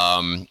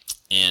 and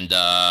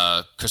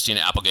Christina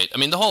Applegate. I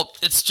mean,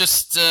 it's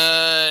just,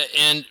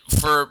 and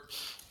for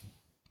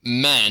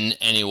men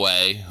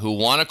anyway, who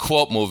want to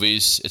quote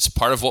movies, it's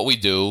part of what we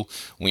do.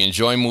 We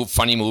enjoy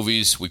funny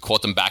movies. We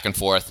quote them back and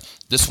forth.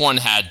 This one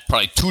had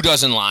probably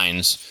 24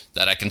 lines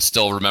that I can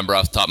still remember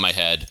off the top of my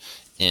head.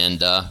 And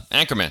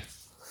Anchorman.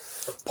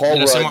 Paul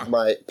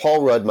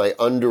Rudd, my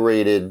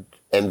underrated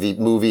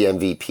movie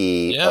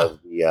MVP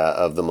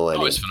of the millennium.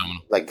 Always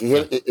phenomenal. Like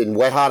in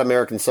Wet Hot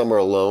American Summer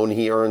alone,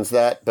 he earns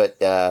that.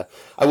 But I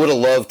would have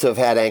loved to have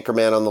had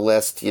Anchorman on the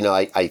list. You know,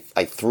 I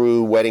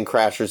threw Wedding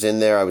Crashers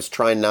in there. I was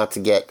trying not to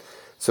get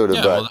sort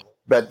of,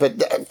 but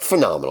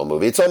phenomenal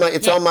movie. It's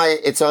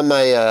on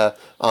my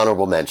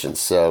honorable mentions.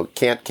 So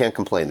can't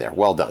complain there.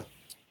 Well done.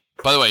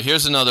 By the way,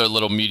 here's another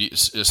little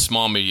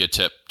small media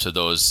tip to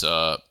those,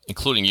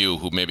 including you,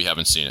 who maybe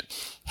haven't seen it.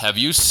 Have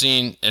you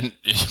seen, and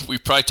we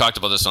probably talked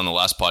about this on the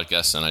last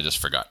podcast and I just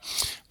forgot,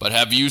 but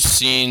have you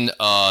seen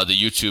the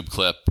YouTube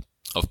clip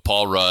of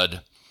Paul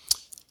Rudd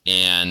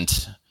and,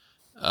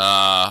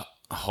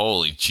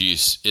 holy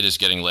jeez, it is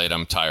getting late,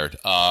 I'm tired,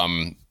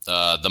 The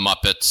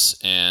Muppets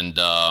and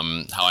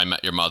How I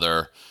Met Your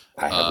Mother?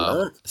 I have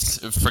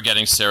not.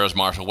 Forgetting Sarah's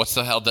Marshall. What's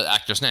the hell the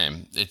actor's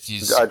name?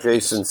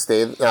 Jason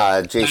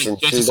Segel. Jason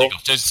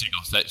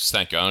Segel.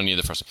 Thank you. I don't need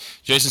the first one.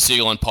 Jason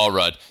Segel and Paul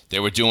Rudd. They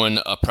were doing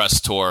a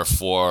press tour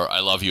for I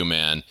Love You,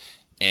 Man,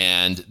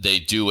 and they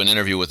do an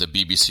interview with a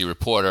BBC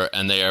reporter,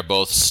 and they are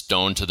both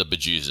stoned to the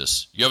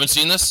bejesus. You haven't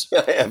seen this?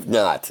 I have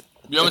not.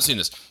 You haven't seen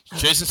this?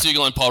 Jason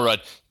Segel and Paul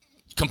Rudd,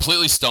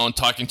 completely stoned,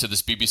 talking to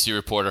this BBC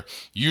reporter.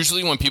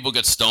 Usually when people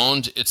get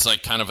stoned, it's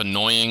like kind of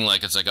annoying.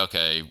 Like, it's like,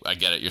 okay, I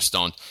get it, you're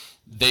stoned.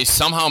 They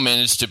somehow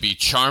managed to be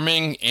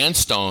charming and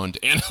stoned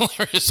and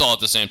hilarious all at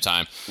the same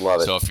time.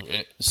 Love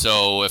it.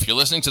 So if you're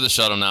listening to the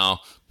Shuttle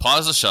now,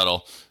 pause the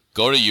Shuttle,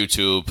 go to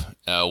YouTube,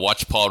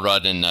 watch Paul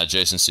Rudd and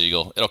Jason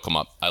Segel. It'll come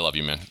up. I love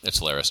you, man. It's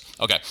hilarious.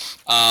 Okay.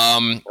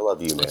 I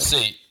love you, man. Let's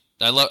see.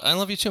 I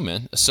love you too,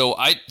 man. So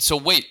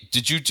wait,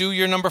 did you do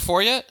your number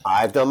 4 yet?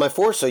 I've done my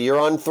 4, so you're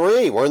on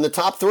 3. We're in the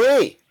top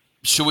 3.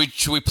 Should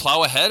we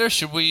plow ahead, or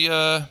should we?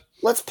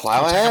 Let's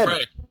plow ahead.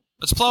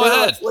 Let's plow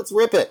ahead. Let's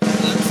rip it.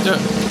 Let's do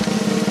it.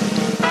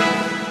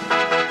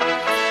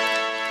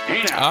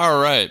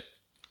 All right.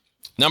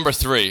 Number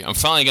 3. I'm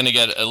finally going to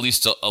get at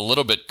least a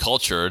little bit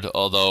cultured,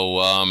 although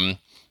I'm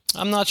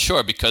not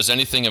sure, because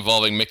anything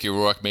involving Mickey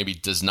Rourke maybe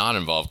does not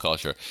involve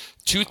culture.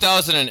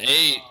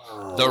 2008,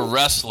 The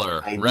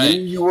Wrestler. I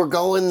knew you were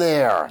going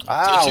there.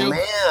 Oh,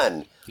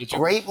 man.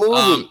 Great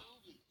movie.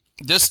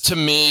 This, to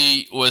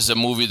me, was a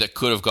movie that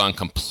could have gone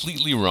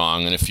completely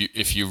wrong. And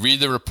if you read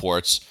the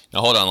reports...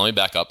 Now, hold on. Let me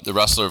back up. The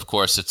Wrestler, of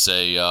course, it's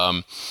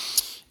a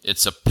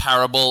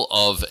parable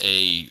of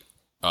a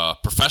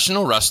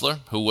professional wrestler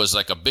who was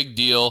like a big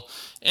deal,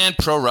 and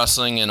pro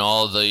wrestling and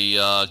all the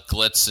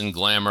glitz and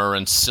glamour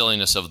and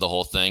silliness of the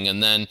whole thing.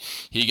 And then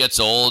he gets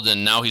old,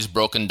 and now he's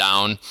broken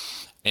down.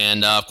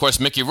 And, of course,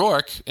 Mickey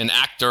Rourke, an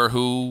actor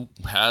who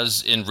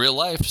has, in real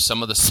life,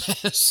 some of the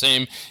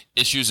same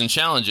issues and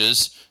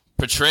challenges,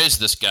 portrays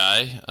this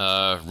guy,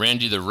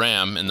 Randy the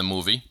Ram, in the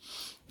movie.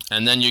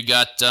 And then you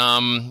got,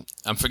 I'm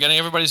forgetting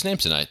everybody's name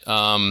tonight,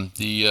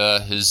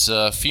 his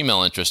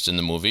female interest in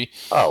the movie.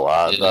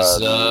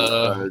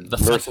 Marissa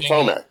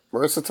Tomei.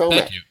 Marissa Tomei.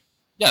 Thank you.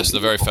 Yes, the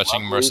very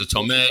fetching Marissa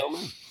Tomei,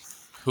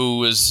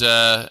 who is,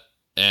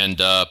 and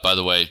by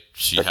the way,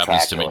 she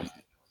happens to me.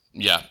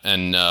 Yeah,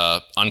 and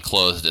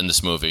unclothed in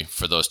this movie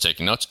for those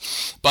taking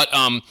notes. But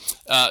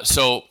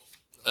so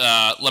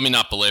let me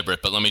not belabor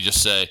it, but let me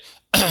just say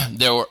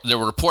there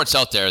were reports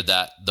out there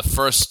that the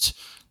first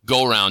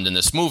go-round in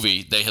this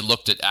movie, they had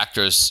looked at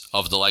actors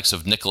of the likes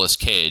of Nicolas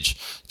Cage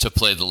to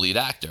play the lead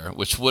actor,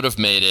 which would have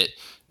made it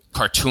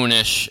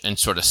cartoonish and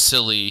sort of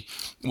silly,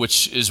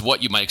 which is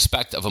what you might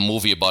expect of a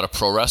movie about a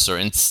pro wrestler.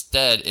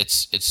 Instead,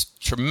 it's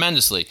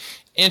tremendously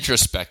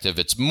introspective.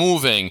 It's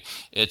moving.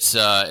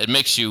 It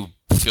makes you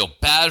feel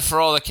bad for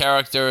all the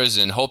characters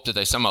and hope that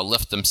they somehow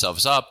lift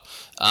themselves up.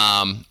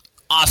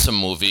 Awesome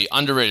movie,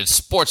 underrated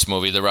sports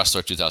movie, The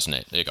Wrestler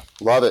 2008. There you go.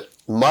 Love it.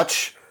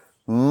 Much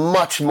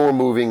more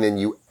moving than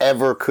you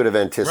ever could have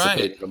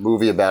anticipated a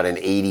movie about an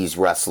 80s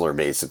wrestler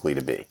basically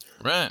to be.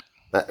 Right.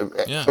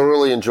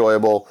 Thoroughly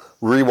enjoyable,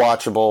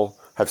 rewatchable.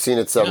 Have seen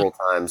it several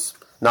times.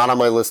 Not on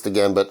my list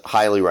again, but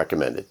highly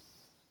recommended.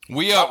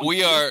 We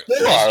are.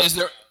 Is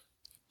there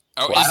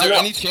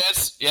any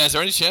chance? Yeah, is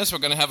there any chance we're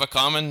going to have a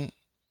common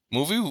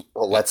movie?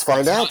 Well, let's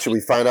find out. Should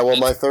we find out what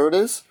my third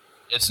is?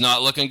 It's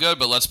not looking good,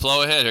 but let's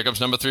blow ahead. Here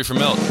comes number 3 for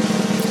Milt.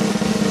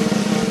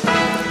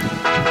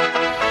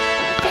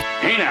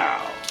 Hey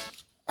now.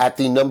 At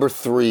the number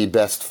 3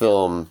 best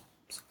film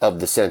of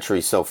the century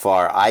so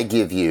far, I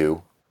give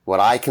you what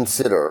I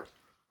consider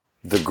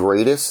the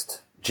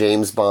greatest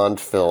James Bond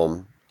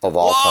film of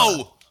all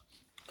time.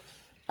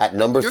 At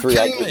number 3,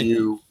 I give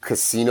you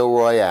Casino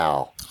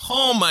Royale.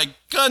 Oh my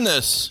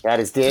goodness.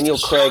 That is Daniel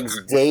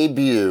Craig's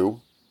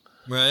debut.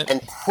 Right.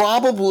 And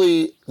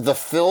probably the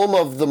film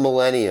of the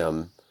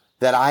millennium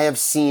that I have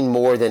seen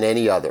more than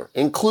any other,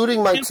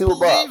 including my two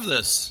above.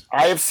 This.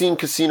 I have seen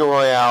Casino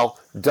Royale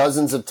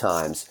dozens of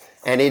times,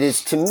 and it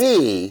is, to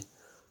me,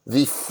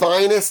 the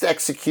finest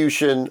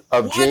execution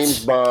of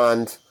James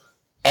Bond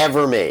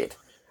ever made.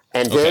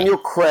 And Daniel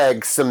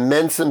Craig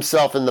cements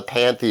himself in the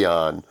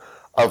pantheon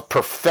of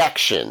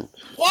perfection.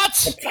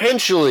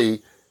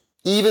 Potentially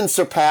even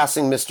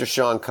surpassing Mr.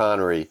 Sean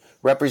Connery,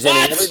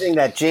 representing everything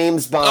that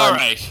James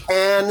Bond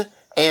can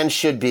and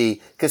should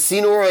be.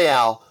 Casino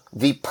Royale,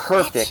 the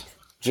perfect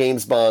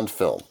James Bond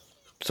film.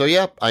 So,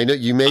 I know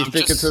you may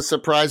think it's a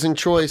surprising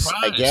choice.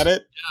 I get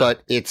it,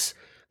 but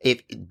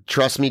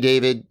trust me,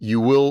 David, you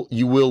will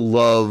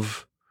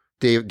love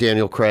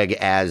Daniel Craig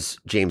as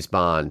James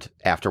Bond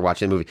after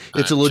watching the movie.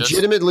 It's a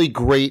legitimately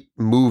great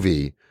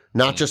movie,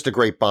 not just a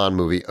great Bond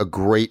movie, a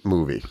great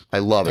movie. I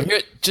love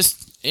it.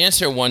 Just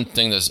answer one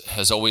thing that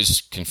has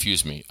always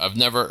confused me. I've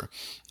been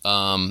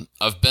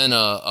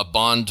a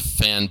Bond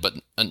fan, but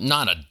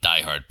not a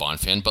diehard Bond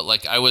fan. But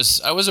like I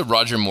was a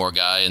Roger Moore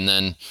guy, and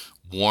then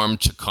warmed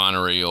to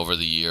Connery over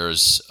the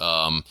years.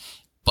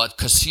 But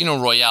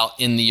Casino Royale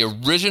in the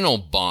original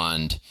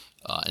Bond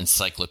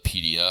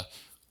encyclopedia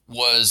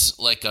was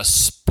like a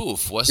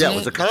spoof, wasn't it? Yeah, it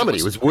was a comedy.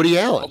 It was Woody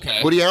Allen.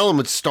 Okay. Woody Allen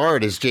would star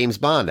it as James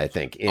Bond, I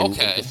think, in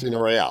Casino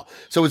Royale.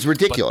 So it's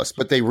ridiculous,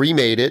 but they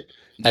remade it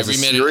as a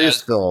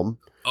serious film.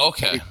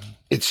 Okay.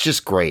 It's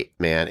just great,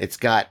 man. It's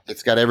got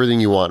everything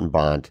you want in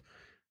Bond.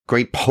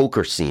 Great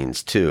poker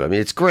scenes, too. I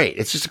mean, it's great.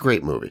 It's just a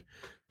great movie.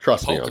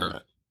 Trust me on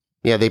that.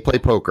 Yeah, they play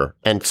poker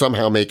and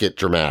somehow make it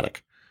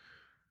dramatic.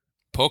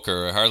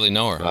 Poker, I hardly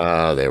know her.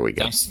 Oh, there we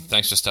go.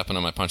 Thanks for stepping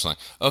on my punchline.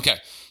 Okay.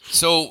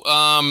 So,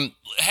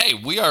 hey,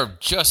 we are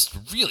just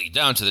really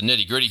down to the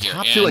nitty-gritty here.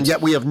 And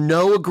yet we have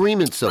no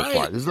agreement so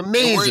far. This is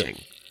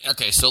amazing.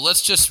 Okay, so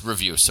let's just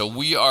review. So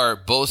we are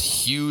both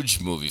huge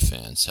movie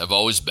fans, have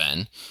always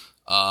been.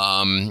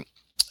 I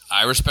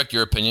respect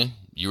your opinion.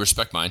 You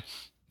respect mine.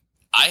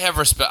 I have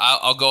respect.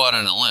 I'll go out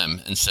on a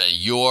limb and say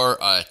you're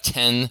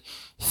 10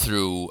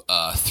 through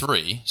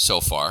 3 so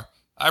far.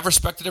 I've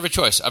respected every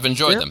choice. I've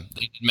enjoyed them.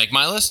 They didn't make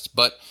my list,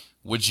 but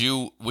would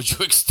you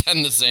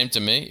extend the same to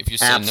me if you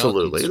say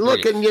absolutely? No?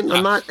 Look, and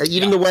I'm not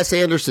even the Wes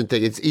Anderson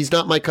thing. He's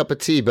not my cup of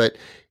tea, but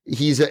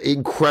he's an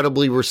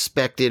incredibly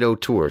respected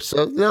auteur.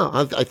 So no,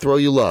 I throw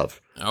you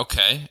love.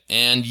 Okay,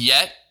 and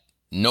yet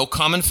no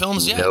common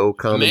films yet. No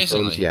common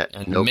films yet.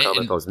 And no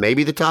common films.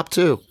 Maybe the top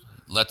 2.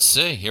 Let's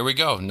see. Here we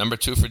go. Number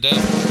 2 for Dave.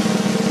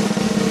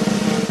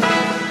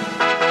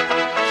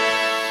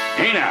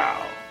 Hey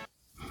now.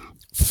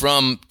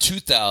 From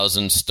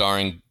 2000,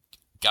 starring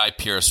Guy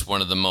Pearce,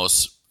 one of the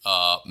most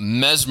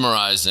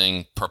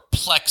mesmerizing,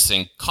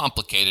 perplexing,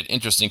 complicated,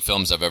 interesting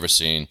films I've ever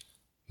seen,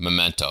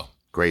 Memento.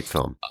 Great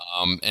film.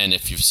 And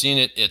if you've seen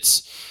it,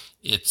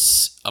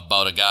 it's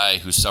about a guy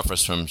who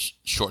suffers from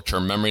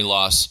short-term memory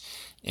loss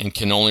and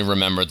can only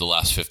remember the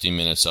last 15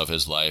 minutes of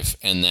his life.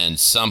 And then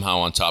somehow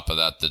on top of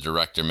that, the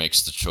director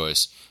makes the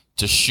choice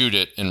to shoot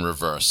it in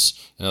reverse.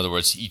 In other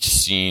words, each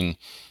scene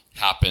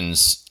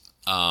happens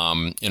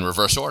in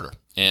reverse order.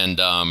 And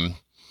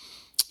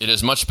it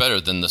is much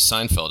better than the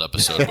Seinfeld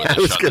episode where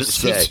they shot the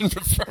scenes in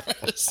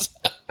reverse.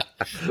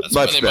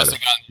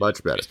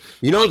 Much better.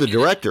 You know who the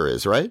director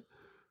is, right?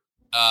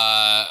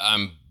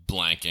 I'm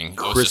blanking.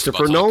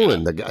 Christopher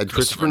Nolan.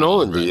 Christopher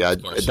Nolan.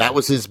 That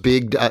was his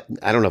big. I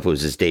don't know if it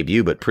was his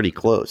debut, but pretty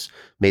close.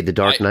 Made The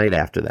Dark Knight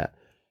after that.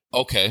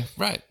 Okay,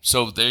 right.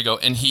 So there you go.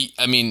 And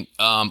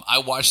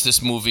I watched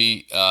this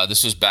movie.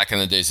 This was back in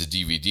the days of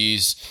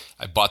DVDs.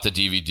 I bought the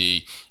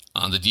DVD.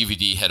 The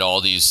DVD had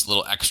all these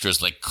little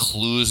extras like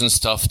clues and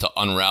stuff to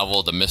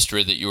unravel the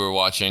mystery that you were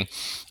watching.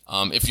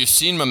 If you've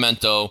seen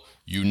Memento,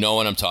 you know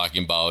what I'm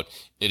talking about.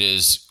 It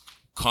is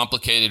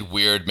complicated,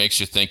 weird, makes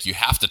you think. You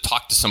have to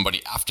talk to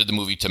somebody after the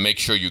movie to make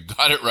sure you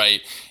got it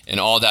right. And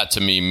all that to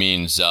me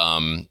means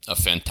a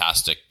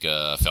fantastic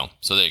film.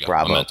 So there you go.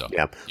 Bravo. Memento.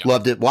 Yeah.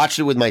 Loved it. Watched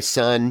it with my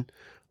son.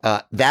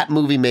 That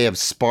movie may have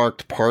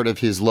sparked part of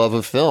his love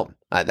of film.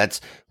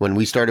 That's when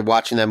we started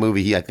watching that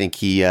movie. I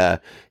think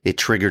it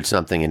triggered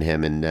something in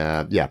him, and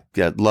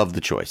love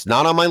the choice.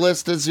 Not on my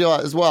list as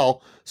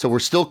well. So we're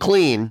still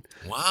clean.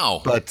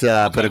 Wow, but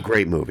a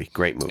great movie.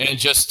 And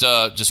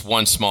just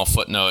one small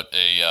footnote: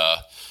 a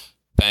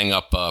bang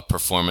up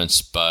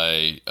performance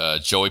by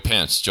Joe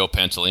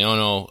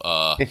Pantoliano,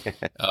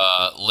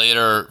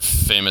 later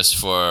famous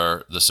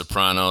for The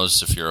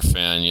Sopranos. If you're a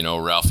fan,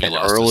 Ralphie. And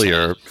lost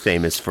earlier his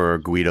famous for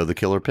Guido the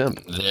Killer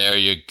Pimp. There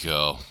you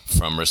go,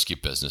 from Risky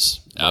Business.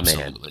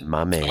 Absolutely,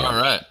 my man.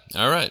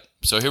 All right.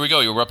 So here we go.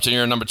 You're up to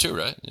your number 2,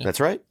 right? Yeah.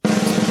 That's right.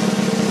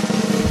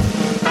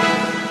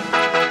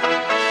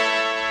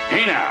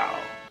 Hey now.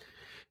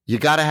 You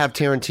got to have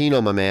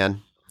Tarantino, my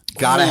man.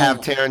 Got to have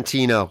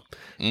Tarantino.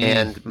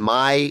 And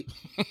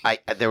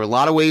there were a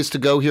lot of ways to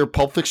go here.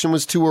 Pulp Fiction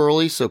was too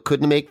early, so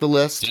couldn't make the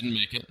list. Didn't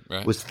make it,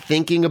 right. Was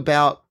thinking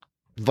about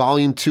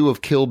Volume 2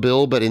 of Kill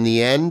Bill, but in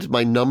the end,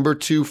 my number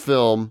 2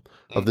 film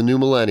of the new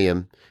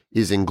millennium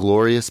is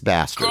Inglourious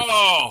Basterds.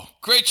 Oh,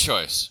 great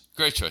choice.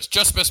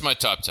 Just missed my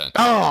top 10.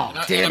 Oh,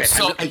 damn it.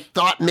 I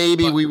thought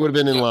maybe we would have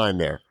been in line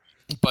there.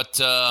 But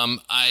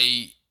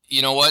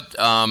you know what?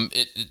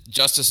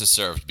 Justice is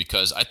served,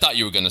 because I thought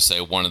you were going to say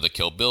one of the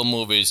Kill Bill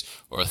movies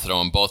or throw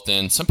them both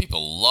in. Some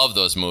people love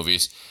those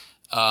movies.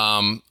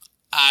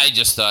 I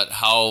just thought,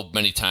 how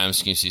many times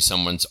can you see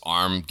someone's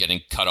arm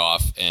getting cut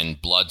off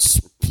and blood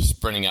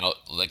sprinting out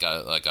like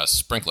a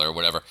sprinkler or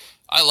whatever?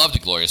 I loved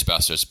Inglourious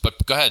Basterds,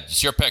 but go ahead.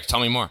 It's your pick. Tell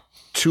me more.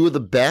 2 of the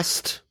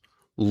best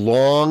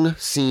long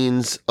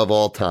scenes of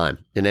all time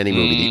in any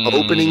movie. The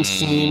opening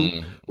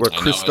scene where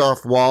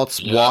Christoph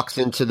Waltz walks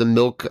into the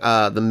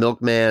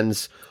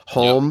milkman's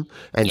home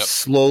and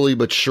slowly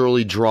but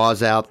surely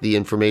draws out the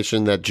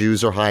information that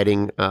Jews are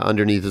hiding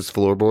underneath his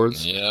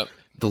floorboards. Yep.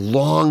 The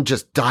long,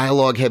 just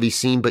dialogue-heavy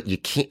scene, but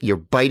you're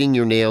biting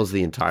your nails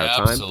the entire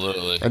time.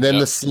 Absolutely. And then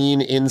the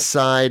scene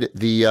inside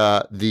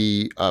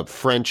the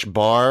French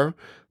bar,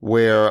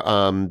 where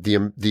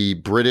the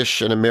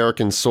British and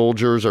American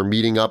soldiers are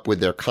meeting up with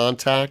their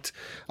contact.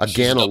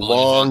 Again, a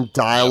long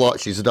dialogue.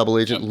 She's a double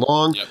agent.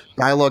 Long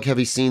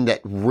dialogue-heavy scene that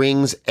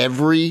wrings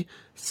every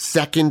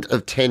second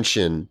of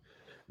tension.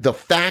 The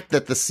fact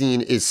that the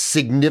scene is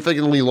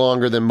significantly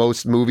longer than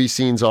most movie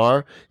scenes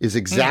are is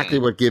exactly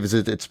what gives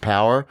it its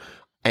power.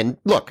 And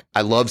look,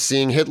 I love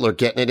seeing Hitler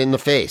getting it in the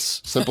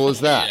face. Simple as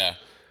that.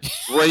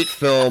 Great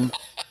film.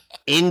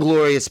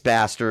 Inglourious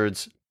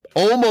Basterds.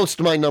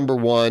 Almost my number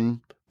 1.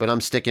 But I'm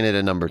sticking it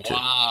at number 2.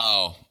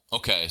 Wow.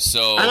 Okay,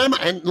 so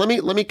and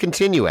let me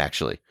continue.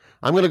 Actually,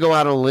 I'm going to go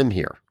out on a limb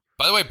here.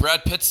 By the way,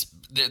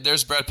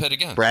 there's Brad Pitt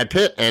again. Brad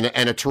Pitt and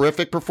a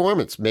terrific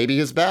performance, maybe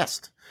his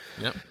best.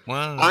 Yep.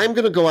 Wow. I'm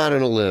going to go out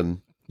on a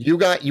limb.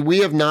 We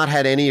have not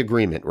had any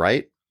agreement,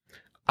 right?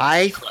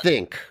 I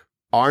think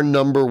our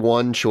number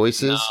 1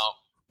 choices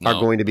are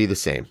going to be the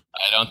same.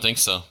 I don't think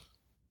so.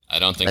 I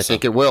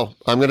think it will.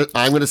 I'm going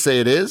to say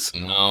it is.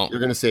 No.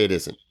 You're going to say it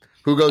isn't.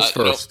 Who goes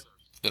first?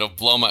 It'll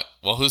blow my...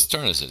 Well, whose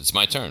turn is it? It's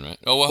my turn, right?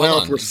 Oh, well, hold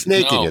on. If we're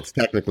snaking, it's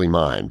technically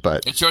mine,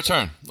 but... It's your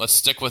turn. Let's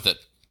stick with it.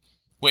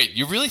 Wait,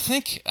 you really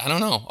think? I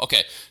don't know.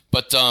 Okay,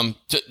 but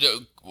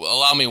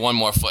allow me one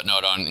more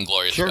footnote on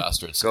Inglourious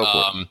Basterds. Go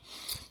for it.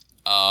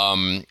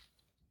 I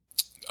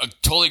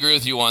totally agree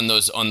with you on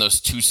those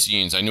 2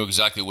 scenes. I knew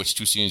exactly which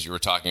 2 scenes you were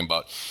talking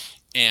about.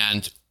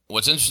 And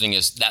what's interesting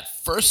is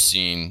that first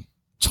scene,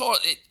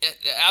 it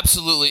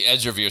absolutely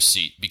edge of your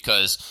seat,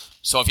 because...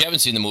 So if you haven't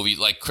seen the movie,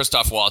 like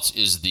Christoph Waltz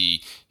is they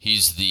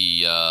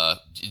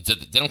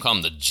don't call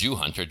him the Jew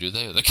hunter, do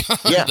they?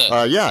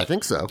 I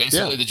think so.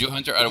 Basically the Jew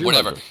hunter, or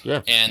whatever.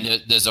 Yeah.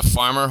 And there's a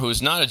farmer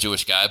who's not a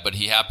Jewish guy, but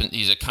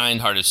he's a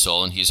kind-hearted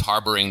soul, and he's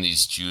harboring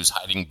these Jews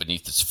hiding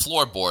beneath his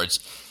floorboards.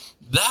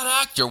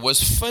 That actor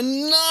was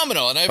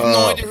phenomenal, and I have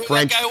no idea who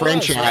that guy was.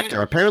 French actor.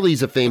 Right? Apparently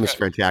he's a famous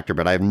French actor,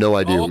 but I have no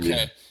idea who he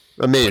is.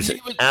 Amazing.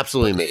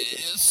 Absolutely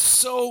amazing.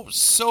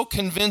 So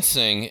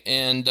convincing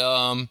and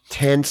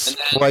tense,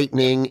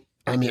 frightening.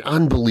 I mean,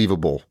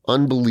 unbelievable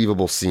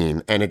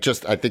scene. And I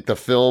think the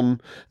film,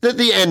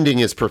 the ending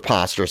is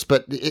preposterous,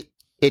 but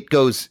it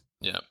goes.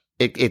 Yeah.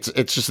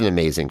 It's just an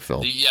amazing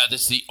film.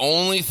 That's the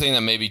only thing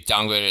that maybe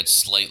downgraded it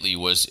slightly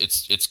was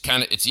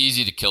it's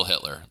easy to kill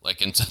Hitler.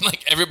 Like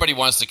everybody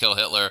wants to kill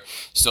Hitler,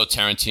 so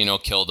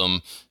Tarantino killed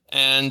him.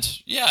 And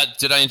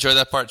did I enjoy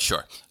that part?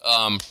 Sure.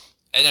 At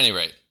any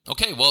rate.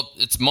 Okay, well,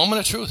 it's moment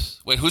of truth.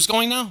 Wait, who's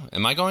going now?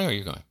 Am I going or are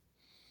you going?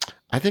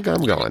 I think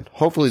I'm going.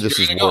 Hopefully this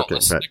is working.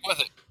 Let's stick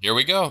with it. Here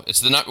we go.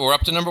 We're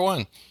up to number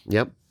 1.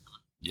 Yep.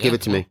 Give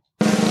it to me.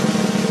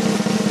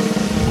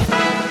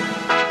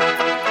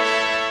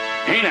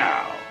 Hey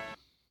now.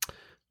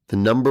 The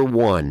number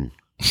one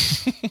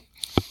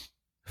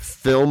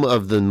film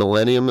of the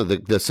millennium,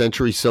 of the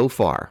century so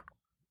far.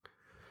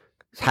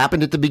 It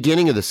happened at the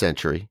beginning of the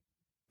century,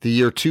 the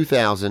year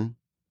 2000.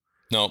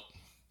 Nope.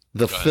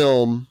 The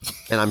film,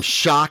 and I'm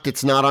shocked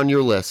it's not on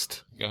your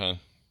list. Go ahead.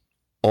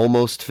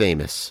 Almost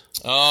Famous.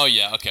 Oh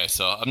yeah, okay.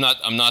 So I'm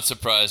not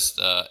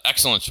surprised.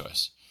 Excellent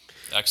choice.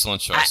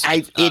 Excellent choice.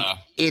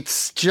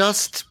 It's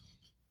just.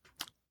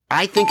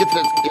 I think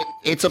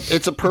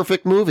it's a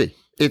perfect movie.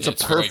 It's a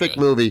perfect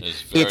movie.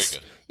 It's very good.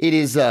 It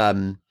is.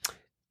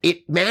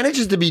 It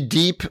manages to be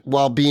deep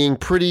while being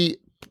pretty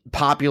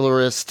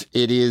popularist.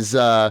 It is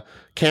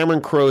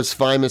Cameron Crowe's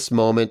finest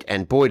moment,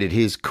 and boy, did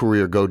his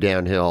career go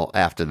downhill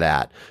after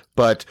that.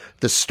 But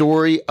the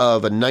story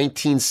of a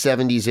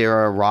 1970s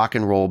era rock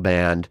and roll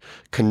band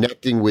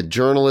connecting with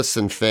journalists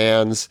and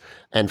fans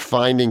and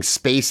finding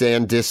space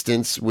and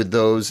distance with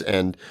those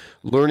and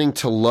learning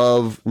to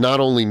love not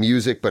only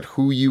music, but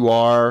who you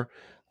are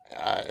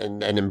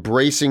and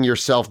embracing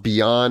yourself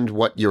beyond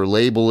what your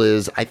label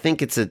is. I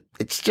think it's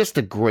just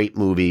a great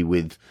movie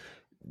with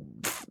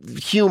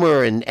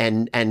humor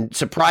and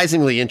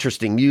surprisingly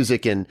interesting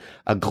music and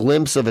a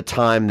glimpse of a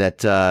time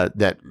that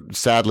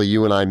sadly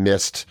you and I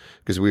missed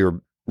because we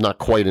were not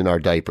quite in our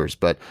diapers.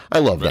 But I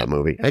love that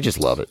movie. I just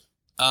love it.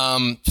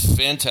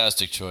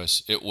 Fantastic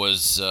choice. It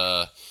was.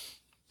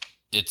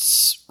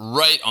 It's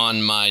right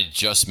on my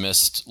just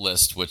missed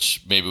list,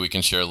 which maybe we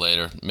can share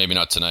later. Maybe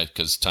not tonight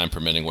because time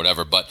permitting,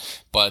 whatever. But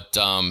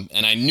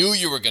and I knew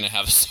you were going to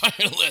have this on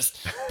your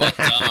list. But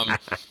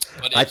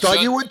I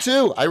thought you would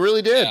too. I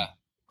really did. Yeah.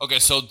 Okay,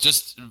 so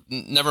just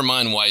never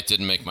mind why it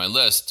didn't make my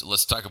list.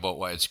 Let's talk about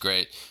why it's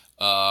great.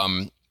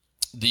 What's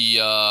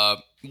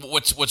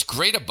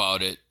great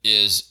about it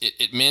is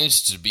it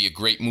managed to be a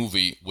great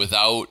movie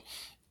without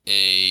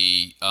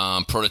a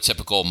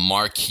prototypical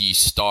marquee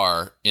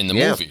star in the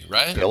movie,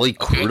 right? Billy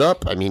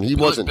Crudup. I mean,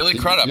 Billy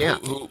Crudup.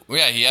 Who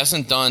he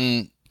hasn't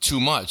done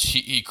too much.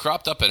 He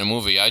cropped up in a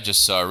movie I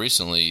just saw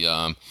recently.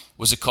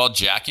 Was it called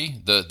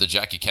Jackie? The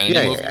Jackie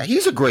Kennedy movie? Yeah,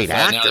 he's a great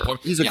actor.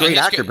 He's a great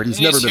actor, but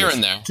he's never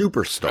been a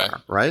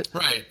superstar, right?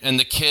 Right. And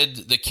the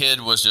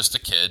kid was just a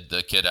kid,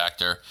 the kid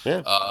actor.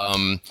 Yeah.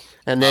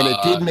 And then it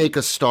did make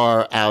a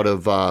star out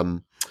of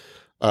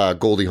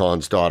Goldie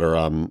Hawn's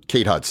daughter,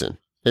 Kate Hudson.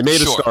 It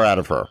made a star out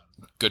of her.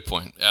 Good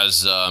point.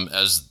 As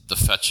the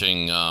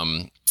fetching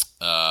groupie.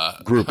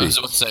 I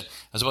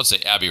was about to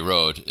say Abbey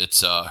Road.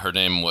 It's her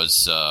name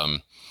was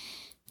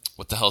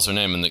what the hell's her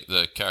name in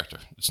the character?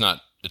 It's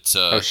not. It's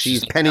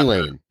she's Penny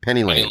Lane.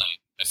 Penny Lane.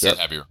 I said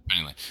Abbey Road.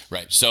 Penny Lane.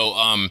 Right. So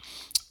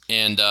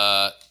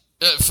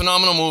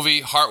phenomenal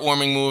movie,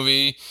 heartwarming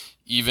movie.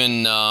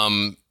 Even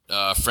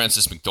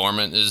Frances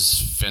McDormand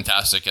is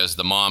fantastic as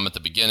the mom at the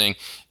beginning,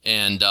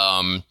 and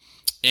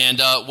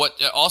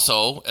what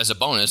also as a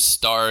bonus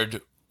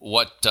starred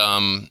what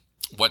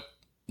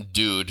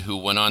dude who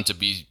went on to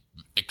be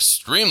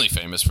extremely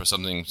famous for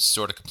something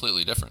sort of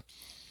completely different.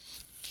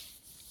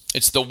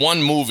 It's the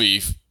one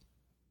movie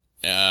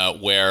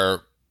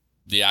where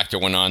the actor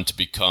went on to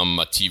become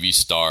a TV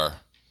star.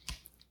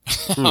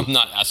 I'm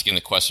not asking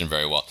the question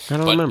very well. I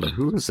don't remember.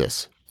 Who is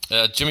this?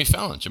 Jimmy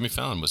Fallon. Jimmy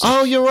Fallon was.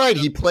 Oh, you're right.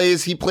 He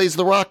plays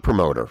the rock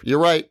promoter. You're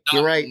right.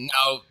 You're right.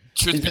 Now,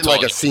 truth he be did told,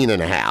 like a scene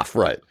and a half,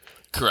 right?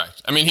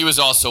 Correct. I mean, he was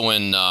also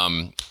in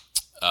the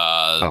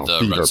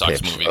Fever Red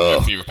Sox Pitch. movie.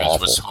 Ugh, Fever Pitch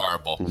was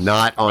horrible.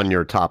 Not on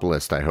your top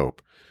list, I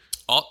hope.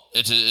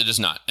 It is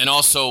not. And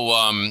also,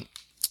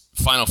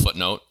 final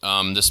footnote: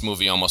 this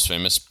movie, Almost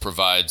Famous,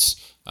 provides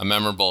a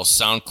memorable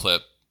sound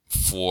clip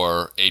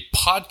for a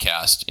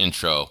podcast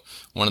intro.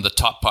 One of the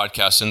top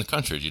podcasts in the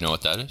country. Do you know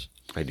what that is?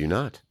 I do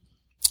not.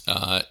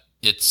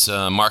 It's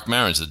Mark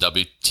Maron's, the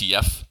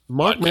WTF.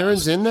 Mark podcast.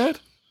 Maron's in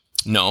that?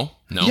 No.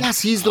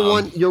 Yes, he's the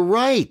one. You're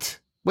right.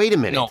 Wait a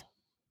minute.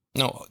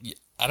 No.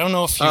 I don't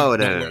know if you. Oh,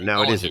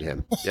 no, it isn't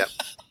him. Yep.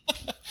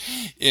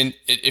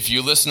 If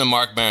you listen to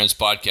Mark Maron's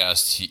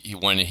podcast,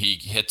 when he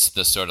hits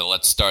the sort of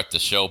 "Let's start the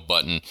show"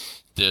 button,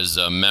 there's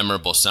a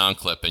memorable sound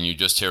clip, and you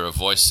just hear a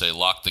voice say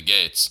 "Lock the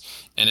gates,"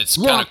 and it's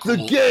kind of cool.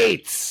 Lock the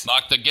gates.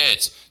 Lock the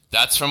gates.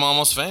 That's from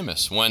Almost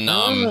Famous when they're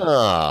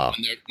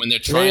trying when they're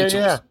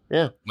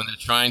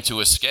trying to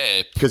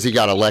escape because he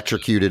got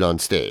electrocuted on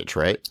stage,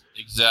 right?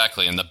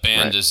 Exactly, and the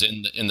band is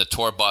in the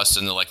tour bus,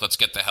 and they're like, "Let's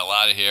get the hell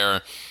out of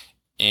here."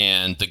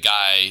 And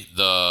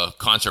the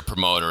concert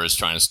promoter, is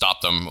trying to stop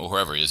them, or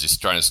whoever he is, he's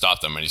trying to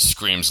stop them, and he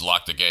screams,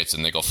 "Lock the gates,"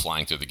 and they go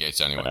flying through the gates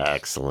anyway.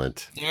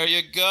 Excellent. There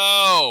you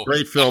go.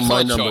 Great film,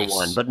 my number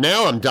one. But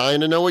now I'm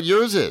dying to know what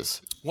yours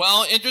is.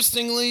 Well,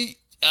 interestingly,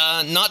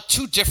 not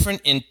too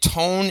different in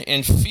tone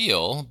and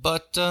feel,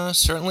 but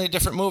certainly a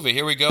different movie.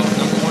 Here we go,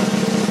 number one.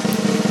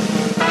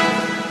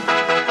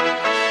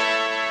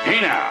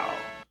 Hey now.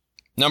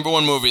 Number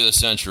one movie of the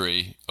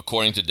century,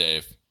 according to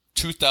Dave,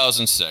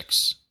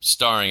 2006,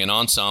 starring an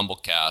ensemble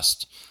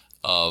cast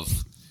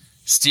of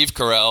Steve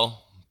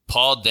Carell,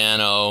 Paul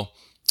Dano,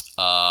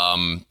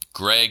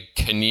 Greg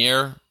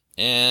Kinnear,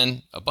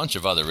 and a bunch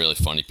of other really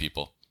funny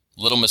people.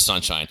 Little Miss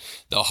Sunshine.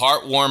 The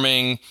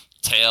heartwarming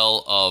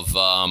tale of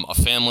a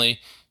family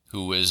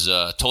who is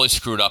totally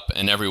screwed up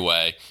in every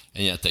way,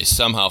 and yet they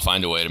somehow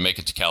find a way to make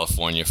it to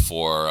California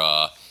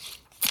for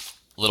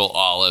Little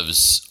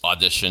Olive's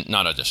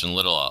Olive's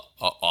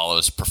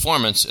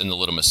performance in the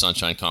Little Miss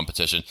Sunshine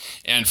competition.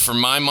 And for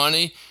my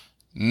money,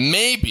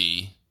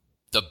 maybe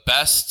the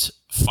best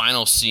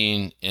final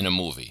scene in a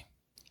movie.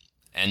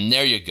 And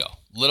there you go.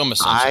 Little Miss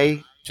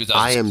Sunshine.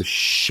 I am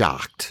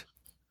shocked.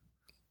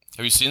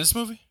 Have you seen this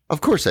movie?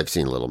 Of course I've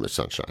seen Little Miss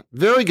Sunshine.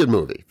 Very good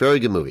movie. Very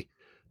good movie.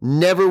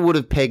 Never would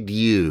have pegged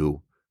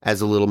you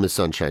as a Little Miss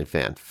Sunshine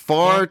fan.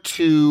 Far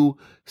too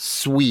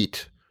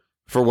sweet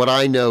for what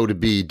I know to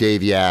be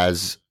Dave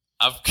Yaz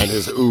and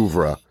his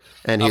oeuvre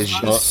and his.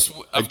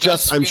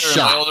 I'm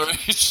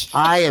shocked.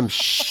 I am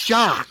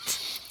shocked.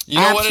 You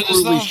know Absolutely what it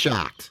is, though?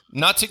 Shocked.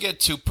 Not to get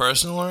too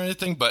personal or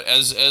anything, but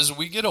as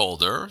we get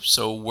older,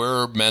 so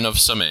we're men of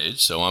some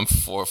age. So I'm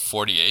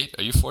 48.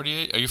 Are you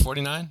 48? Are you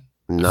 49?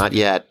 Not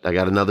yet. I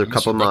got another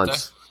couple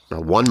months.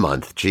 1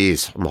 month.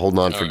 Jeez, I'm holding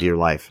on for dear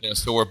life. Yeah,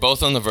 so we're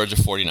both on the verge of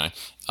 49.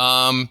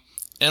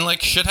 And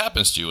like shit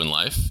happens to you in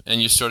life,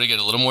 and you sort of get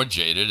a little more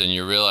jaded, and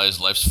you realize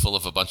life's full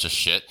of a bunch of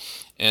shit.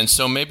 And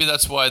so maybe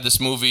that's why this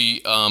movie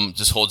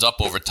just holds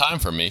up over time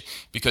for me,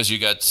 because you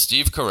got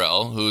Steve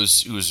Carell,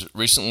 who's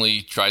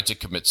recently tried to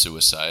commit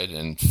suicide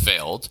and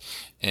failed,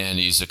 and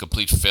he's a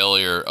complete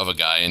failure of a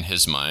guy in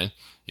his mind.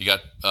 You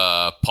got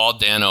Paul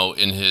Dano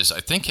in his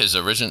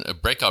original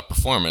breakout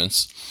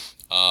performance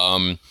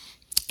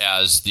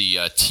as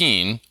the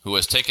teen who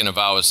has taken a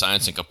vow of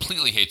silence and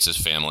completely hates his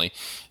family.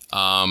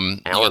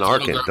 Alan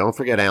Arkin. Don't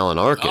forget Alan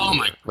Arkin. Oh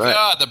my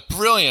God, the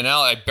brilliant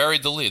I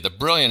buried the lead. The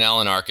brilliant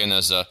Alan Arkin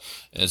as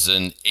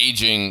an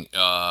aging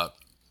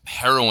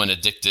heroin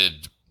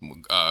addicted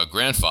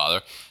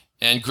grandfather,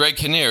 and Greg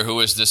Kinnear, who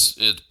is this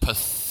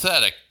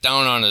pathetic,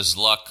 down on his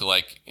luck,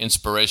 like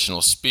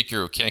inspirational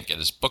speaker who can't get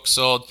his book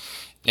sold.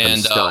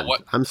 And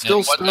I'm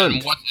still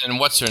stunned. And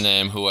what's her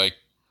name? The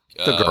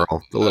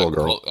little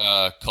girl,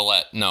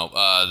 Colette. No,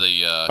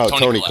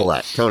 Toni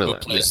Collette.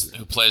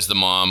 Who plays the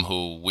mom,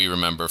 who we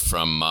remember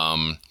from.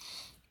 I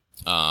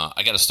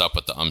got to stop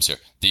with the ums here.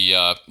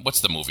 The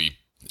what's the movie?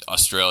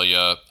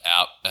 Australia.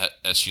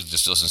 She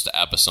just listens to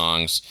ABBA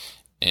songs,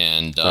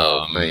 and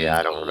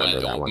I don't remember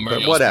that one.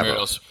 But whatever.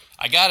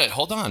 I got it.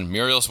 Hold on,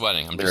 Muriel's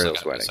Wedding.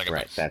 Muriel's Wedding.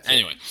 Right. That's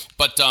anyway.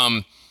 But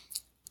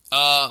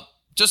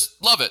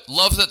just love it.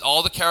 Love that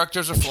all the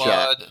characters are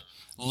flawed.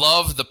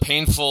 Love the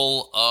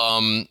painful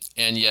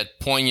and yet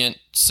poignant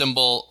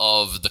symbol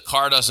of the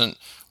car doesn't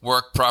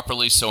work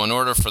properly. So in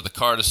order for the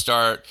car to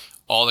start,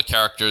 all the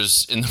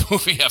characters in the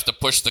movie have to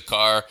push the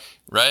car,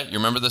 right? You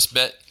remember this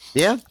bit?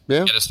 Yeah.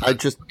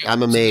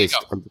 I'm amazed.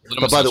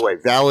 But by the way,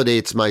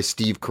 validates my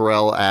Steve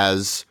Carell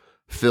as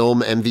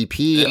film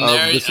MVP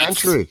of the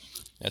century.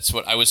 That's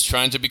what I was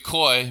trying to be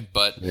coy,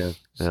 but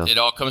it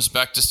all comes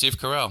back to Steve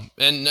Carell.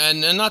 And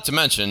not to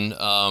mention...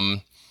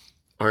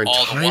 Our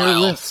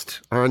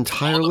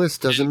entire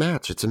list doesn't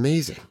match. It's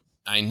amazing.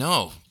 I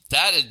know.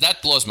 That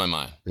blows my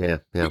mind. Yeah.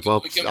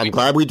 Well, I'm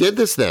glad we did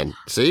this then.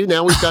 See,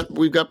 now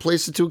we've got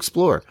places to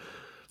explore.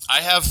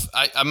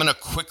 I'm going to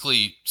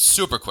quickly,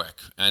 super quick.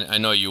 I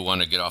know you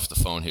want to get off the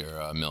phone here,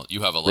 Milt.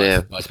 You have a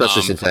life. Yeah,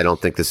 especially since I don't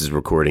think this is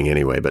recording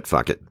anyway, but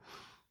fuck it.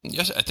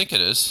 Yes, I think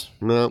it is.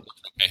 No.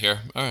 Okay, here.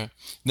 All right.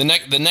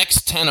 The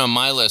next 10 on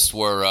my list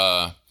were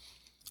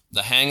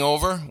The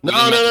Hangover. No.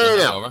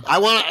 I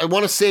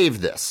want to save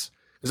this.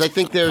 Because I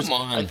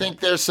think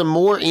there's some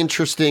more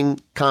interesting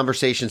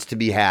conversations to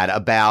be had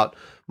about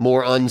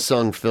more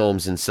unsung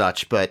films and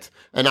such.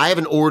 And I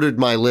haven't ordered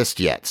my list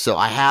yet, so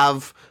I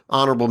have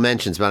honorable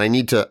mentions, but I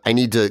need to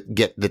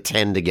get the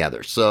 10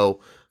 together. So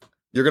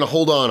you're gonna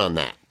hold on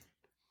that.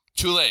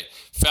 Too late.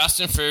 Fast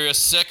and Furious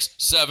 6,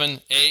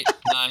 7, 8,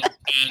 9,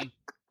 10,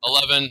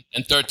 11,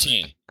 and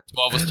 13.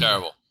 12 was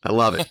terrible. I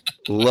love it.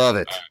 Love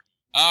it.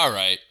 All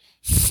right.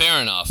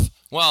 Fair enough.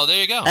 Well,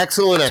 there you go.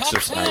 Excellent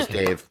exercise,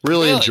 Dave.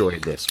 Really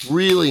enjoyed this.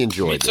 Really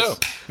enjoyed this.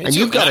 And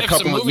you've got a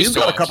couple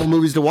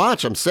movies to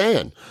watch. I'm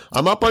saying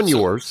I'm up on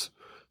yours,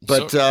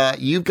 but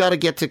you've got to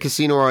get to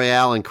Casino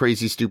Royale and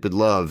Crazy Stupid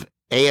Love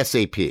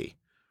ASAP.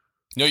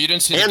 No, you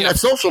didn't see the Gift. Gift. The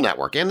Social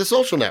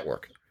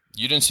Network.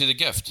 You didn't see The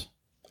Gift.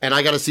 And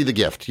I got to see The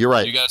Gift. You're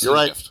right. You're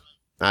right.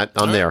 The Gift.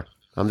 I'm there.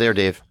 I'm there,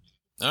 Dave.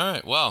 All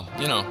right. Well,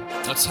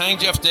 let's hang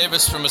Jeff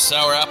Davis from a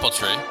sour apple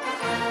tree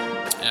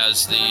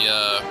as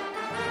the.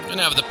 Going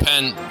to have the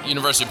Penn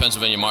University of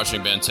Pennsylvania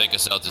Marching Band take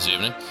us out this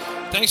evening.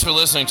 Thanks for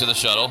listening to The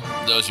Shuttle,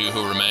 those of you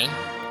who remain.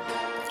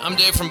 I'm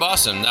Dave from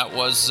Boston. That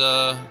was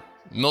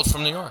Milt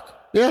from New York.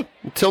 Yeah,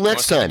 until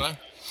next time.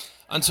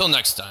 Until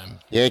next time.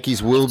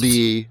 Yankees will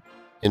be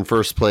in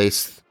first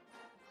place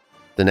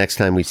the next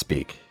time we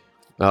speak.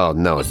 Oh,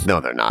 no,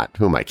 they're not.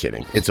 Who am I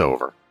kidding? It's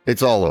over.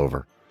 It's all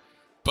over.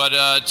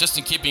 But just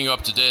in keeping you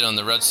up to date on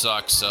the Red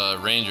Sox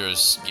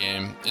Rangers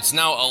game, it's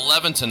now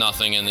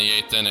 11-0 in the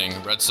 8th inning.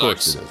 Red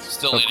Sox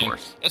still leading.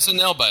 It's a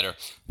nail biter.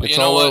 But it's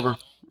you know all what? over.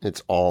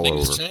 It's all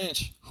Things over.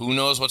 Change. Who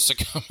knows what's to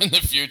come in the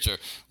future?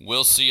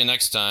 We'll see you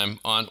next time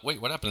on.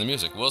 Wait, what happened to the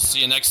music? We'll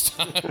see you next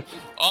time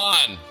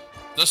on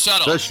The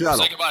Shuttle. The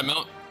Shuttle. Say goodbye,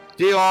 Milt.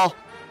 See you all.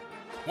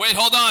 Wait,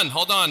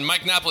 hold on.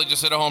 Mike Napoli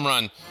just hit a home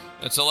run.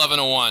 It's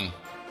 11-1.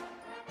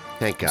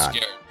 Thank God. I'm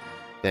scared.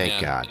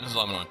 Thank God. It is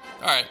 11-1. All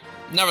right.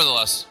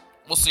 Nevertheless,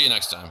 we'll see you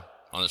next time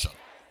on the show.